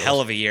 That was a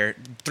hell of a year.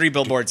 Three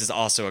Billboards is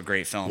also a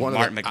great film.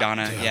 Martin McDonagh.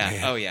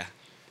 Oh yeah,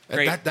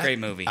 great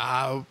movie.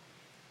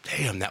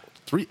 Damn, that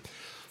three.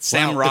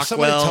 Sam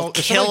Rockwell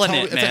killing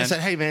it, man. If I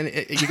said, "Hey, man,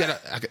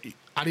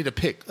 I need to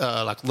pick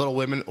like Little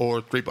Women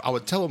or Three," I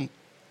would tell them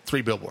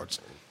Three Billboards.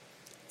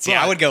 See,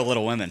 I would go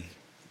Little Women.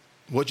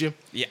 Would you?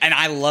 Yeah, and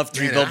I love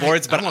Three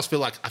Billboards, but I almost feel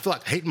like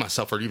hating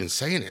myself for even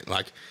saying it.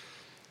 Like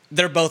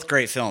they're both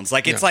great films.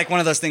 Like it's like one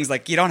of those things.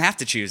 Like you don't have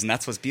to choose, and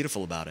that's what's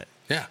beautiful about it.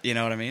 Yeah, you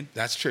know what I mean.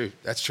 That's true.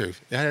 Yeah,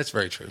 that's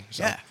very true.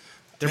 So, yeah,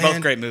 they're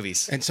both great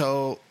movies. And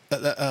so,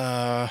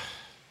 damn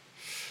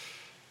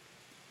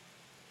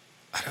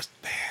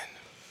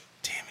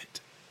it,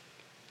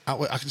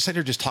 I can sit here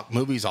and just talk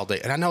movies all day,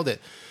 and I know that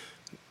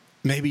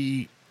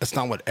maybe that's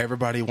not what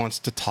everybody wants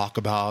to talk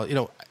about. You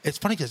know, it's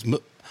funny because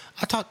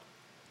I talked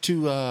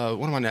to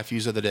one of my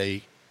nephews the other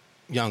day,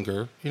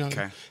 younger. You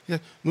know,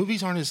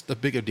 movies aren't as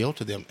big a deal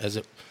to them as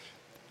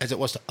it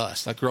was to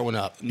us, like growing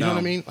up. You know what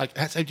I mean? Like,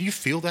 do you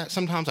feel that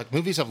sometimes? Like,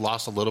 movies have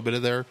lost a little bit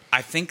of their...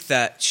 I think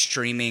that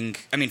streaming...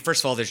 I mean,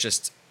 first of all, there's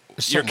just...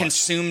 You're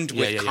consumed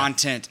with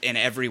content in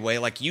every way.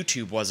 Like,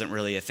 YouTube wasn't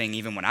really a thing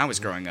even when I was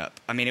growing up.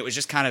 I mean, it was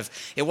just kind of...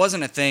 It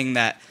wasn't a thing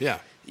that... Yeah.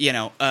 You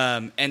know,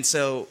 and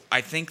so I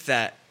think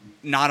that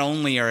not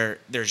only are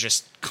there's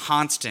just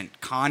constant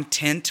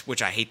content,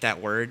 which I hate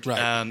that word,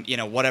 right. You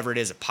know, whatever it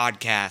is, a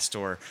podcast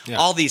or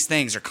all these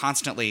things are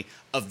constantly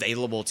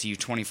available to you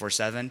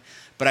 24/7.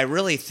 But I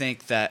really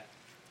think that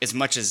as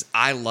much as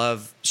I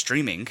love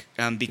streaming,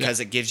 because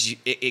it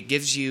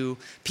gives you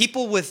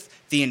people with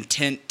the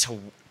intent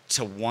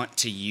to want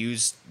to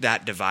use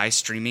that device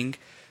streaming,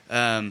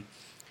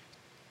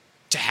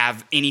 to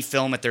have any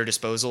film at their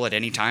disposal at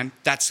any time,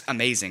 that's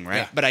amazing, right?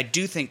 Yeah. But I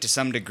do think to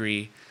some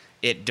degree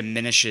it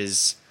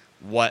diminishes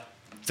what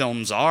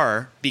films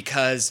are,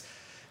 because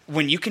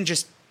when you can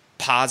just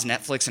pause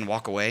Netflix and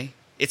walk away,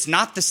 it's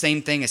not the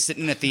same thing as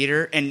sitting in a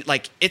theater and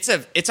like it's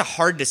a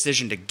hard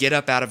decision to get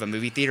up out of a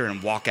movie theater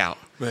and walk out.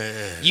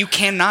 You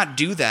cannot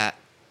do that.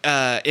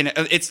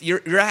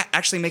 You're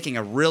actually making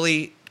a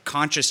really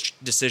conscious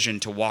decision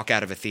to walk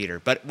out of a theater.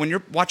 But when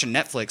you're watching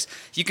Netflix,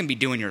 you can be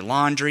doing your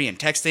laundry and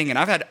texting. And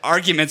I've had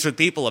arguments with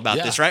people about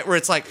this, right? Where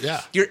it's like,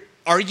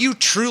 are you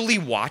truly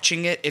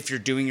watching it if you're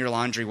doing your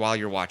laundry while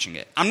you're watching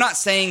it? I'm not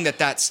saying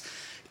that's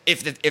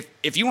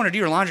if you want to do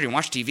your laundry and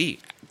watch TV,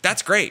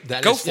 that's great.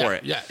 Go for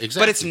it. Yeah,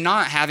 exactly. But it's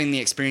not having the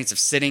experience of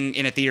sitting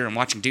in a theater and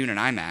watching Dune in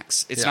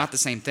IMAX. It's not the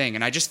same thing.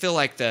 And I just feel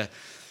like the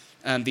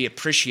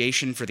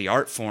appreciation for the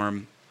art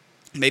form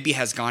maybe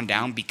has gone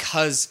down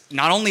because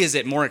not only is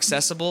it more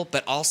accessible,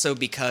 but also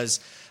because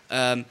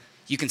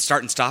you can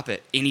start and stop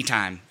it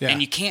anytime. Yeah.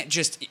 And you can't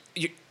just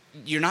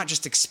you're not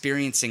just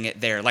experiencing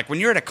it there. Like when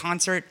you're at a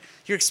concert,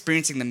 you're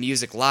experiencing the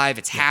music live.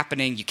 It's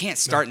happening. You can't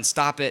start and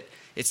stop it.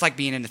 It's like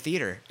being in the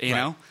theater, you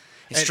know?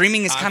 And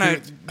streaming has kind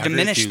of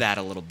diminished that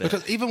a little bit.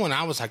 Because even when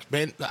I was like,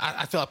 man,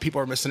 I feel like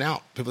people are missing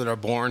out. People that are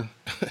born,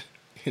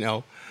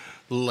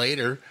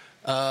 later.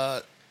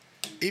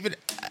 Even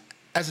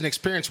as an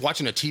experience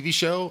watching a TV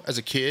show as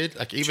a kid,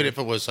 like even if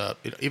it was,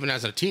 even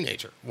as a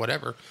teenager,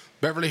 whatever,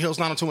 Beverly Hills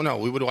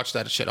 90210, we would watch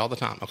that shit all the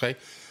time, okay?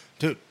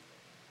 Dude,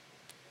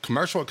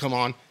 commercial would come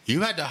on.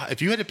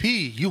 If you had to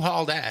pee, you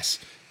hauled ass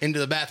into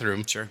the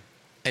bathroom. Sure.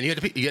 And you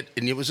had to pee,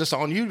 and it was just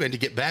on you, man, to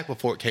get back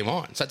before it came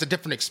on. So that's a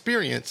different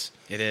experience.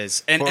 It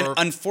is, and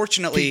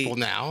unfortunately, people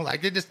now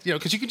like they just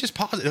because you can just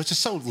pause it. It was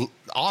just so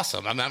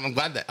awesome. I'm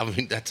glad that. I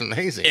mean, that's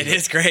amazing. It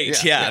is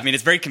great. Yeah. I mean,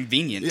 it's very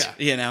convenient.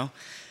 Yeah.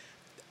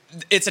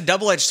 It's a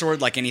double-edged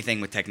sword, like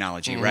anything with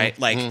technology, right?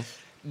 Like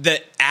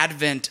the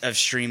advent of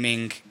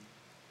streaming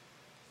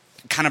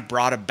kind of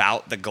brought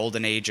about the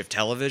golden age of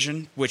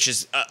television, which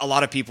is a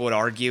lot of people would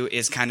argue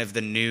is kind of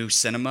the new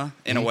cinema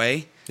in a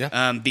way.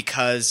 Yeah.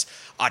 Because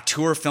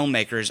auteur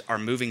filmmakers are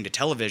moving to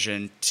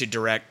television to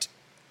direct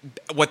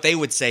what they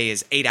would say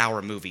is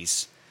 8-hour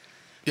movies.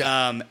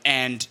 Yeah.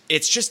 And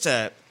it's just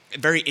a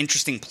very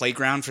interesting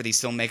playground for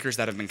these filmmakers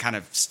that have been kind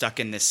of stuck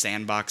in this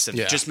sandbox of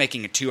just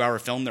making a 2-hour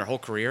film their whole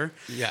career.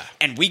 Yeah.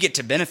 And we get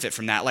to benefit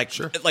from that. Like,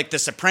 like The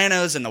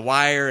Sopranos and The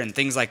Wire and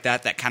things like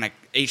that kind of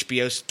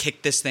HBO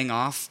kicked this thing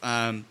off.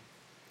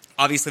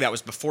 Obviously, that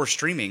was before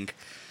streaming.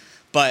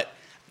 But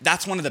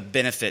that's one of the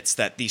benefits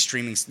that these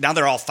streamings now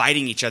they're all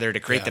fighting each other to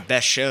create the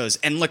best shows.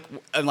 And look,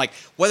 like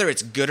whether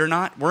it's good or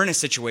not, we're in a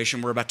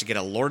situation we're about to get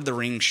a Lord of the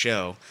Rings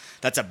show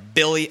that's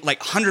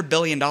 $100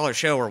 billion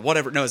show or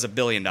whatever. No, it's $1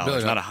 billion, not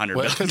 $100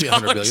 billion. It could be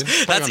 $100 billion.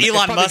 That's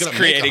Elon Musk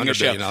creating a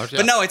show. Yeah.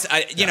 But no,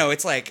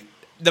 it's like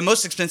the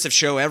most expensive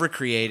show ever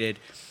created.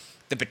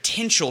 The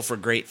potential for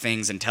great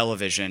things in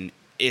television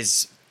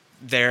is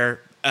there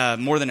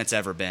more than it's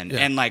ever been,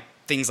 and like.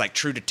 Things like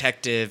True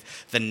Detective,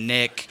 The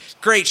Nick,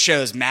 great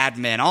shows, Mad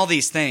Men, all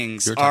these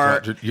things you were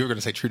going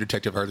to say True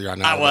Detective earlier.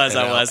 I was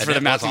for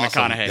the Matthew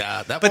McConaughey.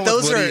 Yeah, that but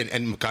those are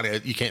and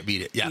McConaughey, you can't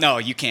beat it. Yeah, no,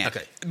 you can't.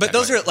 Okay, but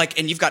those are like,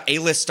 and you've got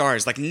A-list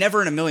stars. Like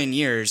never in a million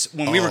years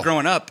when we were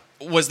growing up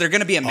was there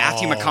going to be a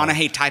Matthew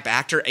McConaughey type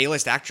actor,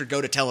 A-list actor, go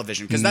to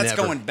television because that's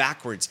going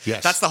backwards.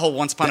 Yes. That's the whole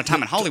Once Upon a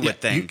Time in Hollywood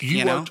thing.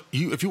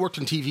 If you worked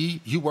in TV,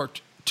 you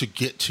worked to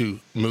get to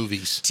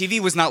movies. TV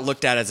was not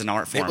looked at as an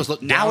art form. It was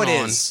looked down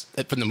on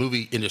from the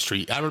movie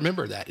industry. I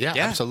remember that. Yeah,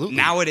 absolutely.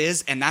 Now it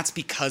is, and that's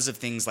because of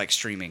things like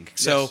streaming.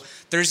 So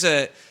there is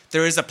a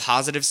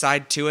positive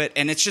side to it,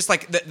 and it's just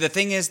like the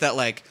thing is that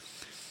like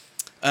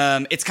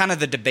it's kind of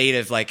the debate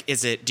of like,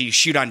 do you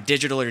shoot on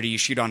digital or do you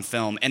shoot on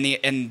film?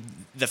 And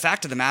the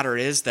fact of the matter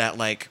is that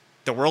like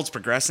the world's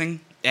progressing,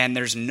 and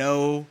there's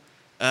no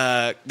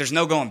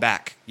going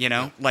back.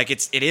 Like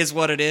it is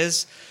what it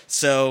is.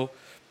 So.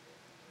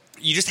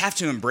 You just have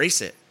to embrace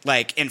it,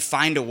 like, and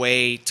find a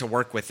way to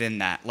work within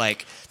that.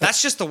 Like,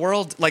 that's just the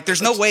world. Like,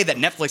 there's no way that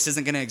Netflix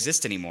isn't going to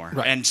exist anymore.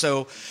 Right. And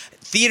so,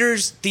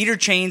 theater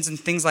chains, and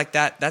things like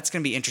that. That's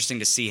going to be interesting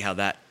to see how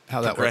that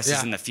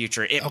progresses in the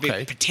future.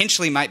 It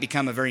potentially might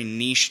become a very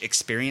niche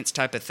experience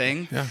type of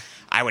thing. Yeah.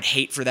 I would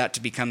hate for that to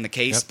become the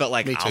case, but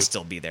like I'll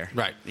still be there.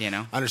 Right.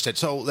 Understood.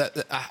 So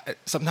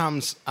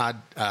sometimes I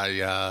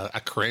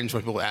cringe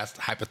when people ask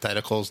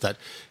hypotheticals that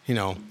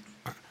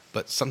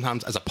But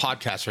sometimes, as a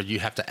podcaster, you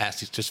have to ask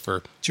these just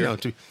for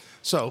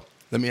So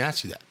let me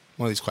ask you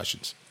one of these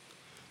questions.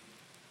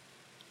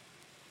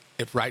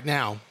 If right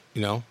now,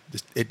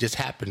 it just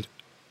happened,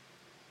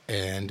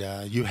 and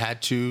you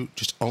had to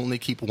just only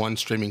keep one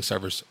streaming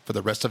service for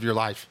the rest of your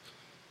life,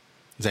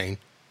 Zane,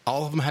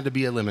 all of them had to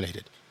be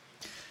eliminated.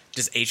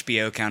 Does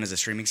HBO count as a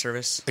streaming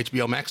service?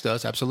 HBO Max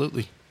does,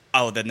 absolutely.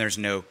 Oh, then there's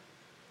no.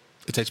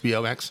 It's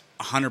HBO Max?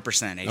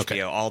 100%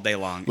 HBO all day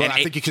long. Well,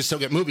 I think you can still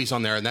get movies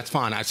on there, and that's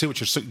fine. I see what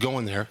you're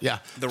going there. Yeah.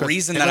 The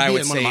reason that I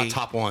would say... one of my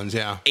top ones,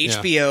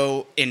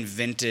 HBO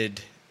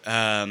invented,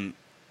 true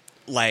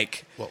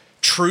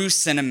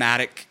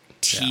cinematic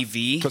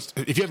TV. Because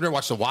if you've ever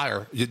watched The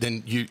Wire,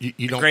 then you don't...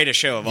 The greatest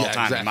show of all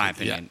time, in my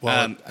opinion.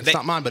 Yeah. Well, it's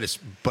not mine,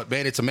 but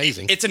man, it's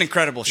amazing. It's an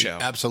incredible show.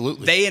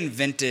 Absolutely. They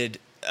invented,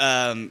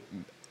 to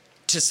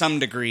some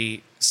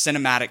degree,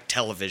 cinematic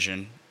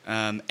television.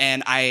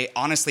 And I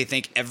honestly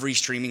think every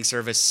streaming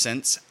service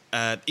since,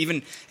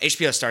 even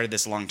HBO started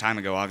this a long time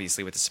ago,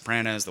 obviously, with The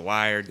Sopranos, The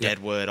Wire,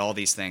 Deadwood, all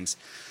these things.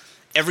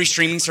 Every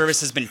streaming service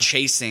has been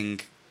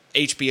chasing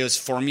HBO's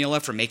formula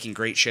for making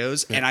great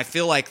shows. Yeah. And I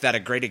feel like that a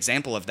great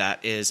example of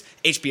that is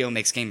HBO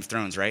makes Game of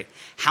Thrones, right?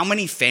 How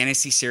many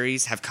fantasy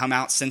series have come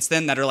out since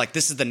then that are like,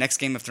 this is the next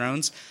Game of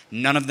Thrones?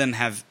 None of them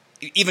have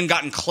even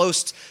gotten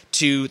close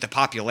to the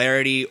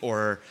popularity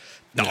or...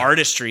 the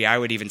artistry, I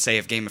would even say,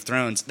 of Game of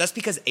Thrones. That's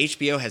because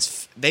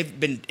HBO they've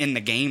been in the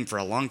game for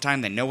a long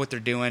time. They know what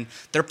they're doing.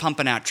 They're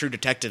pumping out True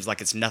Detectives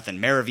like it's nothing.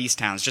 Mare of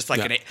Easttown is just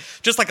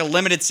like a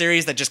limited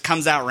series that just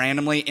comes out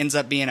randomly, ends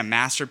up being a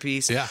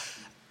masterpiece. Yeah.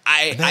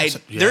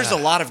 there's a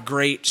lot of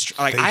great,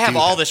 like I have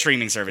all the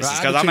streaming services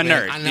because I'm a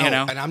nerd, I know, you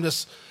know. And I'm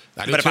just,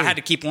 but if I had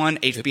to keep one,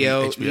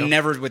 HBO,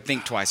 never would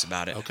think twice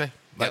about it. Okay,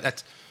 but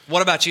that's.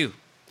 What about you?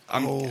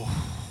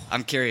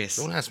 I'm curious.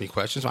 Don't ask me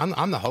questions.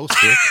 I'm the host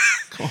here.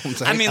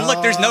 I mean,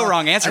 look, there's no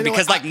wrong answer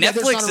because like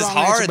Netflix is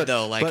hard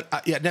though. Like,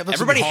 Netflix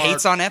everybody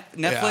hates on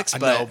Netflix, I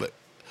know, but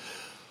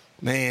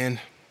man,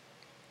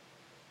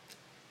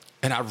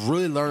 and I've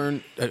really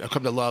learned. I've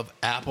come to love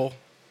Apple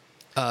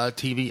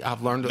TV.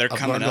 I've learned to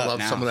love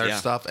now, some of their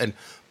stuff.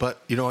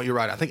 But you know what? You're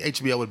right. I think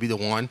HBO would be the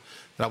one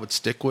that I would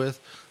stick with.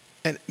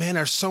 And man,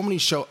 there's so many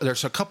shows.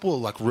 There's a couple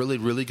of like really,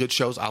 really good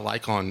shows I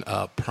like on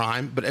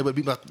Prime, but it would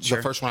be like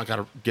the first one I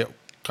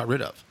got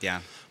rid of.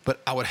 Yeah. But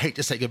I would hate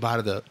to say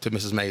goodbye to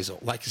Mrs. Maisel.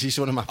 Like she's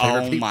one of my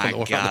favorite people. Oh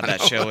my God,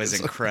 that show is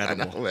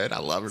incredible. I know, man. I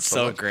love her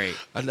so much. Great.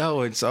 I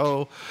know, and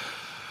so,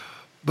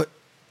 but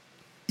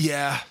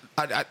yeah,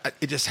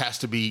 it just has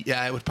to be.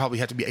 Yeah, it would probably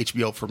have to be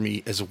HBO for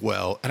me as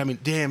well. And I mean,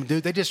 damn,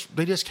 dude, they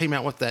just came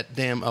out with that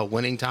damn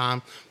winning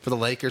time for the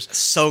Lakers.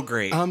 So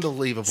great,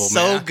 unbelievable,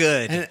 man. So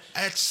good. And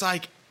it's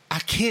like I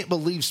can't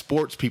believe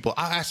sports people.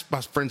 I ask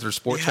my friends that are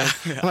sports fans.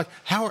 I'm like,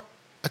 how are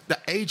at the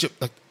age of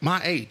like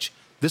my age?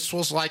 This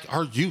was like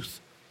our youth.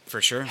 For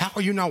sure. How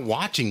are you not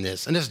watching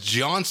this? And it's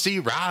John C.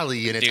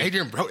 Reilly and it's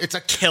Adrian Brody. It's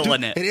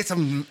killing it. And it's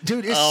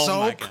it's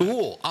so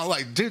cool. I'm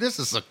like, dude, this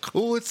is the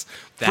coolest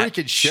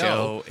freaking show. That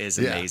show is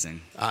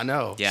amazing. I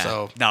know. Yeah.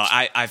 So. No,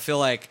 I feel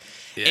like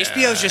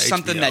HBO is just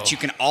something that you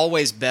can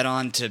always bet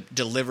on to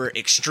deliver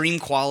extreme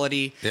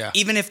quality,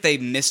 even if they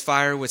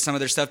misfire with some of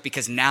their stuff,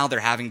 because now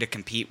they're having to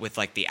compete with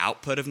like the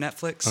output of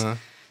Netflix. Uh-huh.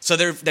 So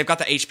they've got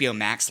the HBO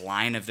Max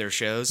line of their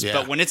shows,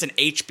 but when it's an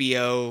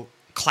HBO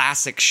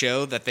classic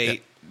show that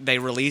they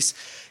release,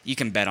 you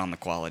can bet on the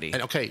quality.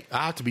 And okay,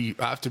 I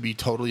have to be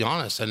totally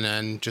honest. And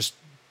then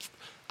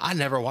I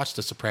never watched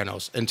The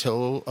Sopranos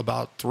until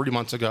about 3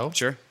 months ago.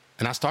 Sure.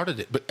 And I started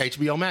it, but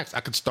HBO Max, I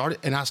could start it,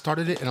 and I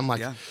started it, and I'm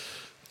like,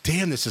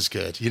 damn, this is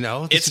good. You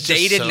know, it's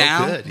dated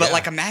now, but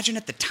like imagine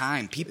at the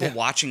time, people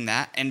watching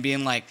that and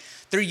being like,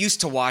 they're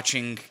used to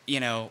watching, you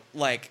know,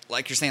 like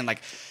you're saying,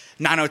 like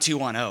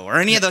 90210 or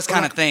any of those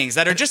kind of things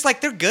that are just like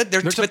they're good. They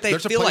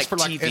feel like for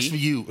TV. Like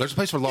SVU. There's a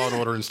place for Law and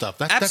Order and stuff.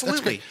 That's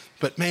great.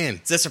 But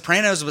man, The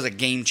Sopranos was a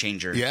game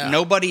changer. Yeah.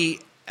 Nobody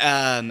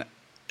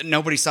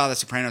saw The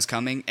Sopranos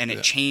coming, and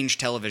it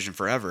changed television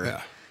forever.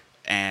 Yeah.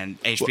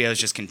 And HBO's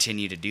just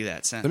continued to do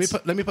that since.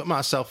 Let me put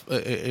myself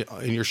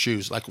in your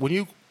shoes. Like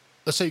when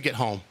let's say you get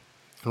home,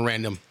 on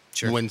random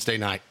Wednesday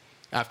night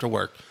after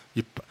work,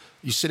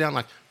 you sit down.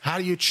 Like, how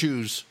do you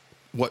choose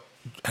what?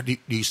 Do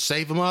you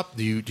save them up?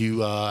 Do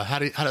you how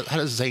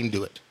does Zane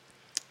do it?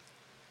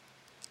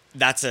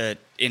 That's an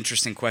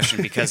interesting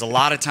question because a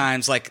lot of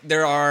times, like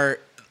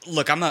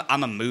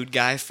I'm a mood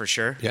guy for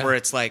sure. Yeah. Where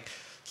it's like,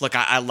 look,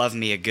 I love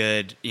me a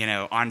good, you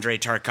know, Andrei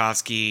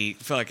Tarkovsky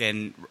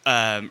fucking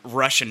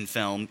Russian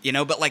film, you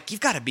know, but like you've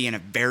got to be in a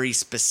very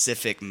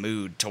specific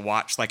mood to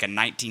watch like a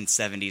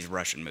 1970s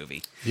Russian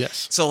movie.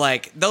 Yes. So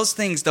like those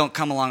things don't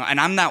come along, and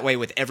I'm that way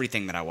with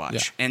everything that I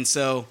watch, and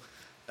so.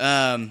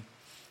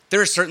 There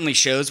are certainly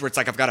shows where it's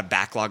like I've got a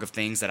backlog of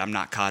things that I'm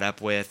not caught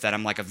up with that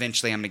I'm like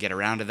eventually I'm going to get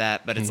around to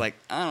that. But it's like,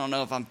 I don't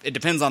know if it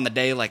depends on the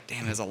day. Like,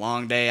 damn, it's a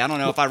long day. I don't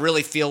know if I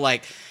really feel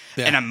like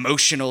an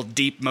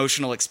deep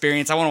emotional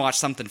experience. I want to watch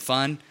something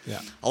fun.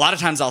 Yeah. A lot of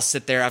times I'll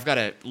sit there. I've got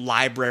a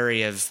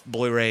library of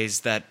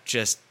Blu-rays that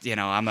just, you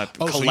know, I'm a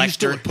collector. So you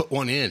still would put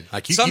one in?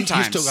 Like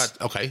sometimes. You still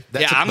got, okay.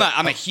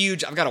 I'm a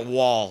huge, I've got a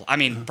wall. I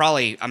mean,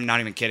 probably, I'm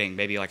not even kidding,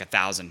 maybe like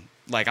 1,000.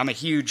 Like, I'm a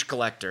huge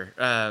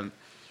collector.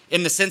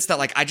 In the sense that,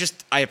 like,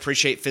 I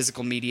appreciate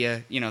physical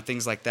media, you know,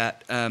 things like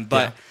that.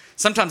 But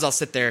sometimes I'll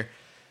sit there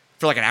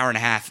for like an hour and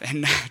a half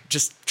and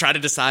just try to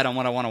decide on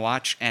what I want to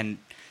watch and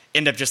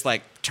end up just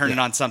like turning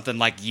on something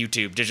like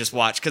YouTube to just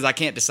watch because I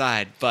can't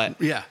decide.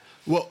 But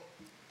well,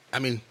 I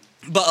mean,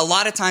 but a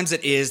lot of times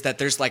it is that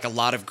there's like a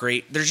lot of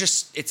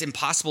it's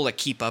impossible to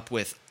keep up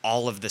with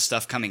all of the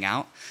stuff coming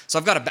out. So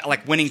I've got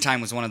like Winning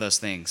Time was one of those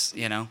things,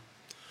 you know.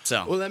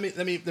 So well, let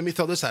me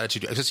throw this at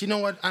you because you know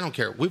what, I don't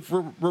care.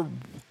 We're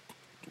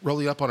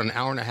rolling up on an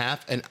hour and a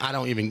half, and I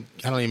don't even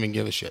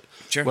give a shit.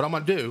 Sure. What I'm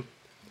gonna do,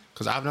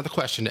 because I have another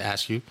question to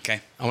ask you. Okay.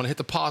 I want to hit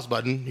the pause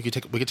button. We can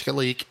take a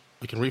leak.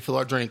 We can refill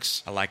our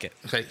drinks. I like it.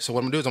 Okay. So what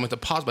I'm gonna do is I'm gonna hit the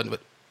pause button, but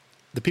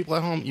the people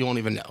at home, you won't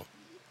even know.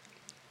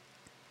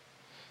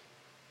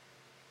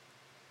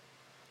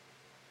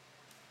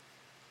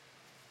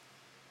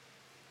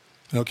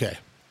 Okay.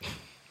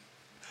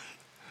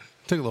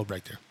 Take a little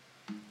break there.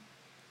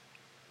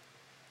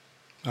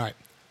 All right.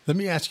 Let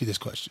me ask you this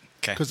question.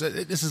 Okay. Because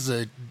this is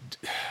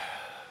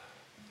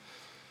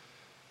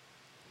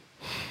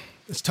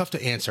it's tough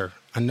to answer.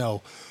 I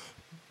know.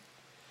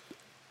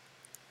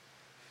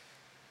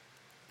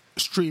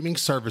 Streaming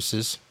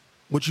services,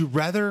 would you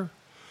rather,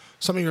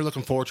 something you're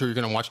looking forward to, you're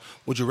going to watch,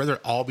 would you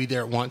rather all be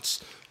there at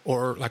once?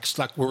 Or like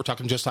we were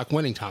talking just like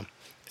Winning Time,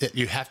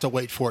 you have to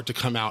wait for it to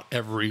come out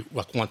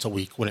once a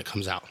week when it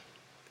comes out?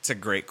 It's a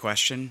great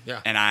question. Yeah.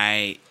 And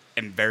I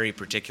am very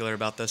particular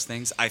about those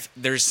things.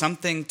 There's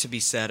something to be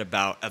said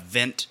about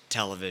event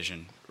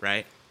television,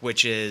 right?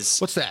 which is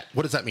What's that?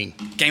 What does that mean?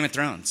 Game of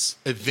Thrones.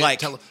 That's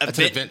an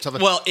event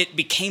television. Well, it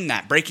became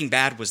that. Breaking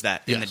Bad was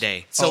that in the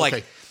day. So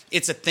okay.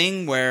 it's a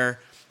thing where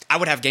I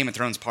would have Game of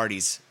Thrones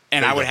parties.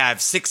 And I would have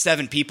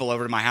 6-7 people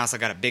over to my house. I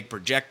got a big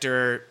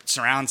projector,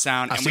 surround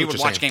sound, and we would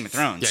watch Game of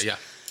Thrones. Yeah.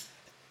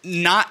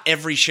 Not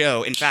every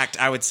show. In fact,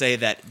 I would say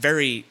that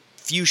very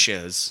few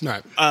shows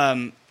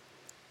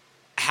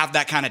have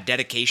that kind of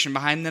dedication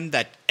behind them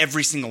that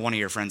every single one of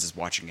your friends is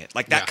watching it.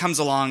 Like that comes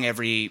along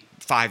every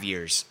 5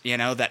 years,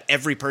 that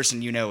every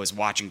person you know is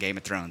watching Game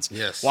of Thrones.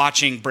 Yes.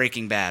 Watching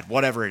Breaking Bad,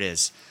 whatever it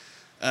is.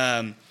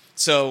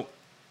 So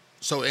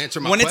answer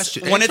my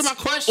question. When it's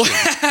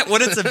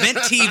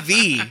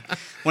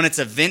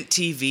event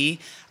TV,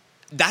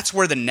 that's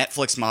where the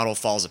Netflix model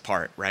falls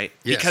apart, right?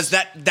 Yes. Because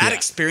that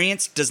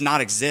experience does not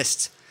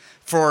exist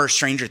for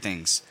Stranger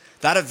Things.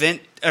 That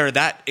event or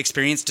that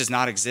experience does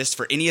not exist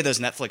for any of those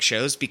Netflix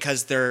shows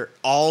because they're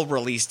all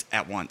released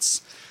at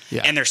once.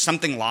 Yeah. And there's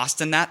something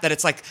lost in that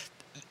it's like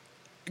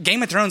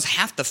Game of Thrones,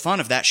 half the fun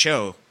of that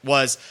show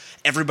was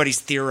everybody's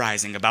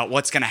theorizing about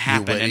what's going to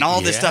happen and all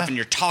this stuff, and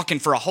you're talking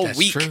for a whole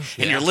week,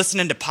 and you're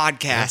listening to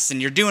podcasts,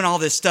 and you're doing all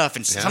this stuff,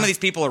 and some of these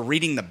people are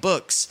reading the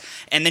books,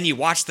 and then you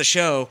watch the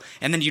show,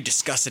 and then you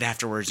discuss it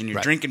afterwards, and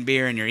you're drinking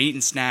beer, and you're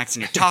eating snacks,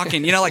 and you're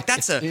talking,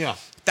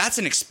 that's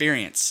an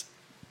experience.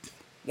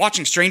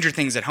 Watching Stranger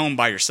Things at home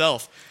by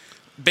yourself,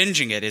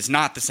 binging it is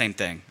not the same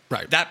thing.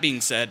 Right. That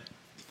being said,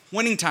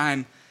 Winning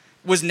Time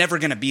was never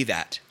going to be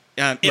that.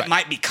 It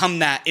might become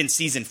that in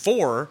season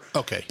 4,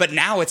 but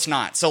now it's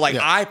not. So,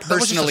 I personally, that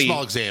was just a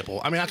small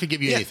example. I mean, I could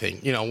give you anything,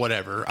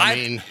 whatever.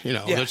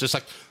 There's just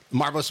like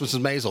Marvelous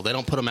Mrs. Maisel. They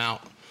don't put them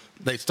out.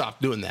 They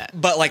stopped doing that.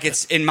 But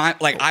it's in my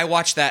I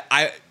watch that.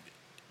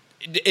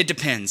 It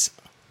depends.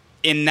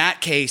 In that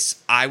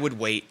case, I would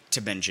wait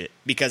to binge it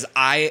because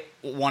I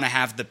want to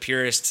have the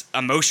purest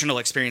emotional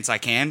experience I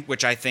can,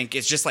 which I think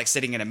is just like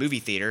sitting in a movie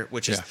theater,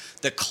 which is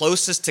the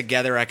closest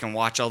together I can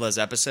watch all those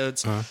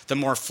episodes, the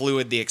more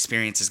fluid the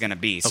experience is going to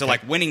be. So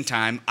Winning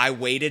Time, I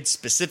waited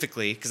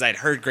specifically because I'd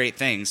heard great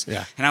things.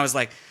 Yeah. And I was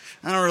like,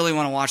 I don't really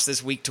want to watch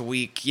this week to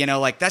week.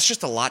 That's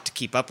just a lot to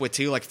keep up with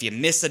too. Like if you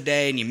miss a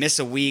day and you miss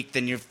a week,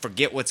 then you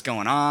forget what's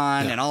going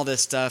on and all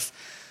this stuff.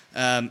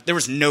 There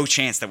was no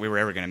chance that we were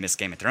ever going to miss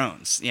Game of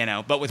Thrones,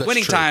 But with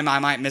Winning Time, I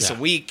might miss a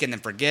week and then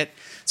forget.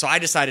 So I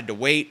decided to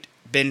wait,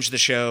 binge the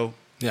show.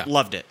 Yeah.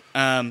 Loved it.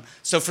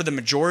 So for the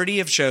majority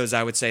of shows,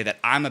 I would say that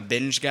I'm a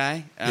binge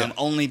guy,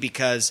 only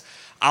because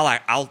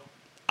I'll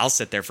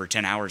sit there for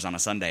 10 hours on a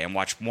Sunday and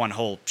watch one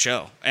whole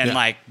show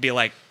and be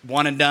like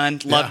one and done.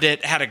 Loved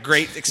it. Had a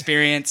great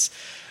experience,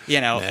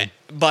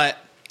 But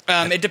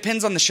it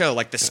depends on the show.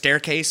 Like The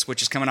Staircase,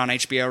 which is coming on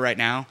HBO right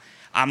now.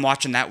 I'm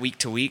watching that week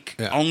to week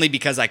only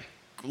because I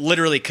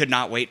literally could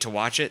not wait to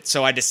watch it.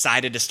 So I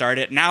decided to start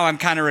it. Now I'm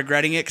kind of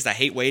regretting it because I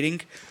hate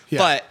waiting. Yeah.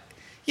 But,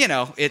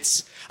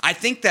 I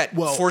think that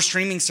for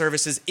streaming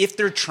services, if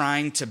they're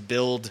trying to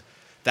build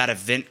that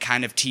event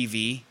kind of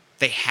TV,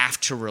 they have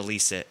to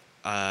release it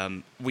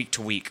week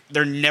to week.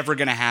 They're never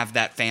going to have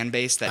that fan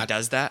base that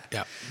does that.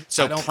 Yeah.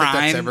 So I don't think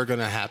that's ever going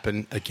to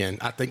happen again.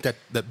 I think that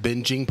the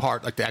binging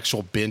part, like the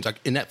actual binge,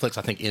 like in Netflix,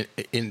 I think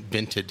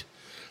invented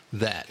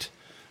that.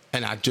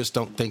 And I just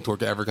don't think we're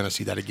ever going to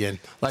see that again.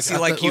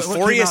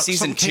 Euphoria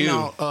season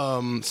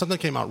 2. Something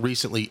came out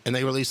recently, and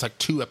they released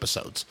 2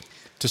 episodes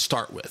to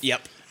start with.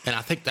 Yep. And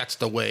I think that's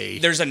the way.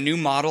 There's a new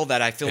model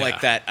that I feel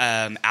like that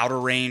Outer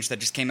Range that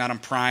just came out on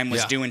Prime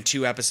was doing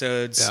 2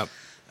 episodes.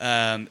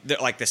 Yep.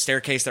 Like The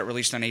Staircase that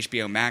released on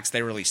HBO Max,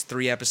 they released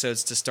 3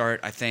 episodes to start,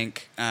 I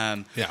think.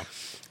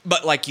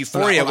 But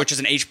Euphoria, which is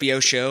an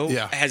HBO show,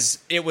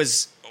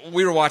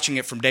 we were watching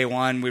it from day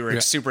one. We were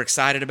super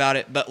excited about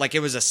it, but it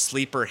was a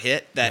sleeper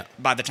hit that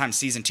by the time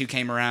season 2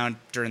 came around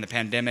during the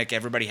pandemic,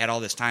 everybody had all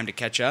this time to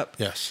catch up.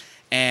 Yes.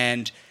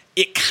 And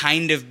it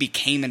kind of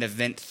became an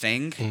event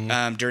thing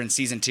during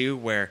season 2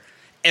 where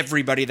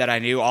everybody that I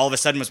knew all of a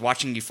sudden was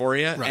watching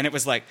Euphoria. Right. And it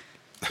was like,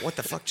 what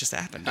the fuck just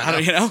happened?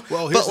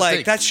 Well,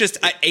 but that's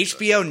just,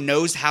 HBO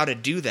knows how to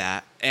do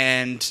that.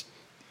 And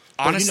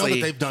honestly,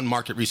 that they've done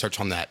market research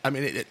on that. I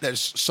mean,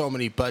 there's so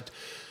many, but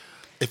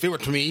if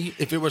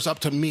it was up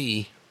to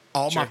me,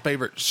 all my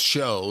favorite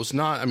shows,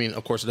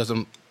 of course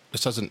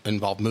this doesn't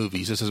involve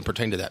movies. This doesn't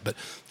pertain to that. But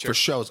for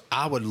shows,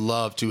 I would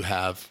love to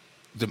have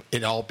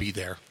it all be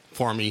there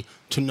for me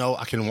to know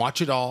I can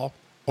watch it all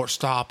or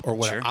stop or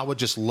whatever. I would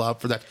just love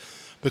for that.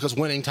 Because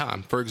Winning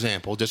Time, for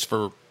example, just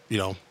for,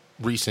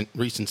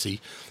 recency,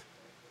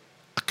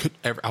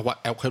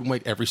 I couldn't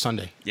wait every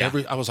Sunday. Yeah.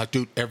 I was like,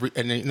 dude, kind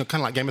of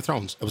like Game of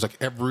Thrones. It was like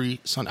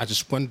every Sunday. I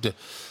just wanted to.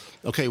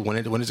 Okay, when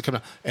is it coming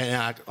out?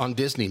 And on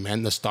Disney,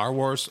 man, the Star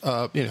Wars,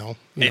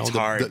 it's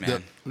hard,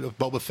 man. The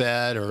Boba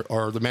Fett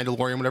or the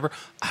Mandalorian, whatever.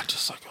 I'm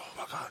just like, oh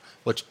my god!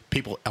 Which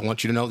people, I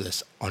want you to know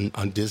this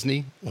on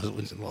Disney. A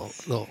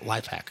little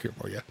life hack here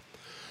for you.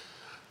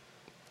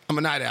 I'm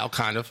a night owl,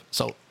 kind of.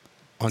 So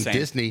on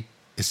Disney,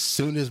 as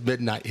soon as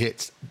midnight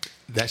hits,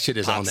 That shit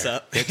is Pops on there.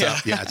 up. It's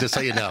up. Yeah, just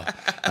so you know.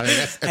 I mean,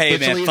 that's, Hey, man,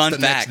 officially fun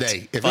it's the fact. next day.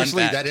 Fun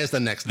Officially, fact. that is the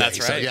next day. That's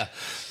right. So, yeah.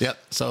 Yep.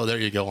 So there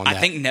you go on that. I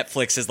think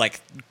Netflix is like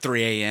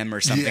 3 a.m.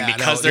 or something Yeah,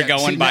 because no, they're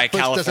going See, by Netflix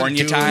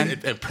California doesn't do time.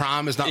 it, and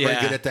Prime is not very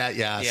Yeah. good at that.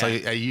 Yeah. So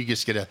Yeah. you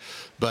just get a,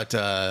 but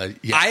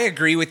yeah. I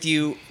agree with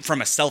you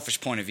from a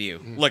selfish point of view.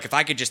 Look, if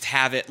I could just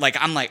have it, like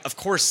I'm like, of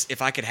course,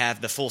 if I could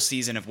have the full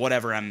season of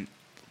whatever I'm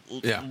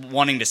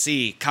wanting to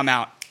see come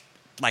out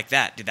like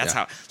that, dude. That's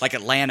how. Like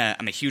Atlanta,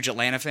 I'm a huge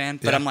Atlanta fan,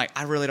 but I'm like,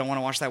 I really don't want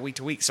to watch that week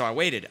to week, so I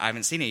waited. I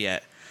haven't seen it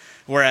yet.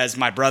 Whereas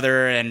my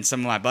brother and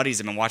some of my buddies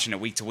have been watching it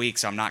week to week,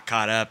 so I'm not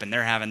caught up, and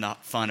they're having the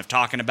fun of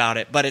talking about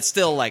it. But it's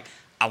still like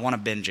I want to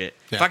binge it.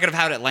 Yeah. If I could have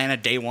had Atlanta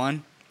day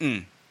one,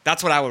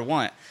 that's what I would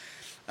want.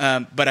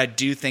 But I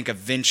do think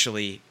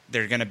eventually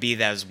there are going to be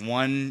those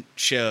one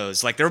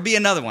shows. Like there will be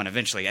another one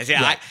eventually.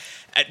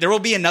 There will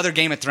be another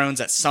Game of Thrones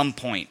at some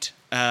point,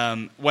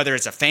 whether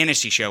it's a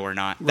fantasy show or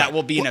not. Right. That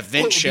will be an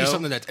event show. Be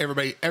something that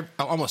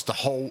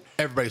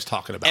everybody's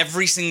talking about.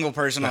 Every single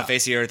person on the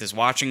face of the earth is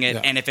watching it.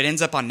 Yeah. And if it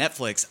ends up on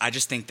Netflix, I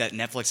just think that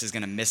Netflix is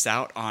going to miss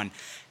out on.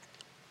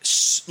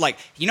 Like,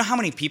 you know how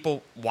many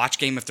people watch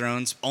Game of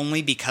Thrones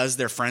only because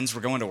their friends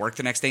were going to work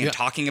the next day and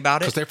talking about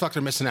it? Because they're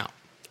fucking missing out.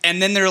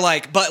 And then they're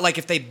like, but like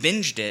if they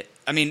binged it,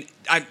 I mean,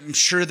 I'm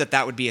sure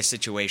that would be a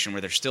situation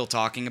where they're still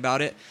talking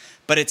about it.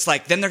 But it's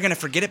like, then they're going to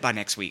forget it by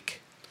next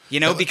week. You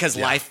know, because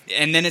life,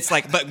 and then it's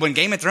like, but when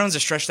Game of Thrones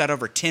is stretched out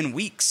over 10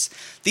 weeks,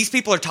 these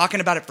people are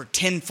talking about it for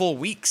 10 full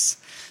weeks.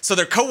 So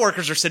their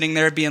coworkers are sitting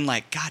there being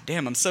like, God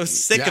damn, I'm so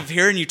sick of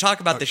hearing you talk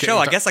about the show.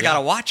 I guess I got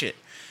to watch it.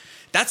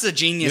 That's a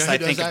genius, I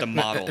think, of the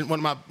model. And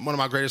one of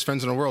my greatest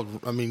friends in the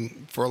world, I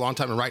mean, for a long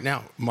time and right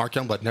now, Mark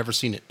Youngblood, never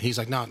seen it. He's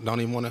like, no, don't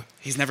even want to.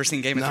 He's never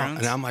seen Game of Thrones?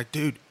 And I'm like,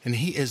 dude, and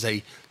he is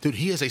a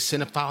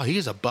cinephile.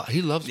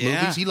 He loves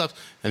movies.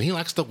 He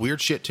likes the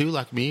weird shit too,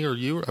 like me or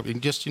you. I mean,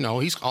 just, you know,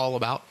 he's all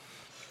about,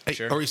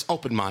 or he's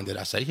open-minded,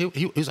 I say.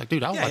 He's like,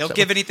 dude, I'll watch he'll that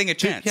give one. anything a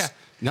chance.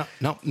 Dude,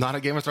 no, not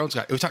a Game of Thrones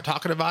guy. We start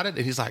talking about it,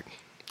 and he's like,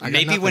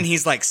 maybe when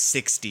he's like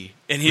 60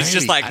 and he's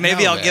just like,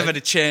 maybe I'll give it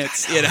a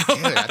chance, you know.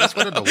 I just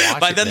wanted to watch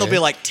By it, then man. there'll be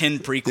like 10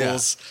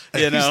 prequels,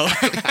 you know.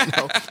 I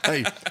know.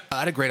 Hey, I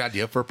had a great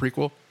idea for a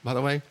prequel, by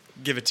the way.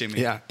 Give it to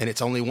me. Yeah, and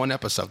it's only one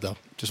episode though,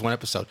 just one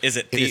episode. Is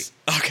it?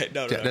 Okay,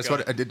 no. That's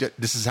what.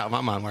 This is how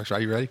my mind works. Are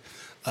you ready?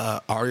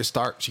 Arya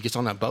Stark. She gets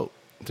on that boat,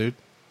 dude.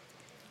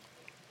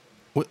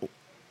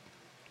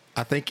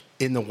 I think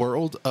in the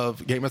world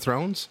of Game of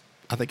Thrones,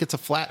 I think it's a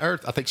flat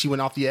Earth. I think she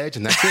went off the edge,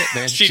 and that's it,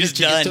 man. She gets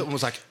done. to it and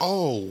was like,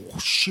 "Oh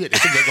shit!"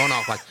 It's going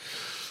off like,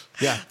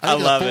 yeah. I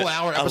love a full it.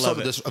 hour episode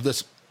of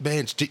this.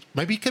 Man,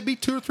 maybe it could be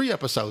 2 or 3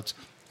 episodes.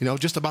 You know,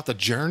 just about the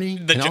journey,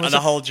 the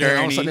whole journey. And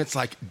all of a sudden, it's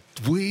like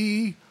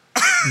we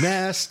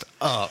messed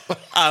up.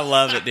 I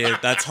love it, dude.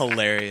 That's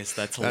hilarious.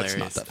 That's hilarious.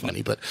 That's not that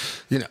funny, but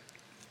you know,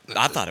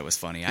 I thought it was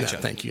funny.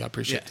 Actually, thank you. I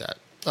appreciate that.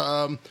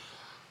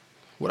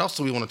 What else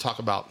do we want to talk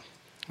about?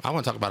 I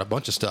want to talk about a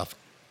bunch of stuff.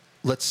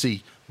 Let's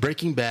see.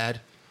 Breaking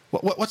Bad.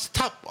 What's the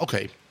top?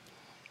 Okay.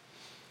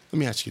 Let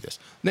me ask you this.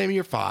 Name me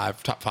your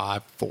top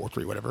 5, 4,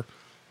 3, whatever,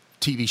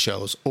 TV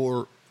shows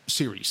or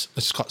series.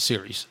 Let's just call it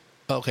series.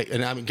 Okay.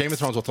 And I mean, Game of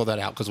Thrones, we'll throw that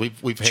out because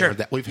we've hammered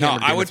that. We've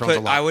hammered Game of Thrones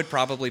a lot. I would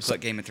probably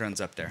put Game of Thrones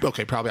up there.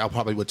 Okay. I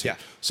probably would too. Yeah.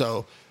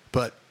 So,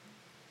 but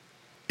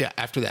yeah,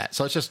 after that.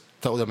 So let's just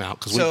throw them out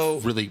because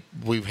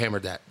we've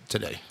hammered that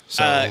today.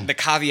 So the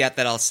caveat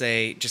that I'll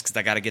say, just because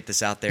I got to get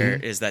this out there,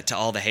 is that to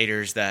all the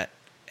haters that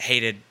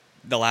hated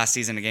the last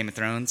season of Game of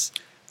Thrones,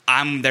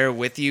 I'm there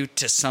with you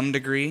to some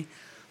degree,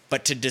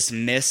 but to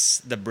dismiss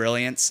the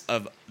brilliance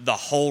of the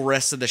whole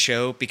rest of the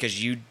show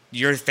because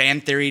your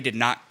fan theory did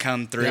not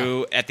come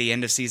through at the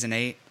end of season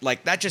 8,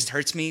 like that just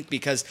hurts me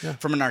because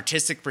from an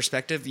artistic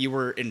perspective, you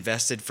were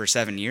invested for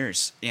 7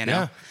 years, you know?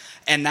 Yeah.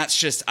 And that's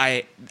just,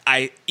 I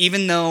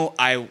even though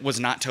I was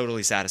not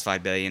totally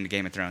satisfied by the end of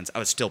Game of Thrones, I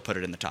would still put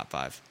it in the top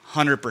 5.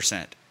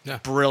 100%. Yeah.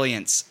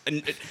 Brilliance.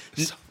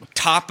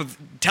 Top of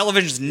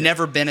television's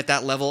never been at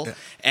that level,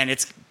 and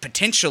it's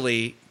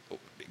potentially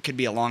could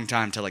be a long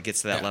time till it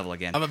gets to that level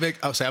again. I'm a big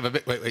Howard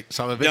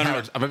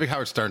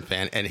Stern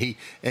fan, and he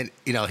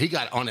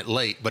got on it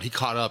late, but he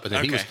caught up, and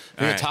then he was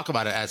going to talk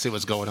about it as it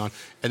was going on,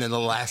 and then the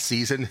last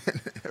season,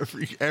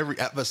 every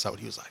episode,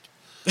 he was like,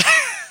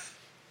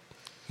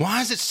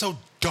 "Why is it so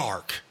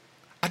dark?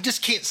 I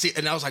just can't see it."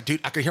 And I was like,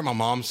 "Dude, I could hear my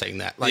mom saying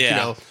that, like you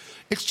know."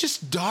 It's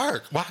just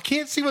dark. Well, I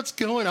can't see what's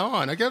going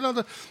on. I get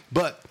another,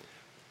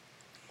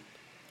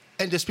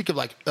 and to speak of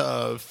like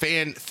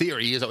fan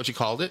theory, is that what you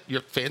called it?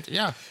 Your fan,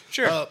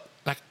 sure.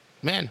 Like,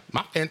 man,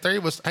 my fan theory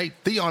was, hey,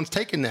 Theon's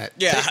taking that.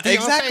 Yeah,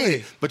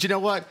 exactly. But you know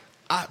what?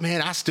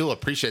 I still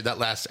appreciate that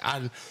last.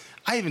 I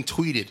even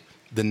tweeted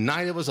the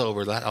night it was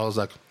over. I was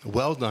like,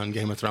 well done,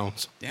 Game of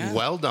Thrones. Yeah.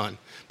 Well done,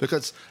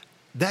 because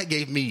that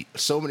gave me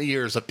so many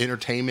years of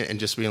entertainment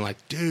and just being like,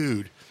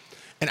 dude.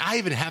 And I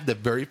even have the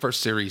very first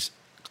series.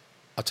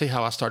 I'll tell you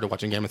how I started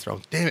watching Game of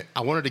Thrones. Damn it.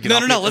 I wanted to get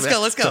off. No. Let's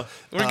go. So,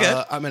 we're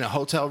good. I'm in a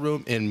hotel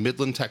room in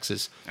Midland,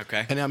 Texas.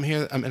 Okay. And I'm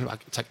here.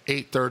 It's like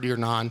 8:30 or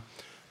 9.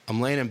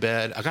 I'm laying in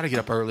bed. I got to get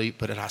up early,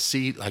 but then I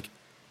see, like,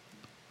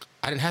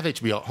 I didn't have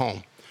HBO at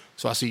home.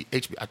 So I see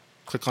HBO. I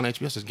click on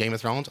HBO. It says Game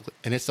of Thrones,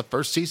 and it's the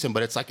first season,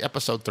 but it's like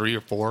episode 3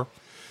 or 4,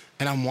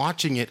 and I'm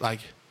watching it like,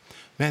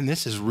 man,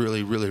 this is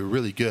really, really,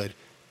 really good.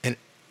 And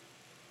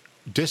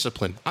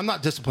discipline. I'm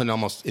not disciplined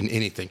almost in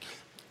anything.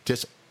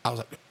 I was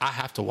like, I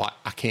have to watch.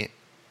 I can't.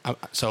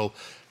 So,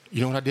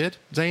 you know what I did,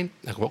 Zane?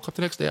 I woke up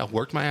the next day. I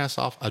worked my ass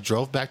off. I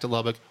drove back to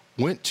Lubbock,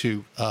 went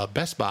to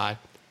Best Buy.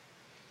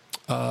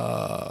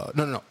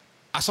 No.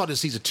 I saw this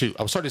season 2.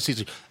 I was starting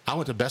season 2. I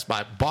went to Best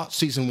Buy, bought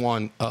season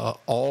 1,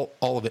 all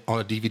of it on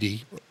a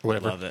DVD or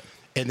whatever. Love it.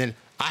 And then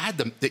I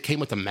had it came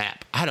with a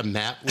map. I had a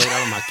map laid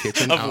out in my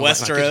kitchen. Of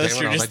Westeros.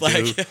 You're just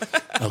like dude,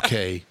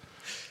 okay,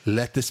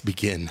 let this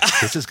begin.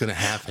 This is going to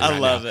happen. I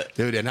love it.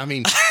 Dude. And I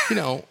mean, you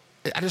know,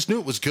 I just knew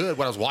it was good.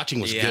 What I was watching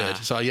was good.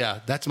 So,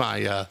 yeah, that's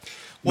my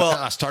well,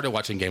 I started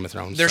watching Game of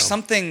Thrones. There's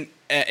something,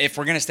 if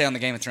we're going to stay on the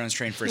Game of Thrones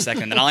train for a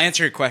second, then I'll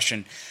answer your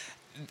question.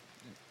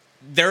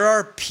 There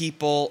are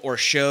people or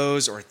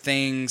shows or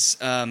things,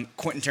 Quentin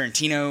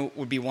Tarantino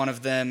would be one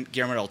of them,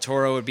 Guillermo del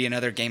Toro would be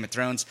another, Game of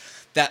Thrones,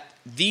 that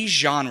these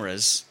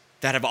genres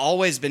that have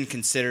always been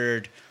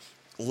considered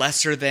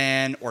lesser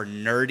than or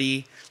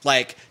nerdy,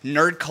 like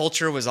nerd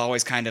culture was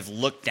always kind of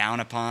looked down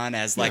upon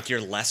as like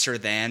you're lesser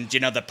than, you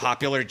know, the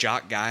popular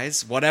jock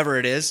guys, whatever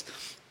it is.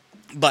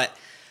 But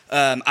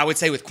I would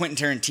say with Quentin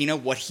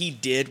Tarantino, what he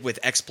did with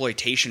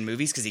exploitation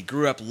movies, because he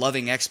grew up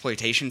loving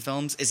exploitation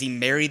films, is he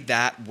married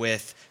that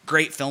with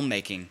great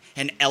filmmaking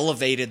and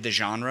elevated the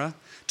genre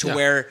to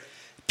where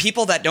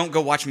people that don't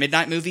go watch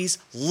midnight movies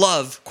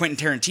love Quentin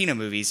Tarantino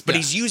movies, but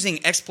he's using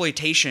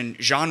exploitation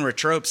genre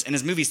tropes in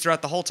his movies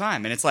throughout the whole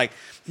time. And it's like,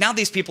 now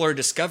these people are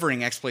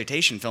discovering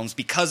exploitation films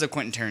because of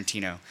Quentin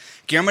Tarantino.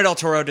 Guillermo del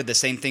Toro did the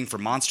same thing for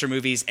monster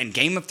movies, and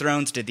Game of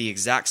Thrones did the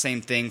exact same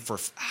thing for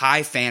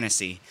high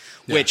fantasy,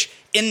 which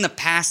in the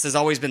past has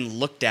always been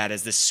looked at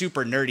as this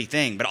super nerdy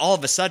thing. But all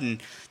of a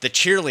sudden, the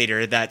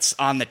cheerleader that's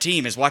on the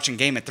team is watching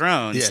Game of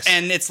Thrones.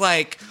 And it's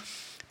like,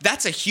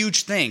 that's a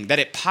huge thing, that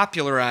it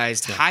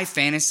popularized high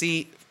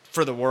fantasy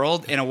for the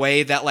world in a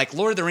way that, like,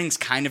 Lord of the Rings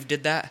kind of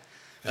did that.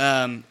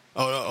 No.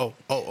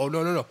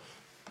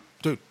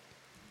 Dude.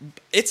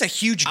 It's a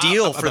huge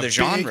deal for the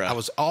genre. I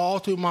was all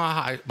through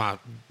my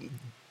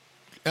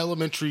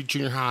elementary,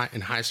 junior high,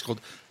 and high school.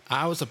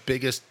 I was the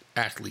biggest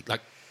athlete.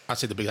 Like, I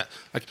say the biggest.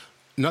 Like,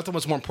 nothing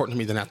was more important to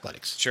me than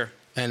athletics. Sure.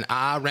 And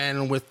I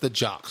ran with the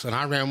jocks, and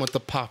I ran with the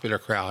popular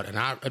crowd, and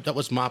that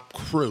was my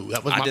crew.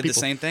 That was my people. I did the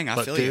same thing.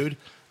 I feel you. Dude,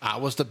 I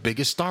was the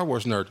biggest Star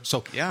Wars nerd.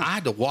 So I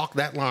had to walk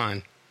that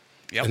line.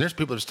 And there's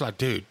people that are like,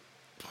 dude,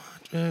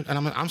 and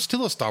I'm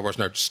still a Star Wars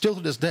nerd. Still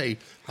to this day.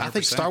 100%. I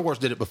think Star Wars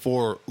did it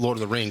before Lord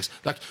of the Rings.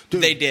 Like,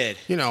 dude, they did.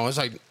 You know, it's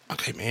like,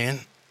 okay, man,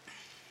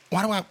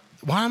 why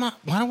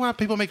do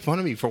people make fun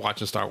of me for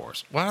watching Star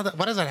Wars? Why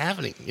is that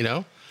happening? You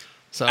know?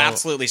 So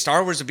absolutely,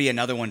 Star Wars would be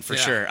another one for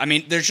sure. I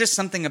mean, there's just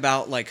something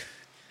about, like,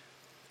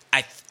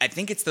 I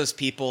think it's those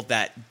people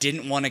that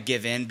didn't want to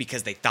give in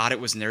because they thought it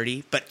was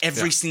nerdy, but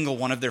every single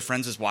one of their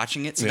friends was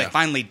watching it, so they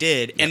finally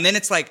did. And then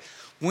it's like,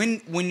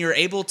 when you're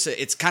able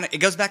to, it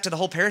goes back to the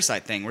whole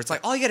Parasite thing, where it's like,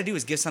 all you got to do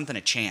is give something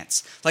a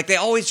chance. Like, they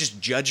always just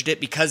judged it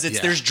because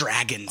there's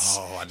dragons,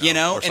 I know. You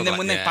know? And then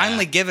when they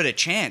finally give it a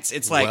chance,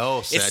 it's like,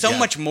 it's so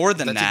much more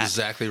than that. That's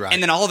exactly right.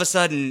 And then all of a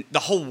sudden, the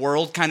whole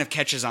world kind of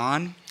catches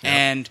on,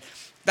 and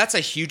that's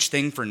a huge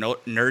thing for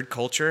nerd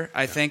culture,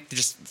 I think.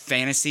 Just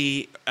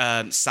fantasy,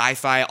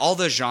 sci-fi, all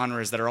those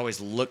genres that are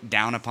always looked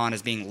down upon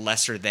as being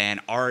lesser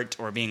than art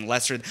or being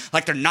lesser,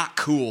 like they're not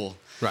cool.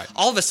 Right.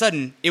 All of a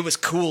sudden, it was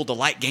cool to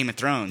like Game of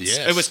Thrones.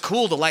 Yes. It was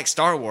cool to like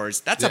Star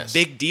Wars. That's a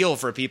big deal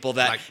for people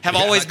that have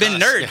always been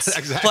nerds. Yeah,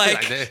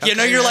 exactly. Like, you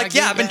know, you're like,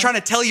 I've been trying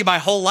to tell you my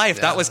whole life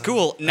that was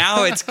cool.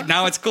 Now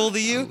it's cool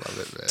to you. I love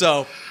it, man.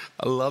 So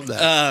I love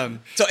that.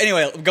 So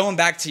anyway, going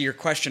back to your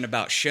question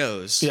about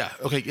shows. Yeah.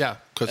 Okay. Yeah.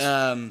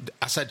 Because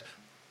I said,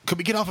 could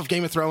we get off of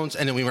Game of Thrones,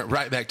 and then we went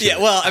right back to it.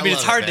 Well, I mean,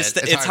 it's hard to.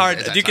 It's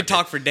hard. You could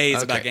talk for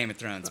days about Game of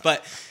Thrones,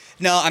 but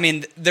no, I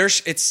mean,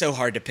 it's so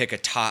hard to pick a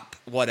top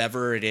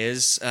whatever it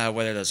is,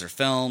 whether those are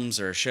films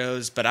or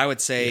shows. But I would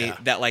say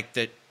that, like,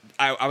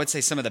 I would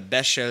say some of the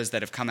best shows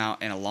that have come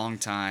out in a long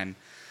time.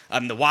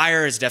 The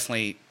Wire is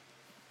definitely.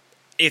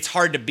 It's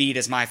hard to beat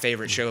as my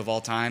favorite show of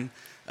all time.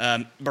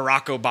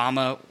 Barack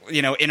Obama,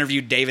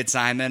 interviewed David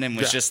Simon and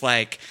was just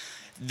like,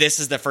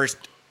 this is the first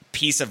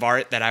piece of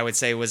art that I would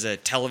say was a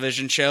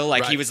television show.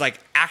 Like, he was like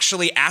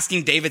actually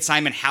asking David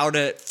Simon how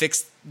to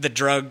fix the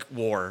drug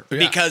war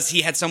because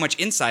he had so much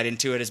insight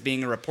into it as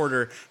being a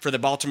reporter for the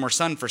Baltimore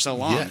Sun for so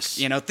long.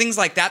 Things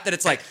like that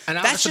it's like, and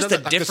that's just a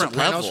different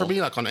level for me,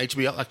 like on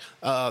HBO.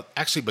 Like,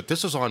 actually, but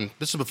this is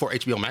before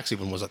HBO Max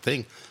even was a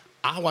thing.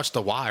 I watched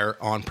The Wire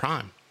on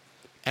Prime.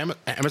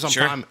 Amazon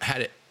Prime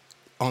had it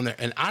on there,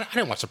 and I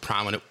didn't watch the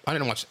Prime I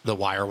didn't watch The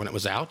Wire when it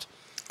was out.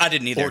 I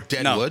didn't either. Or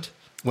Deadwood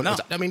when it was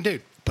out. I mean,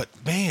 dude. But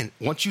man,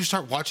 once you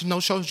start watching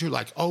those shows, you're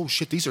like, "Oh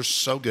shit, these are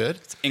so good!"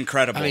 It's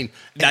incredible. I mean,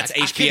 that's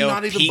HBO. I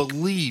cannot even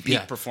believe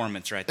peak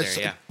performance right there.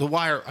 Yeah, The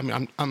Wire. I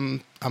mean,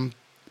 I'm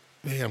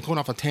going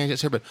off on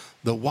tangents here, but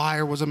The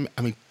Wire was. I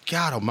mean,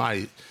 God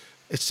Almighty,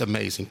 it's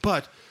amazing.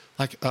 But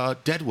like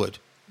Deadwood,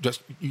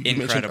 just you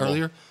mentioned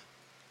earlier,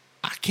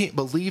 I can't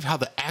believe how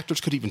the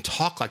actors could even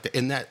talk like that,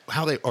 and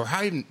how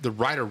even the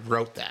writer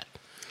wrote that.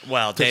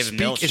 Well, David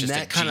Milch is in just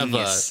that a kind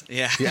genius.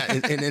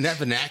 in that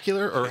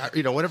vernacular, or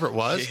whatever it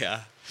was.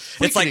 Yeah,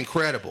 it's like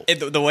incredible.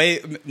 The way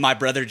my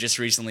brother just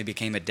recently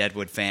became a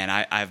Deadwood fan.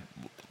 I've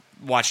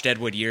watched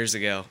Deadwood years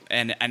ago,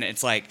 and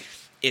it's like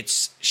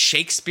it's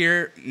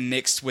Shakespeare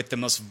mixed with the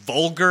most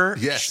vulgar.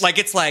 Yes. Like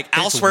it's like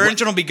Al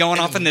Swearingen will be going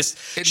off in this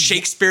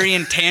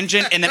Shakespearean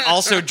tangent, and then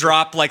also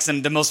drop like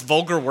the most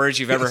vulgar words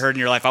you've ever heard in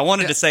your life. I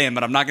wanted to say them,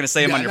 but I'm not going to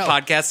say them on your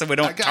podcast, so we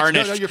don't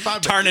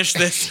tarnish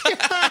this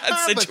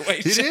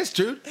situation. It is,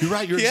 dude. You're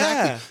right. You're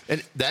exactly.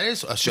 And that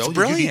is a show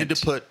you needed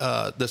to put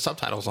the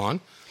subtitles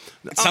on.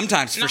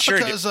 Sometimes, for sure.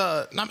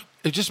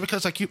 Just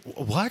because, like,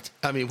 what?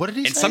 I mean, what did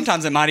he say? And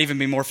sometimes it might even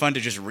be more fun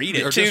to just read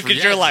it, too,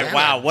 because you're like,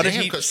 wow, what did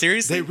he,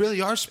 seriously? They really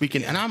are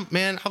speaking. And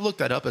I've looked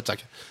that up. It's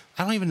like,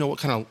 I don't even know what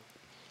kind of,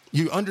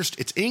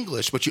 it's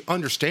English, but you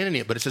understand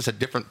it, but it's just a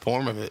different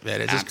form of it,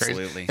 man. It's just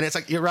crazy. And it's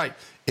like, you're right.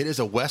 It is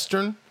a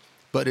Western,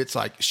 but it's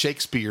like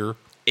Shakespeare.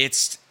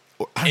 It's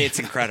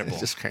incredible. It's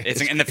just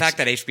crazy. And the fact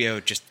that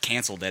HBO just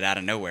canceled it out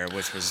of nowhere,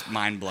 which was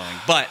mind-blowing.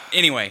 But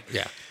anyway.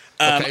 Yeah.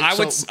 Okay, I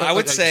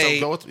would say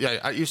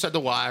you said The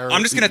Wire.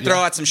 I'm just going to throw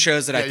out some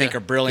shows that I think are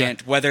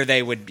brilliant. Whether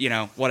they would,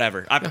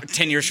 whatever.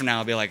 10 years from now,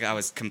 I'll be like, I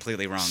was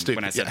completely wrong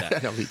when I said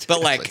that. No, me too.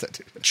 But like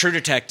True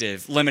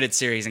Detective, limited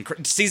series, and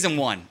season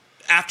 1.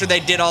 After they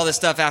did all this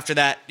stuff, after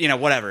that,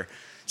 whatever.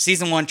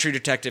 Season 1, True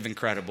Detective,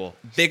 incredible.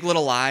 Big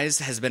Little Lies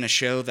has been a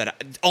show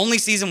that only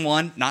season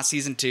 1, not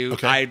season 2.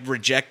 Okay. I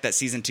reject that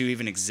season 2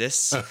 even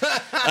exists.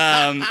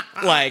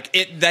 Like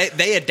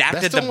they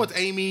adapted. That's the one with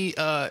Amy. Is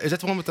that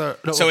the one with the?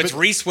 No, so it's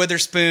Reese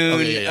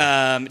Witherspoon.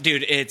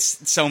 Dude,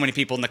 it's so many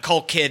people: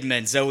 Nicole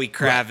Kidman, Zoe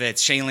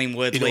Kravitz, Shailene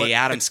Woodley,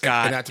 Adam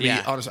Scott. And to be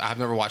honest, I've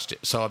never watched it,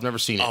 so I've never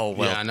seen it. Oh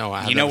well, I know.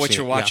 You know what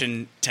you're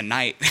watching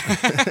tonight.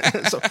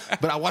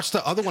 But I watched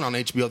the other one on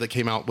HBO that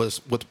came out was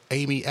with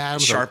Amy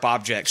Adams. Sharp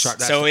Objects.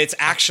 So it's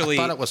actually.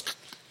 I thought it was.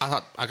 I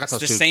got those the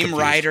two same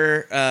confused.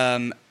 writer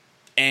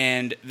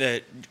and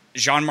the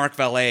Jean-Marc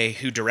Vallée,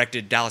 who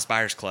directed Dallas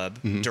Buyers Club,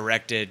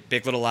 directed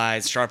Big Little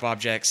Lies, Sharp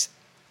Objects.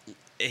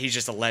 He's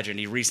just a legend.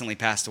 He recently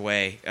passed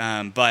away,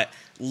 but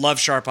love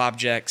Sharp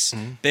Objects,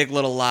 Big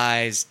Little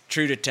Lies,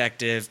 True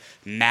Detective,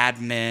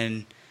 Mad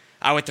Men.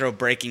 I would throw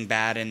Breaking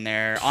Bad in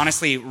there.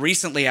 Honestly,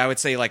 recently I would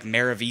say like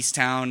Mare of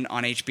Easttown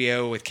on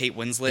HBO with Kate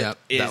Winslet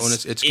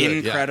it's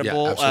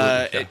incredible.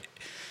 Good.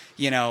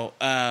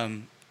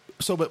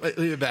 So, but let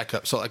me back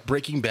up. So, like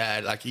Breaking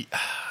Bad, like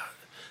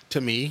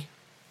to me,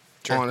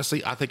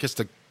 honestly, I think it's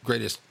the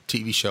greatest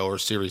TV show or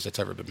series that's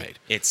ever been made.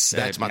 It's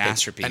a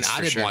masterpiece, and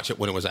I didn't watch it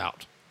when it was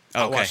out.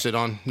 I watched it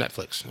on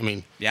Netflix. I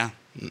mean,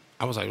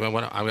 I was like,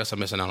 well, I guess I'm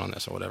missing out on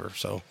this or whatever.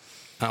 So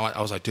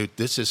I was like, dude,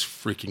 this is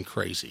freaking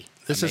crazy.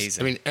 This is,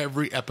 I mean,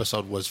 every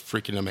episode was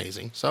freaking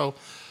amazing. So,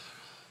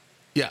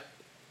 yeah.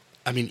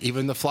 I mean,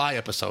 even the Fly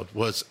episode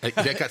they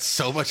got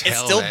so much hell.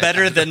 It's still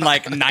better than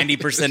like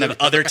 90% of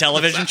other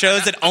television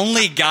shows. It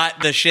only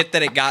got the shit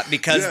that it got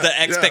because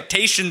the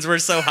expectations were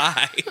so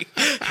high.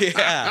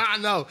 I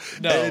know.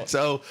 No. And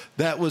so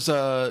that was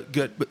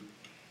good. But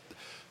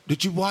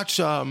did you watch?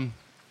 Let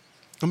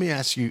me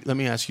ask you.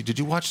 Did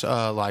you watch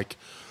like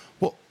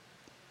The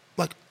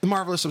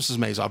Marvelous Mrs.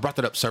 Maisel? I brought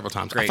that up several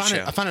times. Great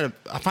show. I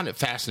find it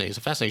fascinating. It's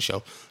a fascinating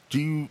show.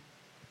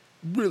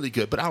 Really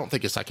good, but I don't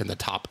think it's like in the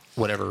top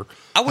whatever.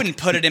 I wouldn't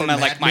put it in my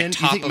top. You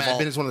think Mad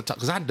Men is one of the top?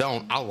 Because I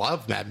don't. I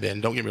love Mad Men.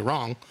 Don't get me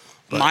wrong.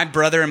 But my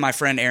brother and my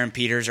friend Aaron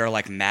Peters are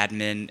like Mad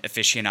Men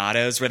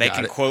aficionados, where they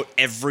can quote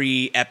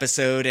every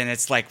episode, and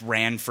it's like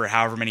ran for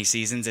however many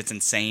seasons. It's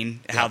insane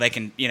how they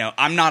can.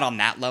 I'm not on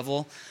that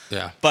level.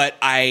 Yeah, but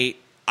I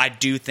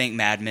do think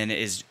Mad Men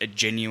is a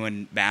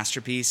genuine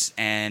masterpiece,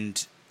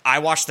 and I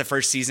watched the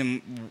first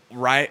season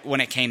right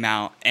when it came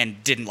out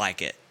and didn't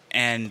like it,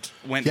 and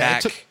went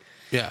back.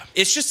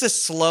 It's just a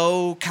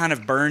slow kind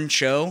of burn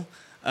show,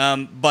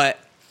 but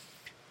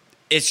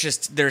it's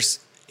just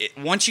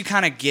once you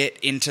kind of get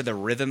into the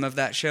rhythm of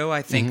that show,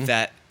 I think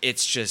that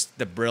it's just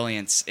the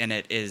brilliance in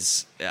it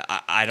is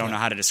I don't know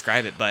how to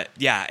describe it, but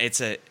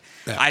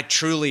I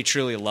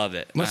truly love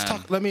it. Let's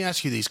talk. Let me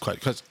ask you these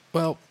questions.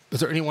 Is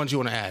there any ones you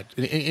want to add?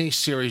 Any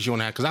series you want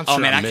to add? Because I'm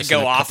sure I could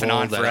go off and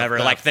on forever.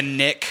 Like The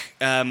Nick,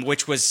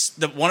 which was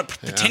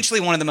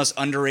potentially one of the most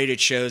underrated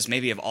shows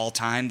maybe of all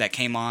time that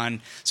came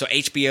on. So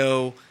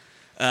HBO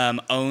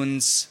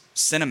owns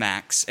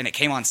Cinemax, and it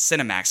came on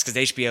Cinemax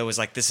because HBO was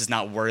like, this is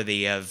not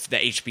worthy of the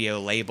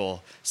HBO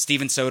label.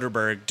 Steven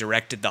Soderbergh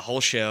directed the whole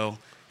show.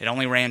 It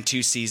only ran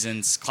 2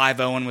 seasons. Clive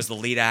Owen was the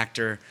lead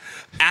actor.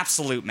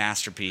 Absolute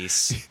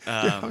masterpiece.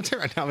 I'm telling you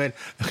right now, man.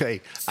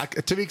 Okay,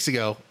 3 weeks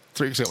ago,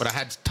 when I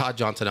had Todd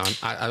Johnson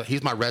on,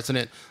 he's my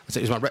resident.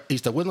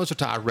 He's the Win-Lose or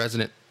Tie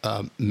resident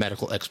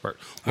medical expert.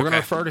 We're going to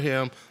refer to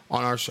him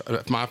on our show,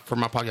 for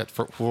my podcast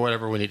for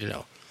whatever we need to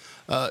know.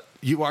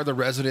 You are the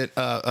resident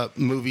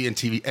movie and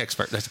TV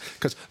expert.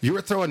 Because you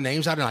were throwing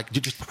names out and like,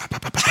 you just,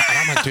 and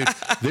I'm like, dude,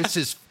 this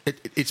is,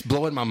 it's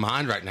blowing my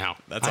mind right now.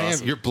 That's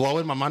awesome. You're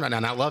blowing my mind right now,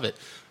 and I love it.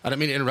 I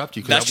didn't mean to interrupt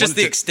you. That's just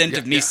the extent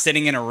of me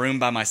sitting in a room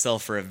by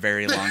myself for a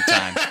very long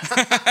time.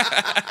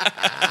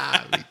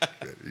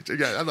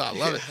 I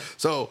love it.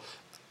 So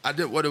I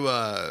didn't want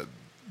to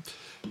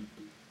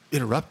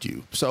interrupt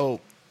you.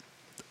 So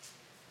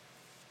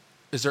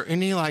is there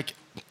any like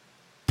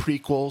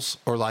prequels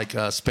or like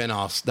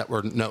spinoffs that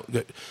were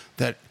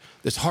that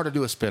it's hard to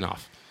do a spinoff?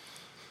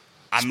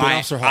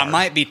 I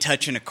might be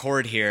touching a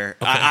chord here.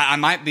 Okay. I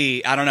might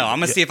be. I don't know. I'm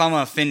gonna see if I'm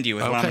gonna offend you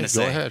with what I'm gonna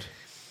say. Go ahead.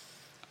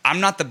 I'm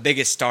not the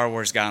biggest Star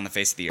Wars guy on the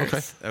face of the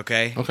earth.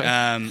 Okay.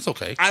 It's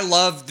okay. I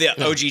love the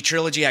OG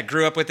trilogy. I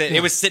grew up with it. Yeah.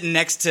 It was sitting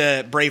next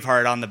to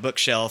Braveheart on the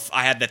bookshelf.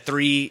 I had the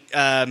 3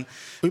 VHSs.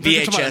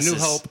 We're talking about New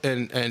Hope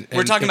and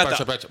we're talking about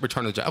the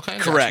Return of the Jedi. Okay.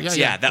 Correct.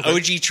 Yeah. The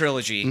OG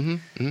trilogy.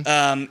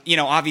 Mm-hmm.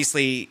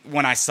 Obviously,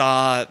 when I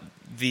saw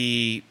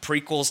the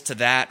prequels to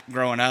that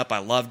growing up, I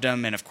loved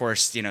them, and of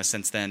course,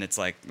 since then it's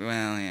like,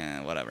 well,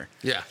 yeah, whatever.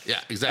 Yeah,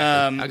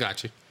 exactly. I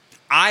got you.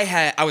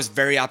 I was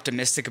very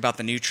optimistic about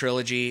the new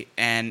trilogy,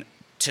 and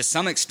to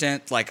some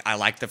extent, like, I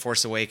liked The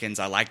Force Awakens,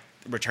 I liked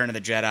Return of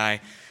the Jedi,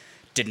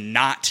 did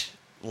not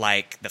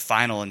like the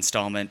final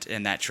installment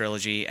in that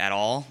trilogy at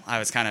all. I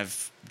was kind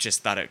of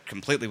just thought it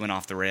completely went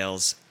off the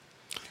rails.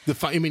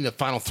 You mean the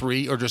final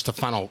 3 or just the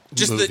final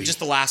movie? Just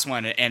the last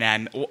one,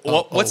 and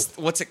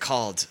what's it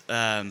called?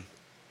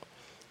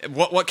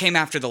 What came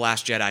after The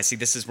Last Jedi? See,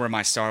 this is where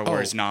my Star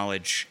Wars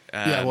knowledge...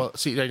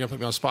 see, you're going to put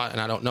me on the spot,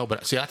 and I don't know,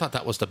 but see, I thought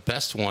that was the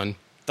best one.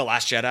 The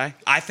Last Jedi?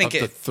 I think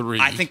the 3.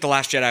 I think The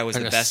Last Jedi was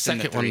the best in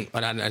the 3.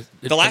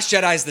 The Last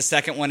Jedi is the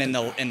second one in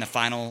the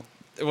final...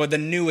 Well, the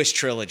newest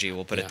trilogy,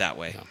 we'll put it that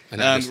way.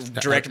 Yeah.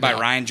 Directed by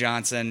Rian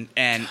Johnson,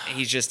 and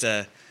he's just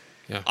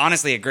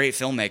honestly a great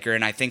filmmaker,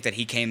 and I think that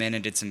he came in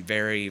and did some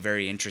very,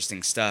 very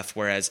interesting stuff,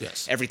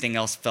 whereas everything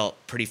else felt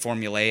pretty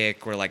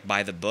formulaic or like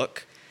by the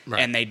book. Right.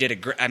 And they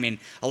did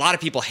a lot of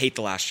people hate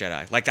The Last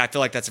Jedi. Like, I feel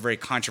like that's a very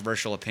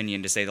controversial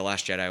opinion to say The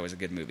Last Jedi was a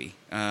good movie.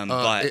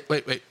 But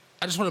wait.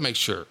 I just want to make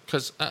sure,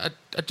 because I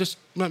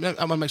want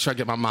to make sure I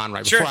get my mind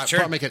right before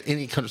I make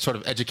any kind of sort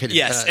of educated.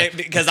 Yes,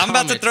 because I'm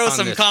about to throw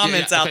some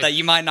comments out that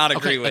you might not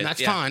agree with. And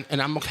that's fine,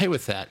 and I'm okay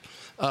with that.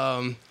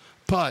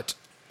 But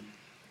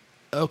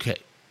okay.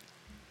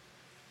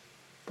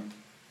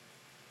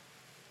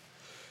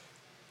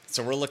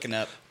 So we're looking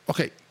up.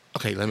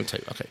 Okay, let me tell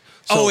you. Okay.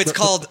 So it's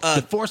called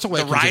The Force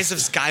Awakens. The Rise of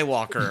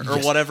Skywalker, or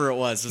whatever it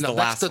was the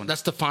last one.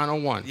 That's the final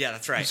one. Yeah,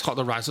 that's right. It's called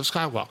The Rise of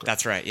Skywalker.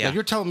 That's right, yeah. Now,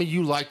 you're telling me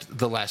you liked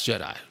The Last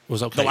Jedi.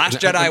 Was okay. The Last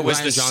Jedi was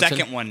Rian the Johnson,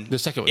 second one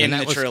in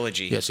the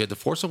trilogy. Yes, you had The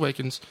Force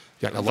Awakens.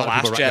 You got a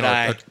lot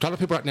of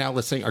people right now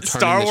listening are turning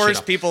Star Wars this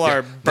shit off. People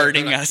are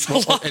burning us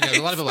alive. And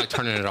a lot of people are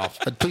turning it off.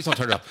 Please don't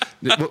turn it off.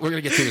 We're going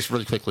to get through this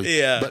really quickly.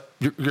 Yeah. But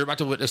you're about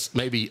to witness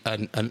maybe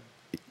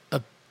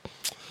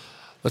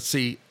let's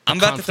see. I'm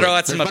about to throw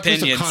out some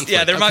opinions.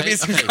 Yeah, there might be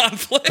some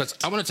conflict. Because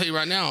I want to tell you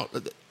right now,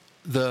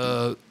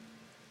 the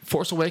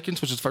Force Awakens,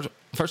 which is the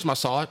first time I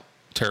saw it,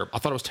 terrible. I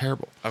thought it was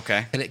terrible.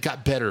 Okay. And it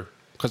got better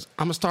because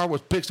I'm a Star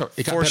Wars big star.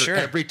 It got better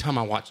every time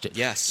I watched it.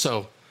 Yes.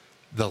 So,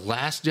 The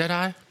Last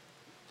Jedi,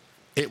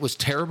 it was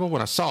terrible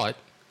when I saw it.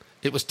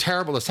 It was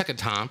terrible the second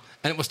time,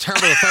 and it was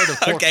terrible the third and fourth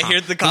time. Okay,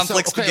 here's the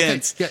conflict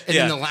begins. Yeah, and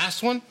then the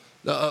last one,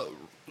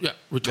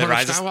 Return of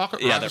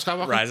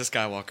Skywalker. Rise of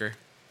Skywalker.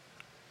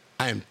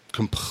 I am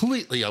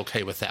completely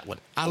okay with that one.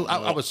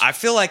 I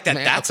feel like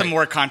that's a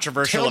more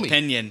controversial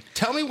opinion.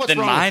 Tell me what's than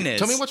wrong mine with it. is.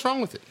 Tell me what's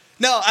wrong with it.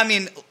 No, I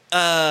mean,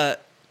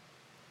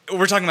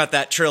 we're talking about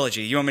that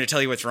trilogy. You want me to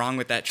tell you what's wrong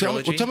with that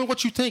trilogy? Tell me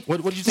what you think.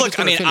 What do you think? Look,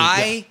 I mean,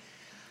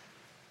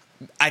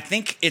 I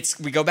think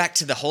we go back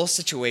to the whole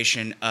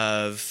situation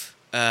of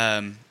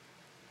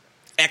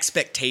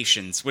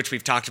expectations, which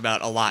we've talked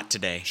about a lot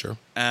today. Sure.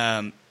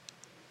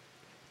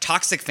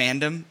 Toxic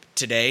fandom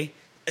today,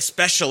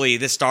 especially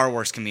the Star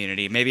Wars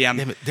community. Maybe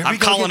I'm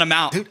calling them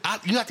out. Dude,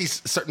 you got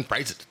these certain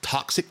phrases.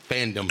 Toxic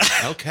fandom.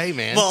 Okay,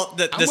 man. Well,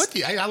 I'm with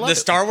you. I love the it.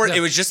 Star Wars, it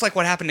was just like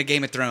what happened to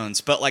Game of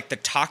Thrones. But like the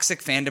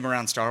toxic fandom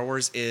around Star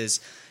Wars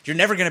is you're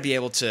never going to be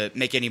able to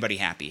make anybody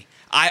happy.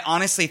 I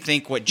honestly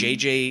think what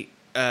JJ,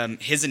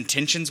 his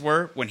intentions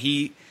were when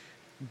he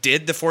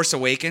did The Force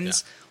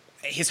Awakens,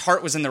 his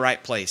heart was in the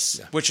right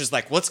place, which is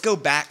like, let's go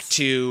back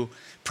to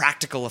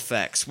practical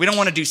effects. We don't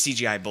want to do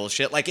CGI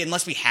bullshit, like,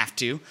 unless we have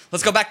to.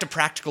 Let's go back to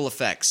practical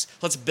effects.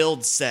 Let's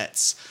build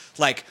sets.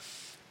 Like,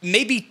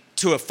 maybe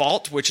to a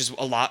fault, which is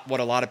what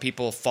a lot of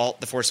people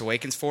fault The Force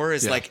Awakens for,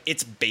 is like,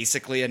 it's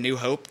basically A New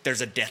Hope.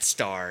 There's a Death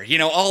Star,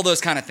 all those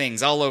kind of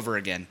things all over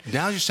again.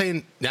 Now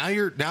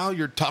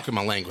you're talking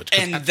my language.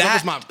 And that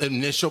was my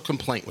initial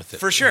complaint with it.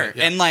 For sure.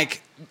 Yeah. And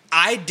like,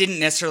 I didn't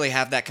necessarily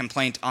have that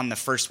complaint on the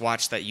first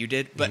watch that you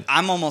did, but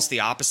I'm almost the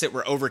opposite,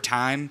 where over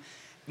time,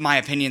 my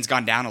opinion's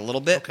gone down a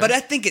little bit, but I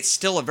think it's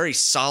still a very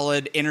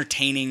solid,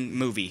 entertaining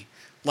movie.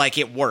 Like,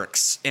 it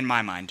works in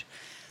my mind.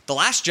 The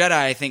Last Jedi,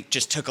 I think,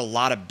 just took a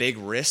lot of big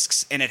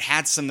risks, and it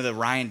had some of the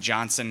Rian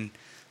Johnson,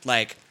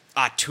 like,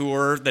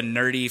 auteur, the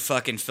nerdy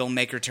fucking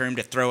filmmaker term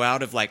to throw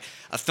out of like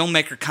a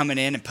filmmaker coming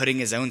in and putting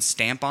his own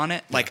stamp on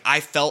it. Like I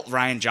felt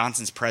Rian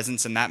Johnson's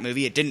presence in that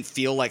movie. It didn't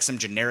feel like some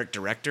generic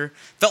director. It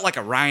felt like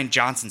a Rian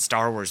Johnson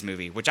Star Wars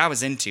movie, which I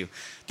was into.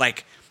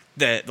 Like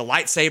the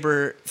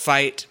lightsaber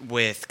fight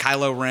with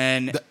Kylo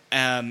Ren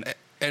and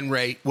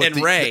Rey.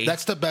 Rey.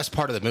 That's the best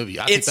part of the movie.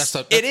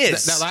 It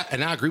is.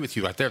 And I agree with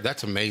you right there.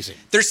 That's amazing.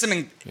 There's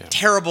some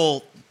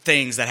terrible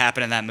things that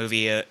happen in that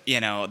movie,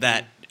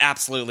 that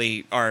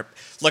absolutely are.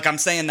 Look, I'm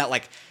saying that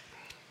like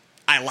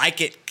I like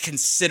it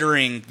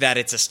considering that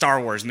it's a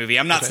Star Wars movie.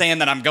 I'm not saying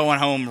that I'm going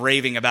home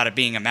raving about it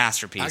being a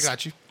masterpiece. I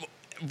got you.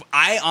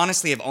 I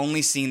honestly have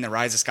only seen The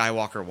Rise of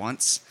Skywalker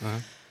once.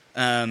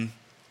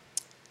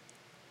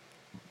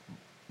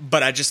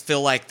 But I just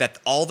feel like that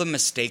all the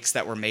mistakes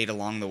that were made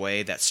along the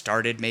way that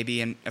started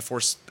maybe in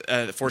Force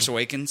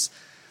Awakens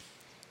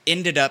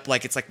ended up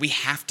like it's like we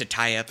have to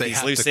tie up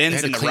these loose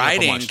ends in the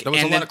writing. There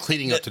was a lot of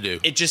cleaning up to do.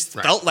 It just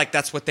felt like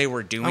that's what they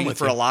were doing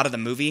for a lot of the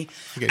movie.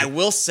 I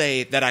will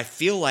say that I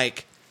feel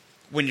like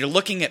when you're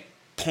looking at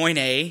point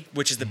A,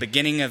 which is the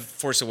beginning of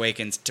Force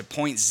Awakens, to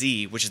point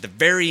Z, which is the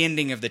very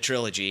ending of the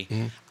trilogy,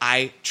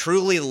 I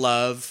truly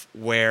love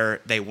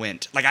where they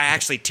went. Like I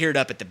actually teared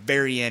up at the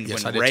very end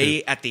when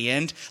Rey at the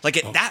end,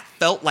 like that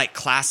felt like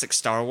classic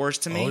Star Wars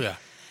to me. Oh yeah.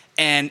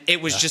 And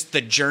it was just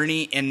the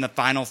journey in the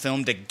final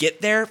film to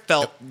get there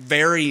felt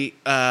very.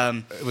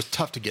 It was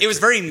tough to get. It was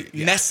very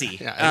messy. Messy.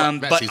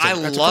 But I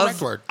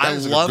love. I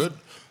love. A good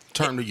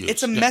term to use.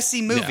 It's a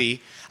messy movie.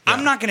 Yeah.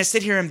 I'm not going to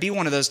sit here and be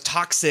one of those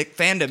toxic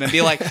fandom and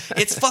be like,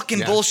 it's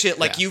fucking bullshit.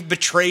 Like you've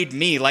betrayed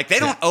me. Like they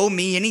don't owe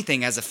me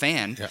anything as a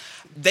fan. Yeah.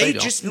 They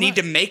just need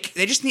to make.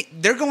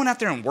 They're going out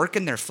there and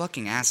working their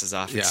fucking asses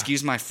off. Yeah.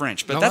 Excuse my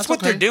French, but that's what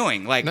they're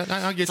doing. Like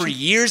for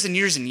years and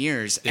years and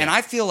years. Yeah. And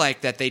I feel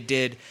like that they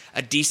did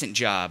a decent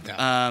job.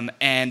 Yeah.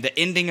 And the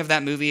ending of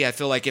that movie, I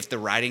feel like if the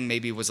writing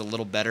maybe was a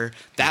little better,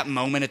 that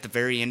moment at the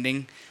very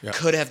ending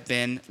could have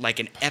been like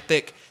an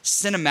epic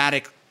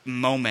cinematic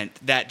moment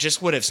that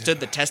just would have stood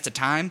the test of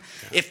time.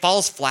 Yeah. It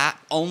falls flat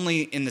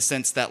only in the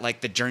sense that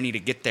like the journey to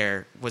get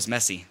there was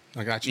messy.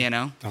 I got you. You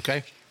know?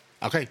 Okay.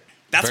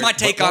 That's my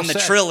take on the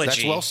trilogy.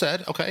 That's well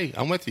said. Okay,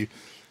 I'm with you.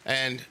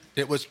 And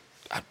it was,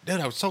 dude,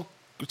 I was so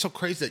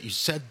crazy that you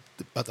said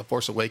about The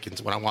Force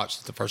Awakens when I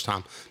watched it the first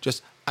time.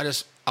 I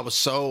was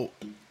so,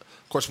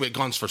 of course, we had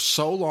gone for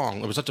so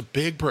long. It was such a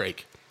big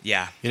break.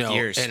 Yeah,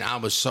 years. And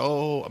I'm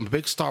a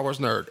big Star Wars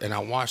nerd, and I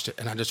watched it,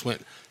 and I just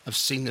went, I've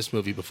seen this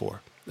movie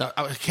before.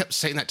 I kept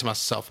saying that to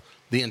myself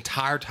the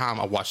entire time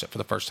I watched it for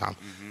the first time.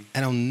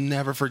 And I'll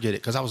never forget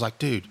it because I was like,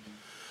 dude,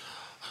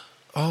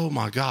 oh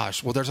my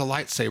gosh. Well, there's a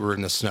lightsaber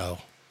in the snow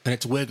and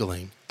it's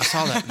wiggling. I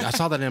saw that. I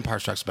saw that in Empire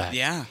Strikes Back.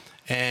 Yeah.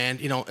 And,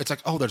 it's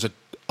like, there's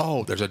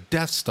a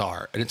Death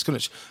Star and it's going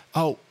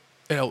to,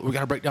 we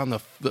got to break down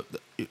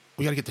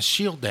we got to get the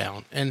shield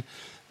down. And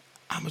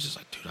I was just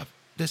like, dude,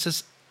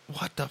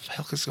 what the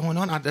hell is going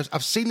on?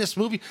 I've seen this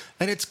movie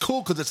and it's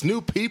cool because it's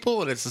new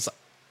people and it's just,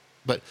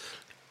 but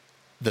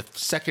the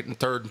second and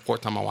third and fourth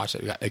time I watched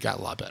it, it got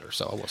a lot better.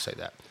 So I will say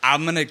that.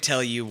 I'm going to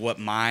tell you what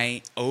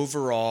my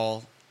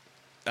overall,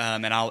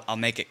 and I'll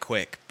make it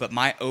quick, but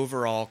my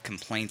overall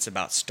complaints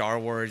about Star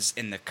Wars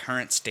in the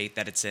current state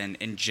that it's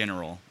in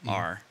general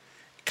are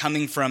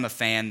coming from a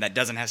fan that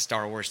doesn't have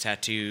Star Wars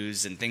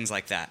tattoos and things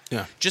like that.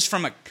 Yeah. Just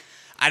from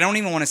I don't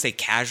even want to say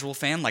casual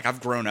fan. Like I've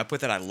grown up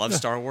with it. I love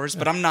Star Wars,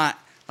 but I'm not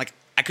like,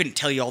 I couldn't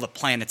tell you all the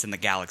planets in the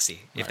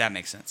galaxy, if that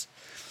makes sense.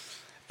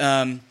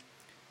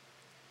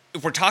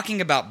 If we're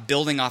talking about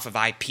building off of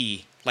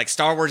IP, like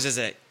Star Wars is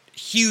a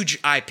huge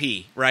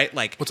IP, right?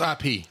 Like what's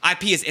IP?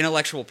 IP is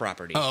intellectual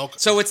property. Oh, okay.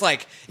 So it's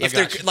like if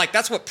they're like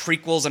that's what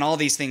prequels and all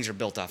these things are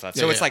built off of.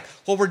 So it's like,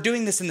 well, we're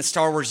doing this in the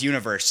Star Wars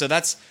universe. So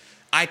that's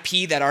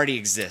IP that already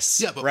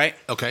exists. Yeah, right?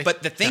 Okay.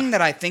 But the thing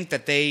that I think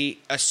that they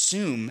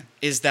assume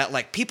is that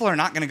like people are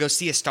not going to go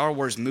see a Star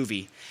Wars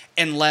movie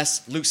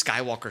unless Luke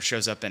Skywalker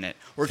shows up in it,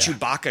 or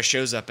Chewbacca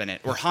shows up in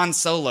it, or Han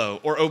Solo,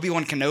 or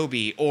Obi-Wan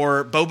Kenobi,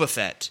 or Boba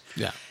Fett.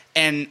 Yeah.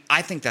 And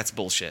I think that's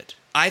bullshit.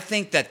 I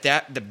think that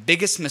the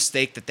biggest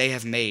mistake that they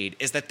have made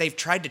is that they've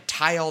tried to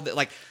tie all the,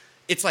 like,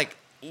 it's like,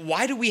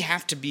 why do we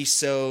have to be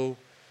so,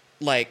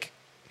 like,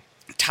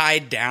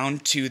 tied down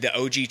to the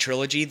OG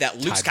trilogy that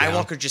Luke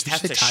Skywalker just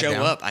has to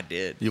show up? I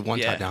did. You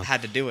tied down.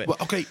 Had to do it. Well,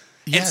 okay.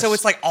 Yes. And so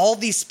it's like all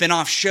these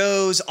spin-off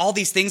shows, all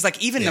these things,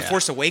 like even The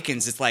Force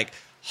Awakens, it's like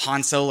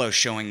Han Solo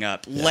showing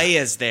up,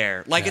 Leia's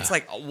there. Like it's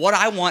like what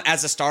I want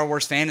as a Star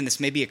Wars fan, and this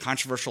may be a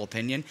controversial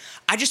opinion,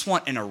 I just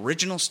want an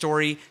original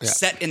story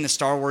set in the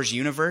Star Wars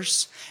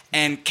universe.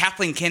 And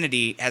Kathleen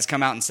Kennedy has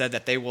come out and said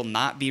that they will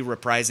not be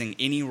reprising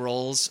any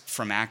roles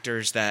from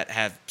actors that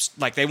have,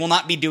 like, they will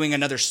not be doing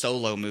another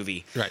Solo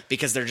movie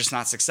because they're just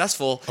not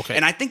successful. Okay.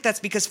 And I think that's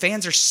because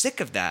fans are sick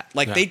of that.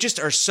 Like they just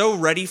are so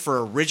ready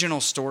for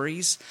original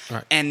stories.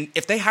 Right. And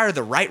if they hire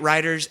the right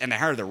writers and they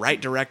hire the right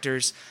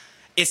directors,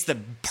 it's the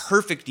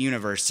perfect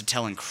universe to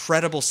tell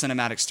incredible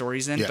cinematic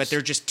stories in, but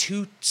they're just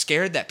too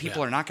scared that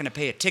people are not going to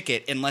pay a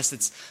ticket unless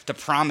it's the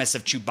promise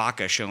of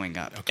Chewbacca showing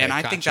up. Okay, and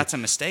I think that's a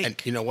mistake.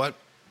 And you know what?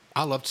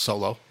 I loved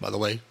Solo, by the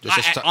way.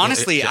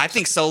 Honestly, I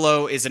think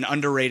Solo is an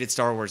underrated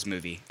Star Wars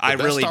movie. I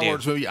really do. Star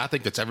Wars movie I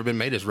think that's ever been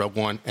made is Rogue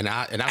One, and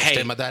I would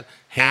stand by that.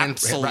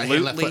 Absolutely. Right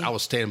hand, left foot, I will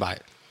stand by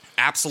it.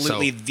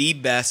 Absolutely the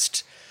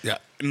best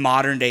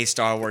modern day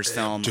Star Wars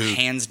film,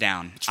 hands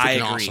down. I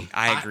agree. Awesome.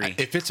 I agree.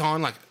 If it's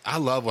on, like, I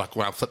love, like,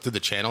 when I flip through the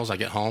channels, I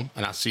get home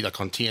and I see, like,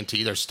 on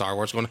TNT there's Star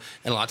Wars going on,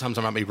 and a lot of times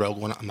I might be Rogue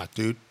One. I'm like,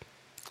 dude,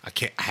 I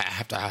can't. I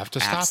have to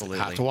stop. Absolutely.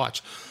 I have to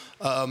watch.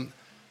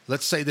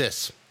 Let's say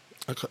this.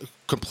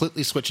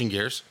 Completely switching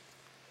gears.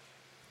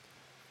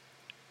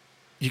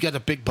 You got a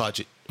big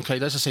budget. Okay,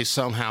 let's just say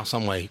somehow,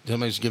 some way,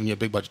 somebody's giving you a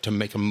big budget to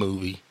make a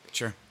movie.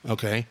 Sure.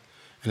 Okay,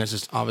 and this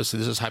is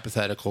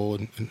hypothetical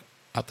and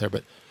out there,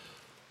 but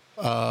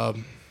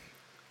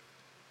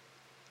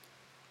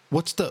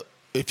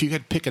if you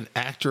could pick an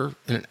actor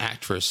and an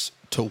actress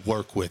to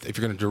work with, if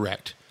you're going to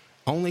direct,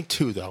 only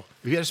two though.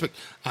 If you had to pick,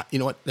 you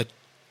know what?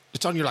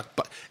 It's on your luck.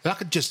 But if I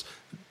could just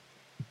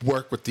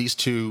work with these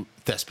two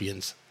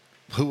thespians,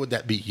 who would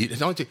that be?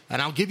 It's only two, and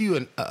I'll give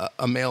you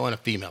a male and a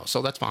female,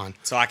 so that's fine.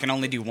 So I can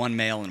only do one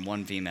male and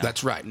one female.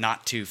 That's right.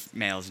 Not two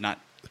males. Not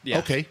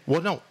Okay.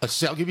 Well, no.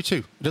 I'll give you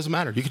two. It doesn't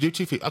matter. You can do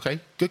two. Okay.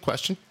 Good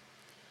question.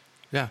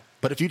 Yeah,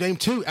 but if you name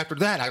two after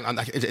that,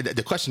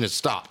 the question is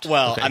stopped.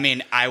 Well, okay? I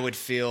mean, I would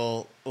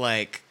feel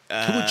like.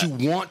 Who would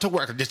you want to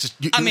work? This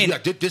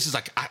is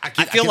like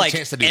I feel like a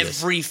chance to do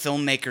every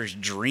filmmaker's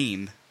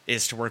dream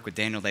is to work with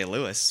Daniel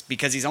Day-Lewis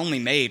because he's only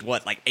made,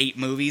 8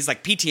 movies?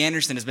 Like, P.T.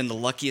 Anderson has been the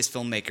luckiest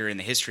filmmaker in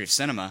the history of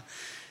cinema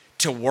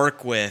to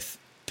work with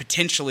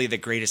potentially the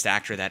greatest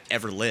actor that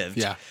ever lived.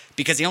 Yeah.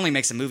 Because he only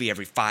makes a movie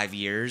every 5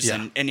 years,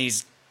 and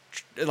he's,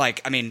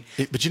 like, I mean...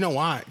 But you know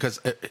why? Because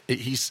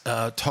he's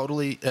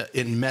totally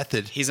in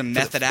method. He's a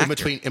method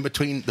actor. In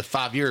between the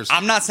 5 years.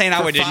 I'm not saying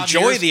I would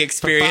enjoy the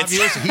experience.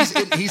 For 5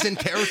 years, he's in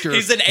character.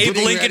 He's an Abe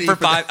Lincoln for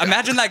 5...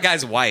 Imagine that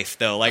guy's wife,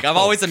 though. Like, I've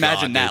always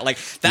imagined that. Like,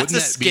 that's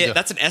a skit.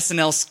 That's an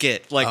SNL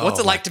skit. Like, what's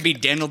it like to be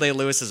Daniel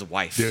Day-Lewis's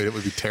wife? Dude, it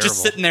would be terrible.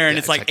 Just sitting there, and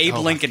it's like Abe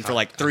Lincoln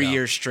for, 3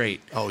 years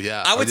straight. Oh,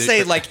 yeah. I would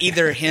say,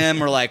 either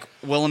him or,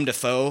 Willem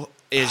Dafoe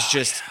is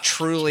just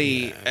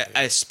truly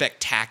a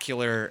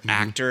spectacular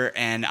actor,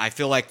 and I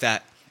feel like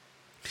that.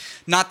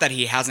 Not that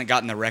he hasn't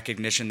gotten the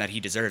recognition that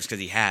he deserves, because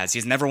he has.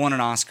 He's never won an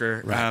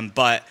Oscar, right.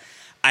 But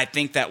I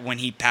think that when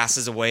he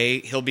passes away,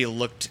 he'll be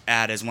looked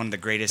at as one of the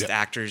greatest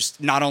actors,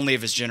 not only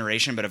of his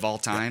generation but of all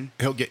time.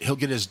 He'll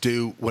get his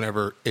due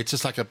whenever. It's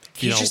just like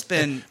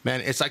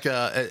it's like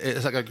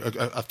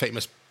a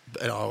famous,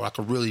 like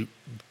a really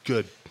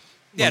good.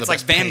 Yeah, it's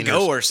like Van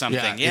Gogh or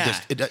something. Yeah,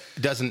 it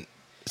doesn't.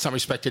 It's not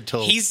respected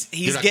till he's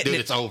getting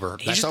it's over.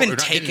 He's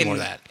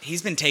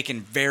been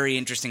taking very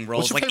interesting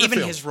roles. Like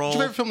even his role. What's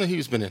your favorite film that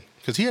he's been in?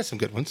 Because he has some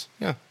good ones.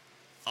 Yeah.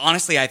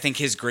 Honestly, I think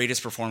his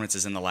greatest performance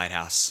is in The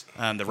Lighthouse,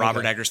 the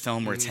Robert Eggers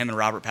film where it's him and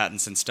Robert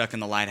Pattinson stuck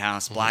in the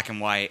lighthouse, black and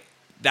white.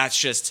 That's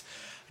just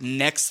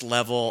next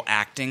level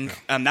acting.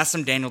 That's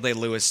some Daniel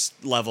Day-Lewis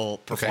level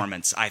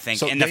performance, I think.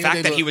 So and the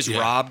fact that he was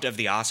robbed of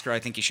the Oscar, I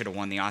think he should have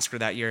won the Oscar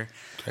that year.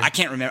 Okay. I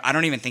can't remember. I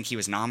don't even think he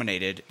was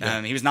nominated.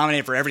 Yeah. He was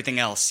nominated for everything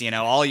else,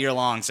 all year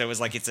long. So it was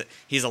like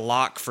he's a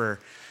lock for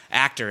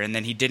actor, and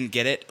then he didn't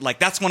get it. Like,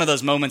 that's one of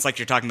those moments like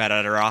you're talking about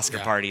at our Oscar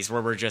parties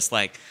where we're just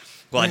like,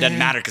 well, it doesn't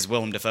matter because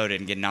Willem Dafoe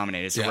didn't get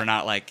nominated, so we're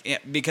not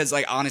because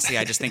honestly,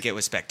 I just think it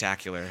was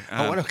spectacular.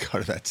 I want to go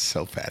to that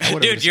so bad.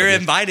 Dude, you're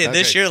invited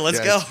this year. Let's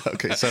go.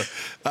 Okay, so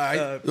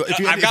I've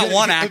got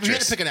one actress. If you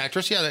had to pick an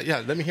actress,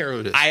 let me hear who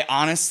it is. I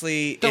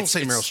honestly don't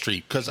say Meryl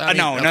Streep because no.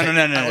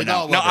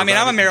 I mean,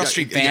 I'm a Meryl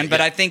Streep fan,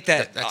 but I think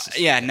that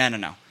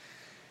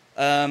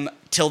no.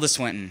 Tilda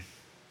Swinton.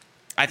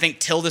 I think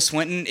Tilda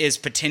Swinton is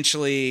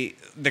potentially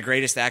the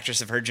greatest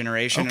actress of her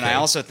generation, and I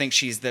also think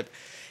she's the.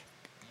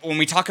 When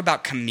we talk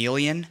about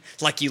chameleon,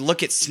 like you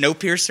look at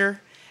Snowpiercer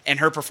and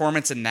her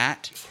performance in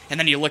that, and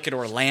then you look at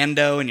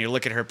Orlando and you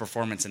look at her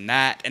performance in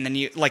that, and then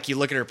you look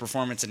at her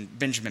performance in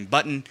Benjamin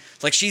Button.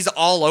 Like, she's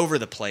all over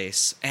the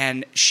place,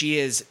 and she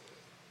is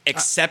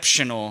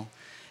exceptional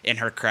in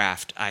her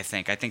craft, I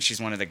think. I think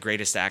she's one of the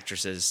greatest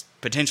actresses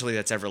potentially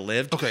that's ever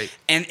lived. Okay.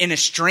 And in a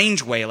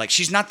strange way, like,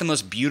 she's not the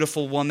most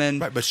beautiful woman.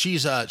 Right, but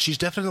she's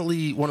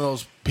definitely one of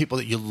those people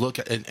that you look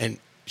at and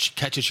she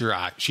catches your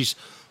eye. She's...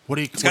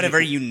 It's got a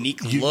very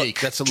unique look.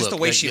 That's a look. Just the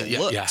way she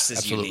looks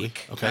is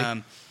unique.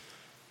 Okay.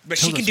 But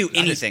she can do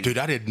anything.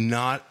 I did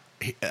not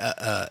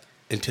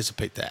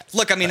anticipate that.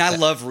 Look, I mean, I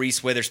love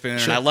Reese Witherspoon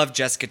and I love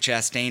Jessica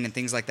Chastain and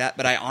things like that,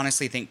 but I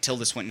honestly think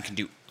Tilda Swinton can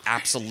do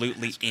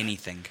absolutely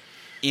anything.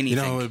 Anything. You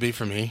know what it would be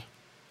for me?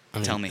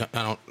 Tell me.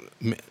 I don't...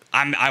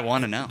 I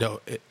want to know.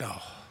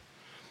 No.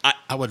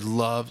 I would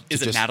love to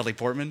Is it Natalie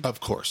Portman? Of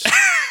course.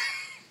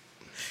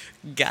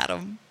 Got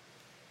him.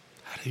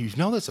 You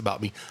know this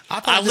about me.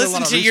 I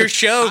listened to your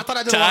show. I thought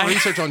I did a lot of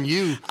research on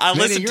you. I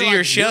listened to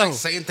your show. You're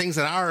saying things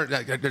that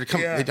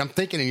I'm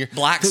thinking. And you're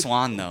Black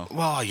Swan, though.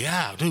 Well,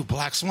 yeah, dude.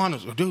 Black Swan,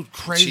 dude,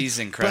 crazy. She's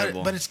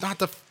incredible. But it's not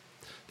the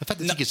fact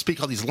that she can speak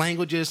all these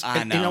languages.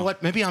 I know. You know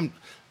what? Maybe I've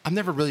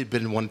never really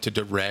been one to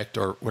direct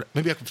or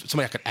maybe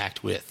somebody I could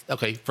act with.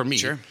 Okay, for me,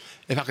 sure.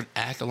 If I could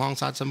act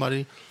alongside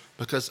somebody,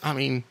 because I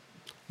mean,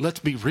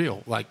 let's be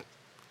real. Like,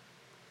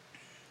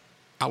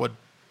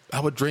 I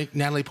would drink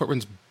Natalie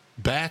Portman's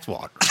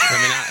bathwater.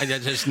 I mean, I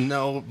just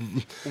know.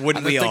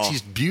 Wouldn't we think all?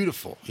 she's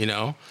beautiful, you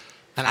know.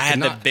 And I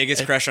had the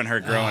biggest crush on her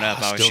growing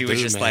up. She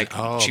was just like,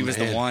 she was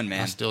the one,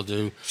 man. I still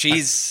do.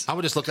 I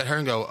would just look at her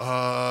and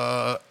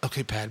go,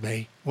 okay,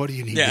 Padme, what do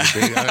you need yeah.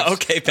 me to do?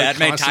 Okay,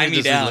 Padme, tie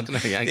me down.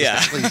 Yeah,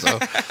 exactly. So,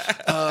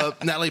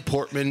 Natalie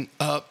Portman.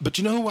 But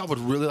you know who I would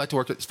really like to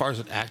work with as far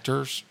as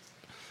actors?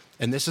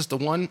 And this is the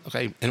one,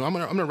 okay, and I'm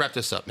gonna wrap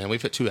this up, man.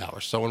 We've hit 2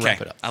 hours, so I want to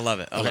wrap it up. I love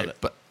it. I love it.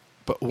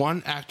 But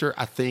one actor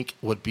I think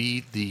would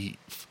be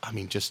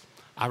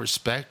I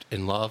respect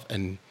and love,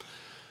 and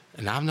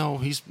I know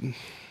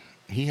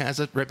he has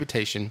a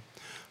reputation.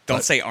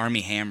 Don't say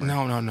Armie Hammer.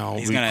 No.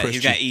 He's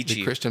gonna eat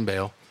you. Christian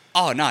Bale.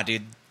 Oh no,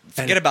 dude.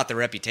 Forget about the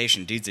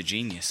reputation. Dude's a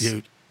genius.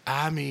 Dude,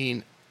 I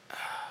mean.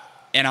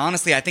 And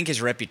honestly, I think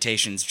his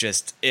reputation's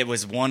just, it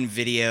was one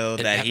video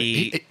that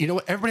you know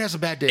what? Everybody has a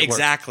bad day at work.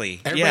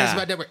 Exactly. Everybody has a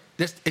bad day at work.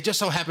 It just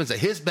so happens that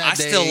his bad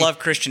day. I still love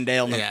Christian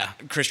Bale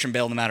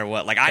no matter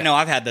what. Like, I know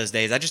I've had those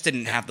days. I just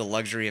didn't have the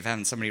luxury of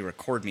having somebody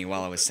record me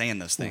while I was saying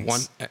those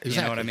things. Exactly.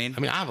 You know what I mean? I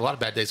mean, I have a lot of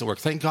bad days at work.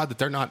 Thank God that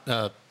they're not,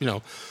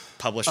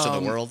 published to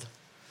the world.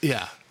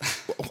 Yeah.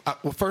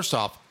 Well, first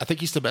off, I think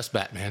he's the best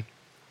Batman.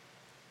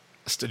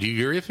 Do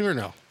you agree with me or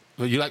no?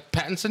 You like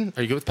Pattinson?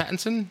 Are you good with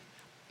Pattinson?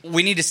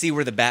 We need to see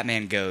where the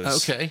Batman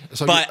goes. Okay.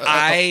 So but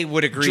I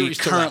would agree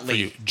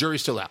currently.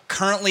 Jury's still out.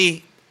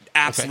 Currently,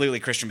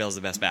 absolutely, Christian Bale is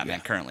the best Batman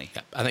currently.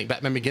 Yeah. I think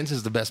Batman Begins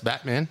is the best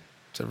Batman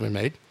that's ever been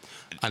made.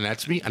 And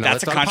that's me. I know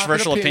that's a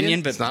controversial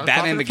opinion, but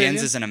Batman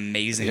Begins is an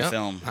amazing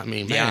film. I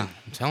mean, man,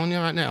 I'm telling you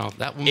right now,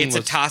 that one it's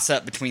a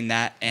toss-up between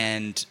that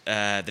and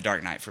The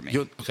Dark Knight for me.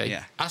 Okay.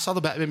 Yeah. I saw the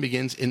Batman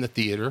Begins in the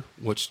theater,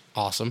 which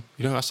awesome.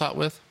 You know who I saw it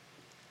with?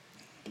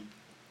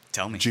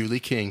 Tell me. Julie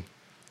King.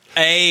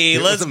 Hey,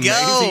 let's go,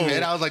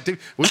 man. I was like, dude,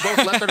 we both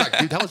left there like,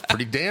 dude, that was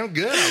pretty damn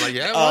good. I was like,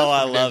 yeah.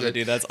 I love it,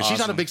 dude. That's awesome. She's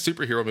not a big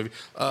superhero movie.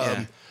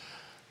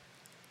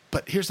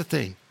 But here's the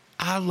thing.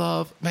 I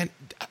love, man,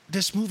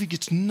 this movie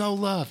gets no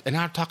love. And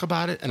I talk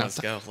about it. And Let's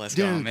go.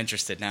 I'm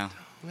interested now.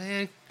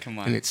 Man. Come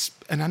on.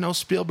 And I know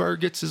Spielberg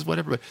gets his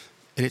whatever,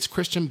 and it's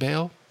Christian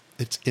Bale.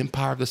 It's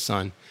Empire of the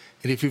Sun.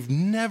 And if you've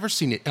never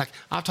seen it, like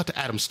I've talked to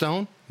Adam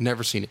Stone,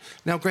 never seen it.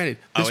 Now, granted,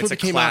 this movie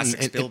came out,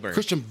 and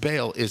Christian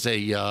Bale is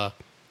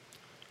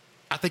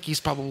I think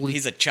he's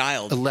a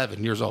child,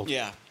 11 years old.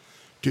 Yeah,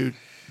 dude.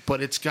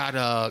 But it's got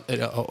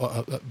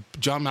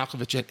John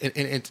Malkovich,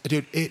 and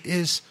dude, it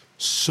is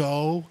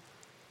so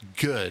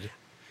good.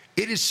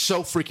 It is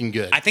so freaking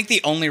good. I think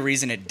the only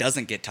reason it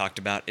doesn't get talked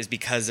about is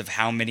because of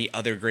how many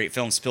other great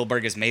films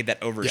Spielberg has made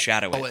that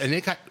overshadow it. And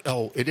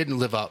it didn't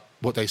live up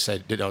what they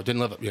said. It didn't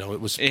live up. It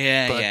was.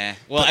 Yeah.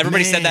 Well,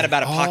 everybody said that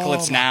about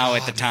Apocalypse Now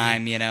at the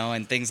time,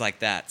 and things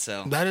like that.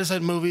 So that is a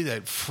movie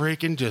that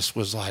freaking just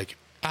was like,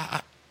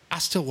 I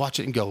still watch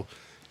it and go,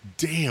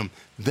 damn,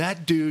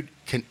 that dude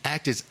can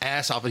act his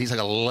ass off, and he's like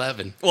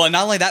 11. Well,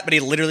 not only that, but he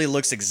literally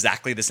looks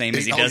exactly the same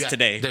as he does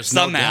today. There's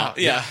somehow. No doubt.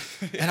 Yeah.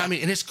 And I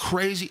mean, and it's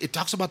crazy. It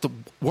talks about the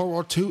World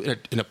War II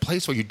in a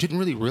place where you didn't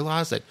really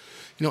realize that.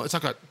 It's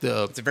like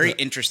it's a very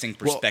interesting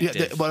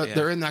perspective.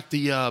 They're in like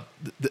the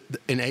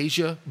in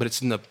Asia, but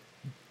it's in the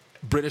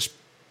British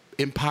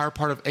Empire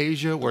part of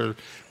Asia,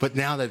 but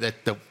now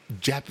that the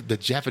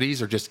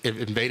Japanese are just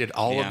invaded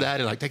all of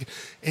that,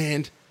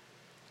 and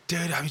dude,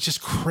 I mean, it's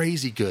just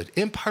crazy good.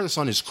 Empire of the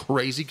Sun is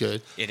crazy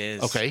good. It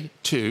is. Okay,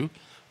 2.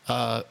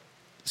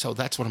 So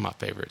that's one of my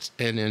favorites.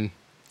 And then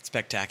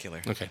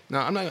Spectacular. Okay. No,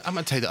 I'm going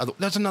to tell you the other.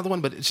 There's another one,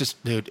 but it's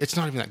just, dude, it's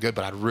not even that good,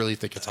 but I really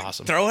think it's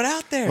awesome. Throw it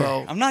out there.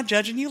 Well, I'm not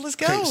judging you. Let's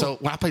go. Okay, so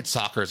when I played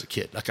soccer as a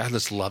kid, I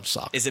just loved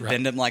soccer. Is it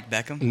Bend 'em like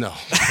Beckham? No.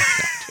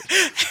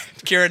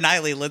 Keira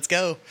Knightley, let's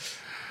go.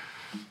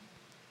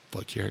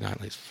 Boy, Keira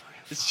Knightley's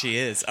fine. She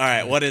is. All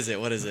right, what is it?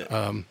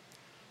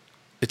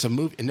 It's a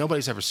movie, and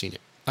nobody's ever seen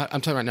it.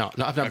 I'm telling you right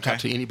now. I've never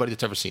talked to anybody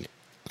that's ever seen it.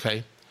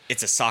 Okay?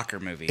 It's a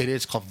soccer movie. It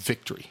is called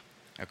Victory.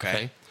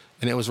 Okay?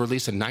 And it was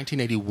released in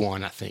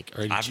 1981, I think,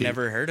 or 82. I've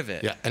never heard of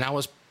it. Yeah, and I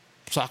was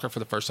soccer for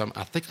the first time.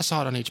 I think I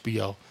saw it on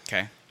HBO.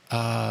 Okay.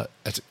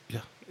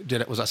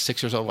 Was I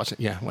 6 years old watching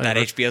it? Yeah, whatever.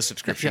 That HBO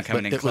subscription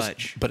coming in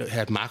clutch. But it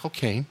had Michael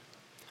Caine.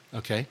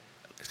 Okay.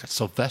 It's got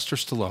Sylvester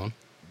Stallone.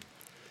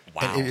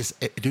 Wow. And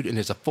it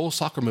is a full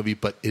soccer movie,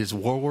 but it is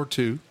World War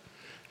II.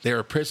 They're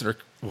a prisoner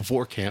of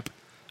war camp.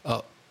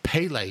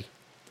 Pele,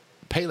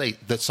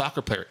 the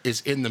soccer player,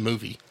 is in the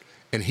movie,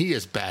 and he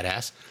is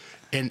badass.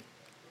 And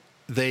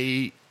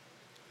they're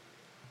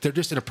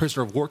just in a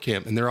prisoner of war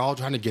camp, and they're all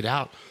trying to get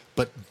out,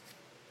 but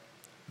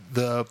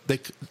they're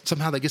going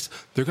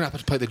to have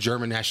to play the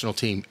German national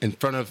team in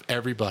front of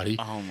everybody.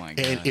 Oh my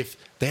God. And if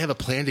they have a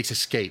plan to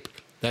escape,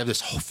 they have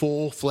this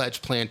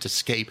full-fledged plan to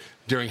escape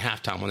during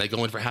halftime. When they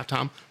go in for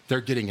halftime,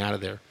 they're getting out of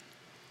there.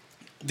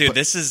 Dude,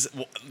 this is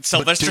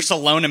Sylvester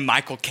Stallone and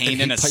Michael Caine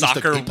in a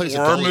soccer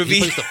war movie.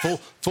 He plays the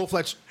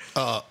full-fledged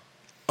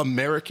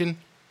American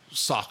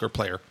soccer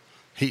player.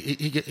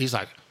 He's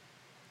like,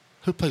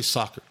 who plays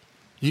soccer?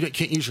 You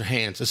can't use your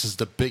hands. This is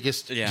the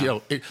biggest,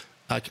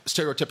 like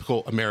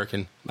stereotypical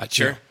American.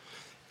 Sure.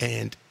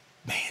 And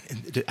Man,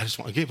 and I just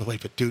want to give it away,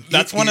 but dude,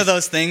 that's one of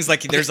those things.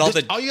 Like, there's all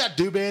you got to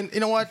do, man. You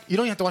know what? You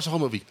don't even have to watch the whole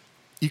movie.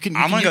 I'm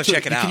gonna go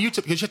check it out. You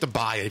can YouTube because you have to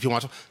buy it if you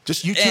want to.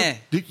 Just YouTube.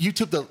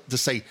 YouTube to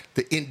say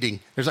the ending.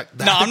 There's like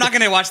no, I'm not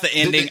gonna watch the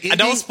ending.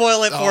 Don't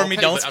spoil it for me.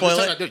 Don't spoil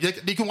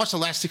it. You can watch the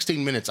last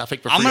 16 minutes. I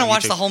think. I'm gonna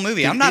watch the whole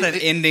movie. I'm not an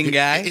ending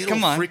guy.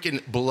 Come on.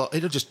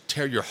 It'll just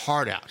tear your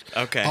heart out.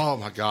 Okay. Oh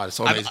my God, it's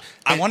so amazing.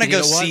 I want to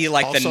go see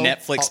like the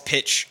Netflix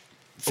pitch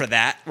for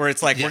that, where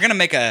it's like we're gonna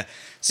make a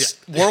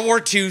World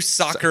War II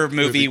soccer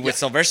movie with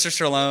Sylvester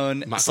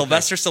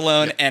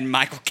Stallone, and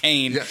Michael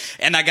Caine,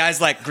 and that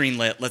guy's like,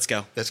 greenlit. Let's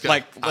go.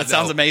 Like, that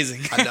sounds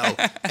amazing. I know.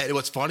 And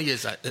what's funny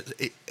is that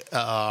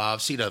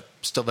I've seen a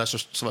Sylvester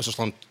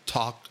Stallone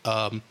talk,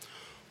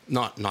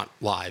 not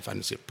live. I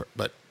didn't see it,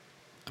 but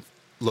I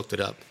looked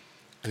it up,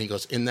 and he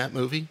goes, in that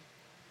movie,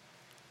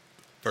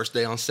 first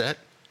day on set,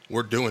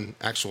 we're doing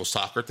actual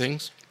soccer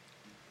things.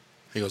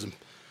 He goes,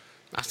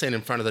 I stand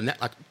in front of the net,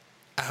 like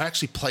I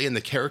actually play in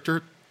the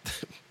character.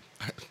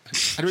 I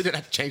really didn't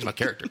have to change my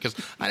character because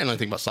I didn't know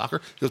anything about soccer.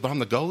 He goes, but I'm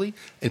the goalie.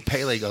 And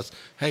Pele goes,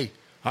 hey,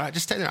 all right,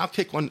 just stand there. I'll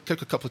kick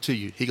a couple to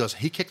you. He goes,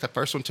 he kicked the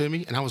first one to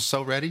me, and I was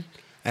so ready,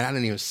 and I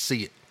didn't even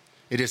see it.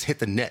 It just hit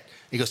the net.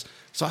 He goes,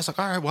 so I was like,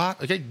 all right, well,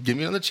 okay, give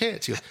me another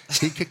chance. He goes,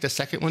 he kicked the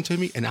second one to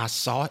me, and I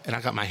saw it, and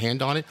I got my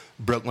hand on it,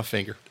 broke my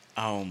finger.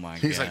 Oh, my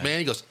God. He's like, man,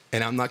 he goes,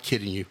 and I'm not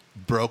kidding you,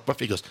 broke my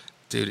finger. He goes,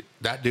 dude,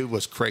 that dude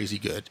was crazy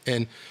good.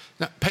 And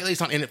now, Pele's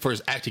not in it for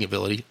his acting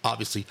ability,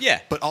 obviously. Yeah.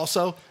 But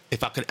also,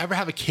 if I could ever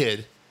have a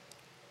kid,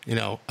 you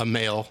know, a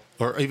male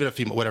or even a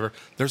female, whatever,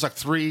 there's like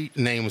 3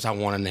 names I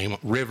want to name.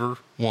 River,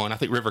 one. I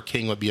think River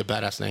King would be a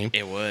badass name.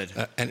 It would.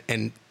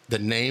 And the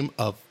name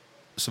of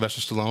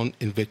Sylvester Stallone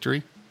in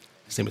Victory,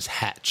 his name is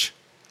Hatch.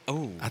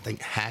 Oh, I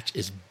think Hatch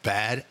is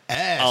badass.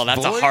 Oh,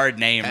 that's a hard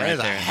name right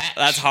there.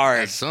 That's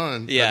hard.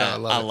 Son. Yeah,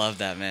 I love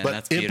that, man. But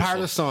that's beautiful. Empire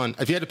of the Sun,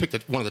 if you had to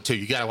pick one of the two,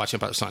 you got to watch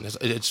Empire of the Sun.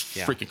 It's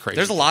freaking crazy.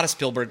 There's a lot of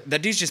Spielberg.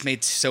 That dude's just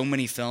made so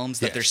many films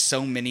that there's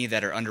so many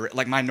that are under,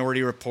 like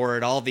Minority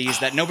Report, all these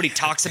that nobody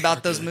talks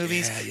about those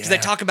movies. Because they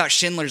talk about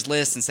Schindler's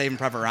List and Saving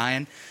Private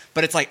Ryan,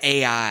 but it's like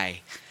AI,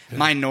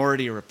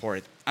 Minority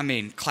Report. I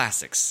mean,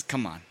 classics.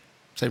 Come on.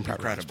 Saving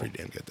Private Ryan's pretty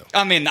damn good, though.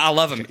 I mean, I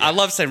love him. Yeah. I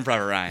love Saving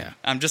Private Ryan. Yeah.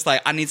 I'm just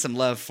like, I need some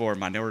love for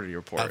Minority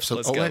Report.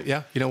 Absolutely. Let's go.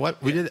 Yeah. You know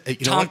what? We did.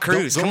 Tom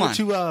Cruise. Go come on.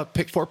 to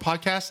Pick 4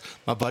 podcast.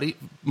 My buddy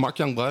Mark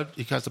Youngblood,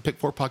 he has the Pick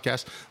 4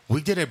 podcast.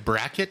 We did a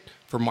bracket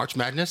for March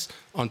Madness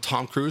on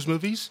Tom Cruise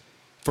movies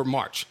for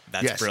March.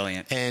 That's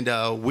brilliant. And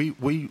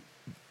we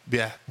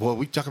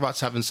talk about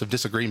having some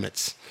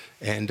disagreements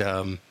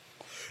and.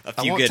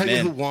 I won't tell you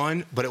who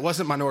won, but it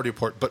wasn't Minority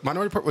Report. But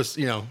Minority Report was,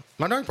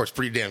 Minority Report's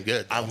pretty damn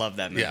good. Though. I love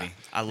that movie. Yeah.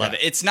 I love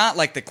it. It's not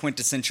like the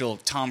quintessential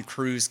Tom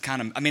Cruise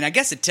kind of. I mean, I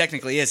guess it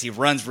technically is. He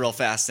runs real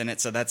fast in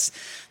it, so that's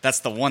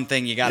the one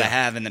thing you got to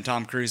have in the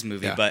Tom Cruise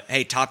movie. Yeah. But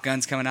hey, Top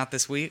Gun's coming out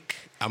this week.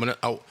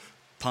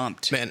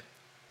 Pumped, man.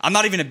 I'm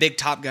not even a big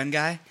Top Gun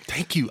guy.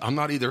 Thank you. I'm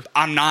not either.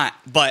 I'm not,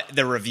 but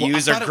the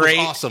reviews are great. It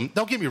was awesome.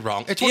 Don't get me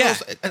wrong. It's one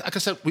of those. Like I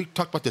said, we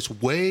talked about this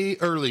way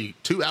early,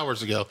 2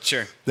 hours ago.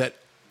 Sure. That.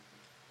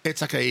 It's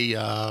like a,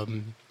 I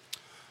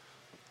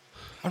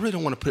really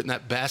don't want to put it in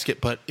that basket,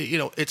 but,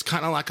 it's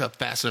kind of like a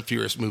Fast and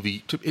Furious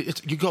movie.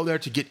 You go there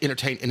to get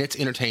entertained, and it's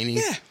entertaining.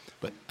 Yeah.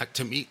 But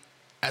to me,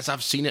 as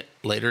I've seen it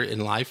later in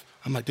life,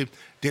 I'm like, dude,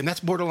 damn, that's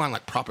borderline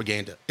like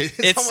propaganda.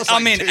 It's almost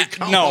like, dude,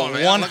 come on,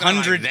 man.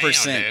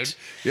 100%.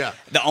 Yeah.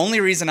 The only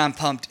reason I'm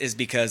pumped is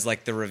because,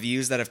 like, the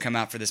reviews that have come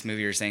out for this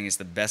movie are saying it's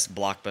the best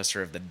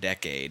blockbuster of the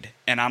decade.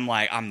 And I'm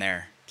like, I'm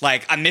there.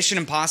 Like, Mission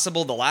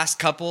Impossible, the last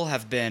couple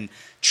have been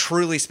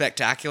truly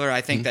spectacular.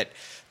 I think that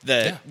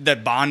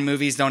the Bond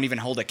movies don't even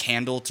hold a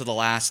candle to the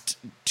last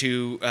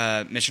 2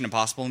 Mission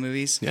Impossible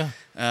movies. Yeah.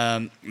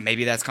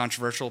 Maybe that's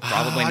controversial.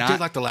 Probably not. I did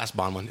like the last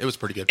Bond one. It was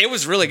pretty good. It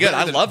was really good.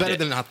 I loved it. Better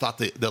than I thought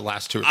the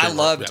last 2 or 3 I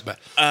loved it.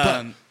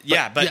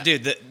 But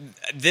dude,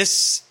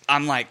 this,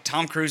 I'm like,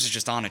 Tom Cruise is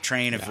just on a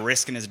train of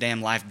risking his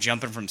damn life,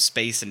 jumping from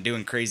space and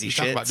doing crazy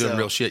shit. Talk about doing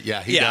real shit.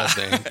 Yeah, he does,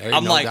 man.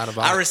 I'm like,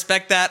 I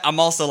respect that. I'm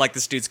also like,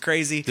 this dude's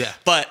crazy. Yeah.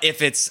 But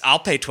if I'll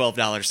pay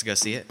 $12 to go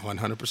see it.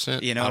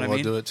 100%. You know what I mean? I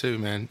will do it too,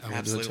 man. I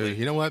will do it too.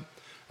 You know what?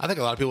 I think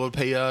a lot of people would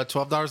pay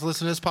 $12 to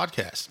listen to this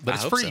podcast. But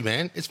it's free,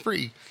 man. It's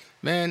free.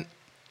 Man,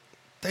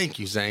 thank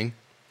you, Zane.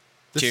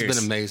 This has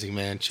been amazing,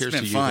 man. Cheers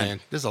to you,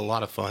 man. This is a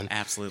lot of fun.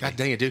 Absolutely. God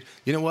dang it, dude.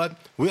 You know what?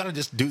 We ought to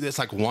just do this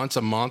like once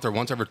a month or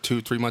once every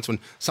 2-3 months when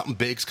something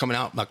big's coming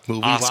out, like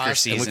movie-wise. Oscar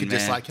season, and we could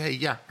just like, hey,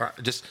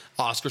 just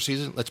Oscar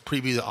season. Let's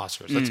preview the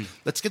Oscars.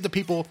 Let's give the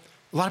people,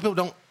 a lot of people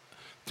don't,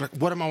 like,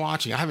 what am I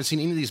watching? I haven't seen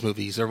any of these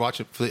movies. They're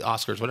watching for the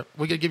Oscars.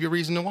 We got to give you a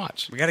reason to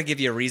watch. We got to give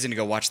you a reason to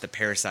go watch the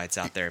Parasites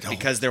out there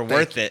because they're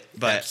worth it.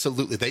 But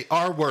absolutely. They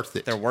are worth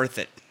it. They're worth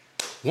it.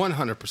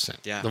 100%.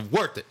 Yeah. They're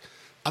worth it.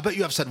 I bet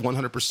you I've said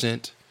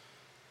 100%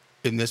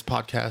 in this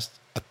podcast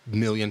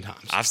 1,000,000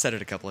 times. I've said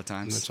it a couple of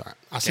times. That's all right.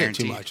 I say it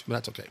too much, but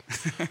that's okay.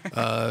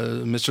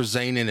 Mr.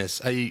 Zane Ennis.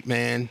 Hey,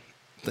 man,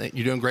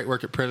 you're doing great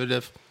work at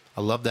Privative.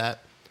 I love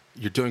that.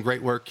 You're doing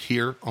great work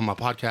here on my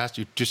podcast.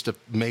 You're just an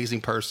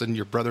amazing person.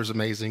 Your brother's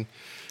amazing.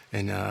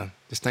 And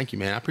just thank you,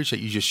 man. I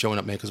appreciate you just showing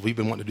up, man, because we've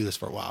been wanting to do this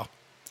for a while.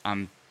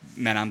 I'm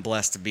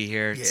blessed to be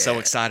here. Yeah. So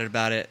excited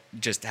about it.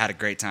 Just had a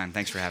great time.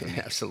 Thanks for having me.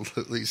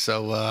 Absolutely.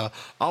 So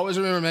always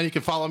remember, man, you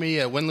can follow me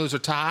at Win, Lose, or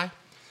Tie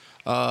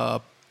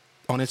on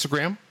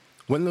Instagram.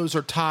 Win, Lose,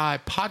 or Tie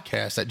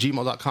podcast at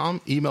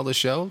gmail.com. Email the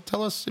show.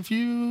 Tell us if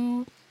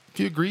you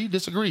agree,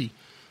 disagree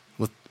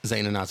with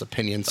Zane and I's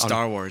opinions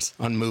Star Wars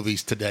on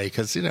movies today.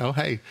 Because,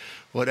 hey,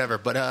 whatever.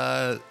 But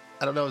I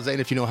don't know, Zane,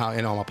 if you know how I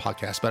end all my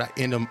podcasts, but I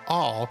end them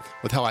all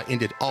with how I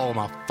ended all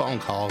my phone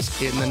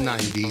calls in the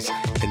 90s.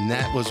 And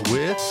that was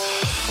with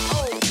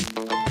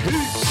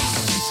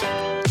peace.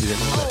 You didn't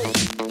know that?